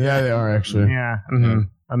 Yeah, they are actually. Yeah,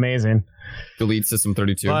 amazing. Delete System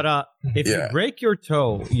 32. But if you break your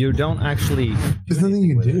toe, you don't actually. There's nothing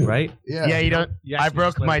you can do, right? Yeah, you don't. I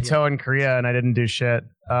broke my toe in Korea and I didn't do shit.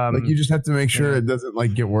 You just have to make sure it doesn't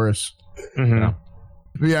get worse. Mm-hmm.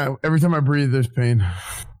 But yeah, every time I breathe, there's pain.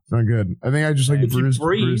 It's not good. I think I just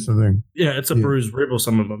bruised something. Yeah, it's a bruised rib or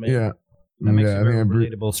something. Yeah, that makes you a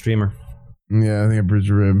relatable streamer. Yeah, I think I bruised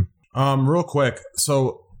a rib. Real quick.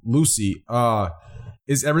 So Lucy,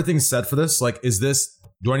 is everything set for this?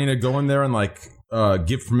 Do I need to go in there and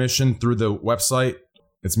give permission through the website?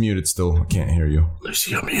 It's muted still. I can't hear you.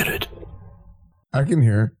 Lucy, you're muted. I can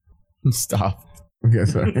hear. Stop. Okay,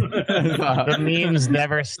 sorry. The memes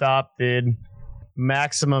never stop, dude.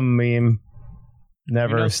 Maximum meme.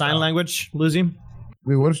 Never sign language, Lucy?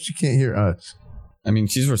 Wait, what if she can't hear us? I mean,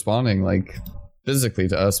 she's responding physically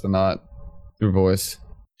to us, but not through voice.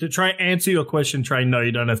 To try and answer your question, Trey, no,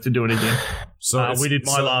 you don't have to do anything. So we did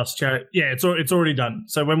my last charity. Yeah, it's already done.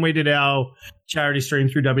 So when we did our charity stream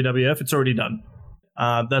through WWF, it's already done.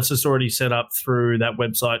 That's just already set up through that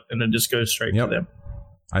website, and it just goes straight to them.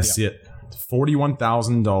 I see it.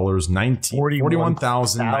 $41,000,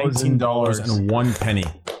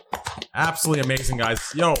 $19.01. Absolutely amazing, guys.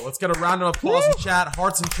 Yo, let's get a round of applause in chat.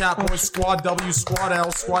 Hearts in chat, boys. Squad W, Squad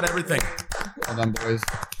L, Squad everything. Well done, boys.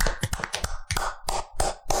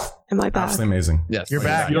 Am I back? Absolutely amazing. Yes. You're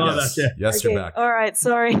back. Yes, you're back. All right,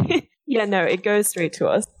 sorry. Yeah, no, it goes straight to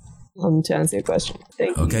us to answer your question.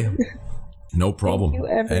 Thank you. Okay. No problem. Thank you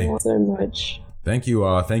everyone so much. Thank you,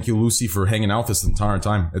 Lucy, for hanging out this entire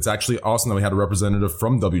time. It's actually awesome that we had a representative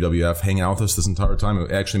from WWF hanging out with us this entire time.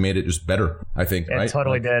 It actually made it just better, I think. It right?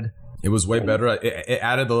 totally did. It was way better. It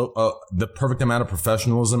added the perfect amount of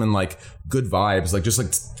professionalism and like good vibes, like just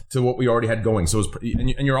like to what we already had going. So it was,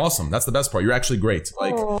 and you're awesome. That's the best part. You're actually great.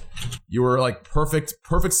 Like you were like perfect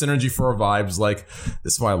synergy for our vibes. Like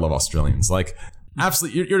this is why I love Australians. Like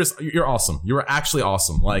absolutely, you're awesome. You were actually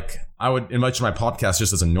awesome. Like I would invite you to my podcast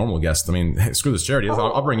just as a normal guest. I mean, screw this charity.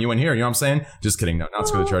 I'll bring you in here. You know what I'm saying? Just kidding. No, not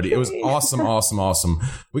screw the charity. It was awesome.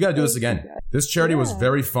 We got to do this again. This charity was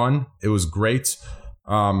very fun. It was great.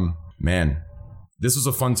 Man, this was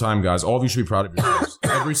a fun time, guys. All of you should be proud of yourselves.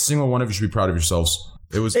 Every single one of you should be proud of yourselves.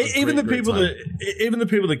 It was even the people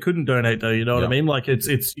that couldn't donate, though. You know what I mean? Like it's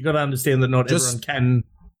you got to understand that not everyone can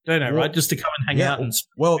donate, right? Just to come and hang out and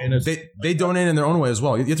they donate in their own way as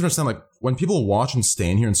well. You have to understand, like when people watch and stay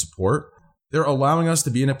in here and support, they're allowing us to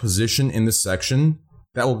be in a position in this section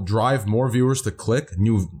that will drive more viewers to click,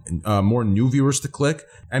 more new viewers to click,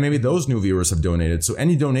 and maybe those new viewers have donated. So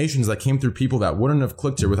any donations that came through people that wouldn't have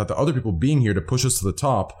clicked here without the other people being here to push us to the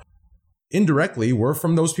top, indirectly were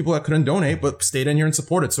from those people that couldn't donate but stayed in here and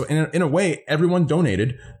supported. So in a way, everyone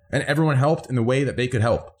donated and everyone helped in the way that they could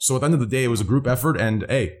help. So at the end of the day, it was a group effort, and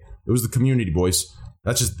hey, it was the community, boys.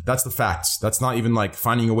 That's the facts. That's not even like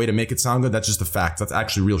finding a way to make it sound good. That's just the facts. That's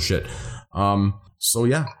actually real shit. So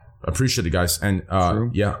yeah. Appreciate it, guys. And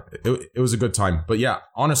it was a good time. But yeah,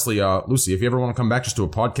 honestly, Lucy, if you ever want to come back just to a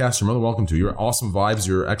podcast, you're more than welcome to. You're awesome vibes.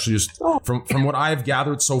 You're actually just from what I've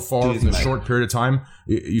gathered so far in a short period of time,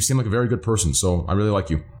 you seem like a very good person. So I really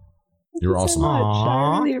like you. You're awesome. So much.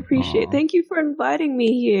 I really appreciate it. Thank you for inviting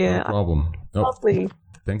me here. No problem. Lovely.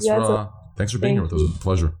 Thanks for being here with us. It was a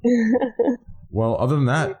pleasure. Well, other than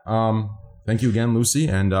that, thank you again, Lucy,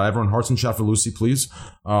 and everyone. Hearts in chat for Lucy, please.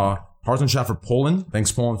 Hearts in chat for Poland.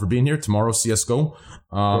 Thanks, Poland, for being here. Tomorrow, CSGO.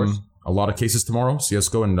 A lot of cases tomorrow.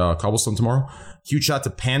 CSGO and Cobblestone tomorrow. Huge shout to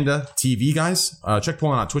Panda TV, guys. Check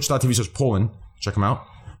Poland out. Twitch.tv/Poland. Check them out.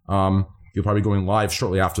 You'll probably be going live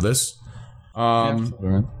shortly after this.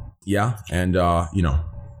 Yeah, and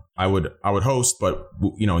I would host, but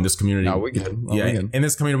in this community, in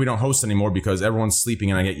this community we don't host anymore because everyone's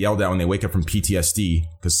sleeping and I get yelled at when they wake up from PTSD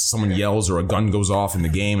because someone yells or a gun goes off in the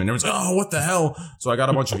game and everyone's like, oh, what the hell? So I got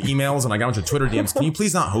a bunch of emails and I got a bunch of Twitter DMs. Can you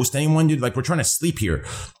please not host anyone, dude? Like we're trying to sleep here.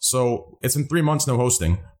 So it's been 3 months no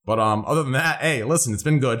hosting. But other than that, hey, listen, it's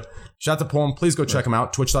been good. Shout out to Poland. Please go check them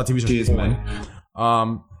out. Twitch.tv/Poland.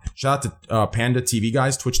 Shout out to Panda TV,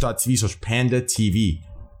 guys. Twitch.tv/Panda TV.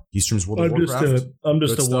 He streams World of Warcraft. I'm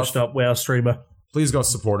just a washed up WoW streamer. Please go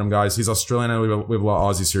support him, guys. He's Australian. We have a lot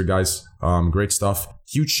of Aussies here, guys. Great stuff.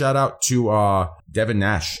 Huge shout out to Devin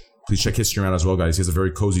Nash. Please check his stream out as well, guys. He has a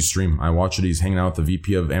very cozy stream. I watch it. He's hanging out with the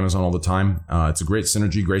VP of Amazon all the time. It's a great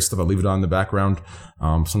synergy, great stuff. I leave it on in the background.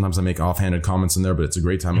 Sometimes I make offhanded comments in there, but it's a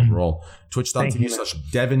great time overall.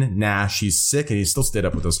 Twitch.tv/Devin Nash. He's sick and he still stayed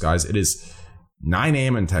up with us, guys. It is 9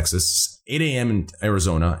 a.m. in Texas, 8 a.m. in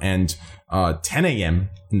Arizona, and 10 a.m.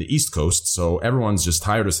 in the East Coast. So everyone's just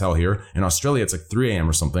tired as hell here. In Australia, it's like 3 a.m.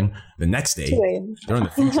 or something. The next day, they're in the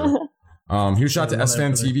future. Huge shout out to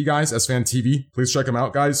SFan TV, guys. SFan TV. Please check him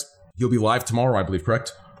out, guys. He'll be live tomorrow, I believe,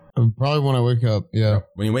 correct? Probably when I wake up, yeah.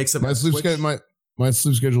 When he wakes up. My sleep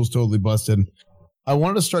schedule's totally busted. I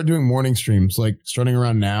wanted to start doing morning streams, like starting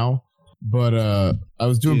around now. But I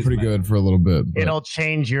was doing pretty good for a little bit. But. It'll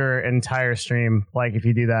change your entire stream, like if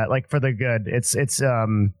you do that, like for the good. It's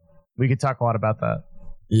we could talk a lot about that.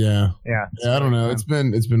 Yeah. I don't know. It's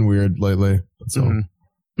been weird lately. So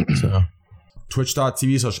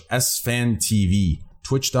Twitch.tv/SFanTV.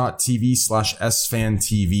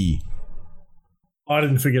 Twitch.tv/SFanTV. I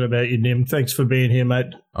didn't forget about you, Nim. Thanks for being here,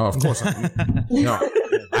 mate. Oh, of course.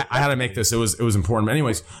 I had to make this. It was important. But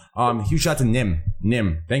anyways, huge shout out to Nim.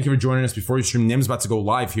 Nim, thank you for joining us before you stream. Nim's about to go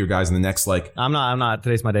live here, guys, in the next I'm not.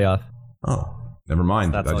 Today's my day off. Oh, never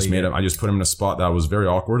mind. I just put him in a spot that was very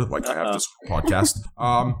awkward. Like I have this podcast.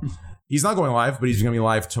 He's not going live, but he's going to be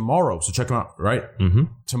live tomorrow. So check him out, right? Mm-hmm.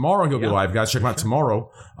 Tomorrow he'll be live, guys. Check him out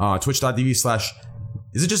tomorrow. Twitch.tv/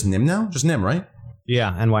 Is it just Nim now? Just Nim, right?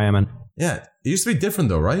 Yeah, NYMN. Yeah. It used to be different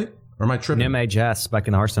though, right? Or am I tripping? Nim Jess back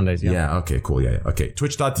in the Hearthstone days. Yeah, okay, cool. Yeah. Okay.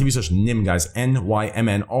 Twitch.tv/Nym, guys.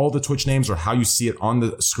 NYMN. All the Twitch names are how you see it on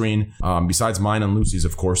the screen, besides mine and Lucy's,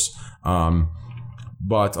 of course.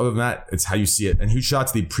 But other than that, it's how you see it. And huge shout out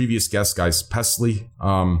to the previous guests, guys. Pesley,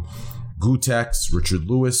 Gutex, Richard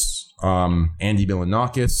Lewis, Andy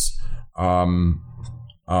Milanakis,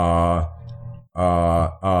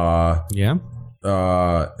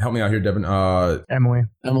 help me out here, Devin. Emily.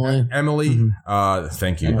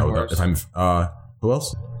 Thank you. If I'm who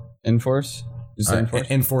else? Enforce.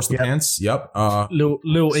 Enforce the pants. Yep.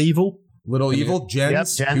 Little Evil. Little Evil.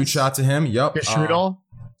 Jens. Yep, Jens. Huge shot to him. Yep. Strudel.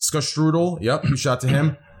 Strudel. Yep. Huge shot to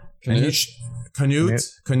him. Canute.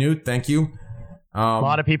 Thank you. A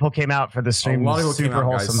lot of people came out for the stream. A lot of people Super came out,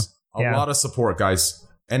 wholesome. guys. A lot of support, guys.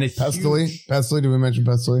 And Pesley. Did we mention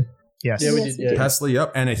Pesley? Yes. Yeah, we did. Yeah. Pesley,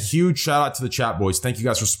 yep. And a huge shout out to the chat boys. Thank you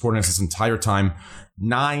guys for supporting us this entire time.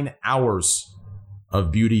 9 hours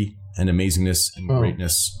of beauty and amazingness and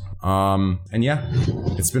greatness. And yeah,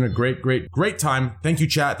 it's been a great time. Thank you,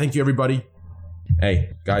 chat. Thank you, everybody.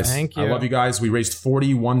 Hey, guys. Thank you. I love you guys. We raised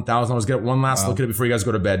 $41,000. Get one last look at it before you guys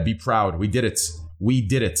go to bed. Be proud. We did it.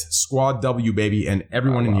 Squad W, baby. And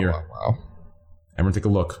everyone in here. Wow. Everyone take a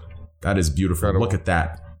look. That is beautiful. Incredible. Look at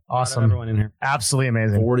that. Awesome. Everyone in here. Absolutely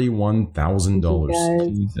amazing.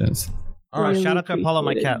 $41,000. Jesus. All right, shout out to Apollo,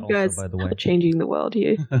 my cat, You guys also, by the way. are changing the world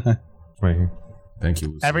here. Right here. Thank you,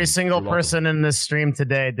 Lucy. Every single person in this stream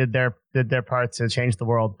today did their part to change the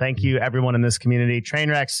world. Thank you, everyone in this community.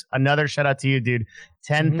 Trainwrecks, another shout out to you, dude.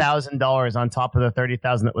 $10,000 on top of the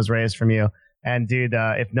 $30,000 that was raised from you. And dude,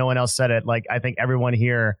 if no one else said it, like I think everyone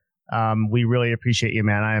here, we really appreciate you,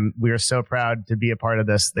 man. We are so proud to be a part of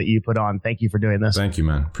this that you put on. Thank you for doing this. Thank you,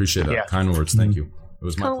 man. Appreciate that. Yeah. Kind words. Thank you. It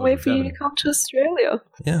was my Can't pleasure, wait for you Devin. to come to Australia.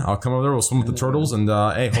 Yeah, I'll come over there. We'll swim with the turtles, and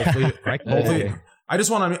hey, hopefully, I just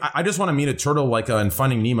want to meet a turtle like in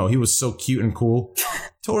Finding Nemo. He was so cute and cool,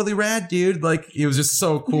 totally rad, dude. Like he was just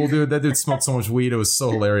so cool, dude. That dude smoked so much weed. It was so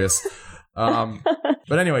hilarious. But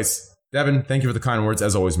anyways, Devin, thank you for the kind words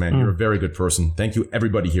as always, man. You're a very good person. Thank you,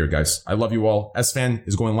 everybody here, guys. I love you all. SFan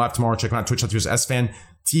is going live tomorrow. Check them out. Twitch.tv SFan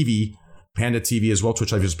TV. Panda TV as well.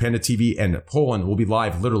 Twitch.tv Panda TV, and Poland will be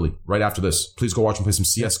live literally right after this. Please go watch and play some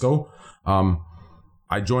CS:GO. I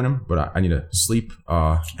join him, but I need to sleep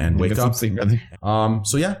and wake up. Sleep, brother.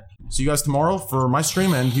 So yeah, see you guys tomorrow for my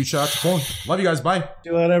stream, and huge shout out to Poland. Love you guys. Bye.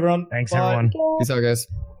 See you later, everyone. Thanks, Bye. everyone. Peace out, guys.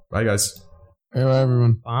 Bye, guys. Hey,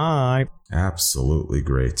 everyone. Bye. Absolutely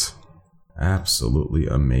great. Absolutely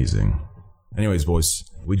amazing. Anyways, boys,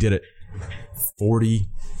 we did it.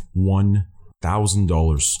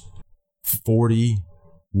 $41,000.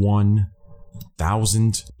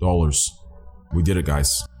 $41,000. We did it,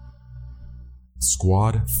 guys.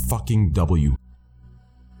 Squad fucking W.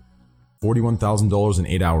 $41,000 in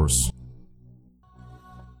 8 hours.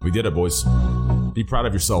 We did it, boys. Be proud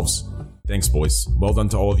of yourselves. Thanks, boys. Well done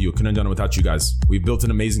to all of you. Couldn't have done it without you guys. We've built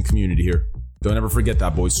an amazing community here. Don't ever forget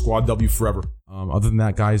that, boys. Squad W forever. Other than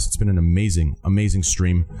that, guys, it's been an amazing, amazing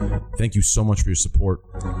stream. Thank you so much for your support.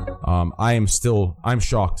 I'm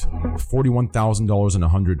shocked.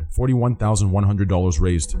 $41,100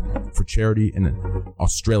 raised for charity in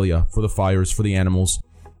Australia, for the fires, for the animals,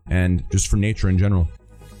 and just for nature in general.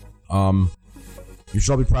 You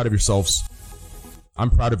should all be proud of yourselves.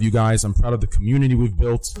 I'm proud of you guys. I'm proud of the community we've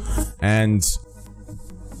built, and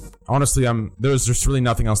honestly, there's just really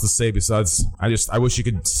nothing else to say besides I wish you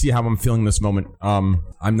could see how I'm feeling this moment. I'm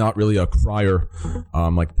not really a crier,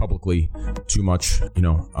 like publicly too much,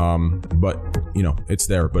 but it's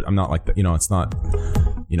there, but I'm not like that, it's not,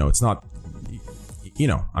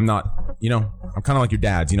 I'm not, I'm kind of like your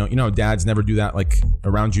dads, dads never do that like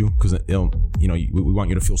around you because we want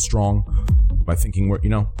you to feel strong by thinking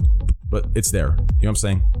but it's there. You know what I'm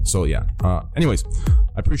saying? So yeah. Anyways,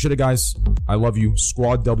 I appreciate it, guys. I love you.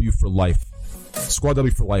 Squad W for life. Squad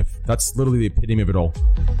W for life. That's literally the epitome of it all.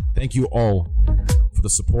 Thank you all for the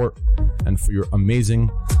support and for your amazing,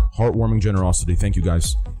 heartwarming generosity. Thank you,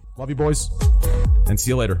 guys. Love you, boys. And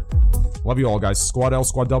see you later. Love you all, guys. Squad L,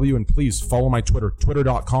 Squad W, and please follow my Twitter,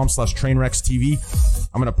 twitter.com/TrainwrecksTV.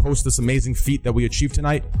 I'm going to post this amazing feat that we achieved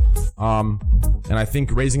tonight. And I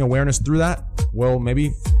think raising awareness through that will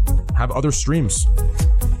maybe have other streams,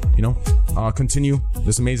 continue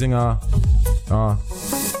this amazing thing.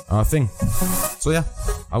 So yeah,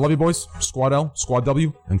 I love you, boys. Squad L, Squad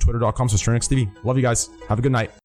W, and twitter.com/TrainwrecksTV. Love you guys. Have a good night.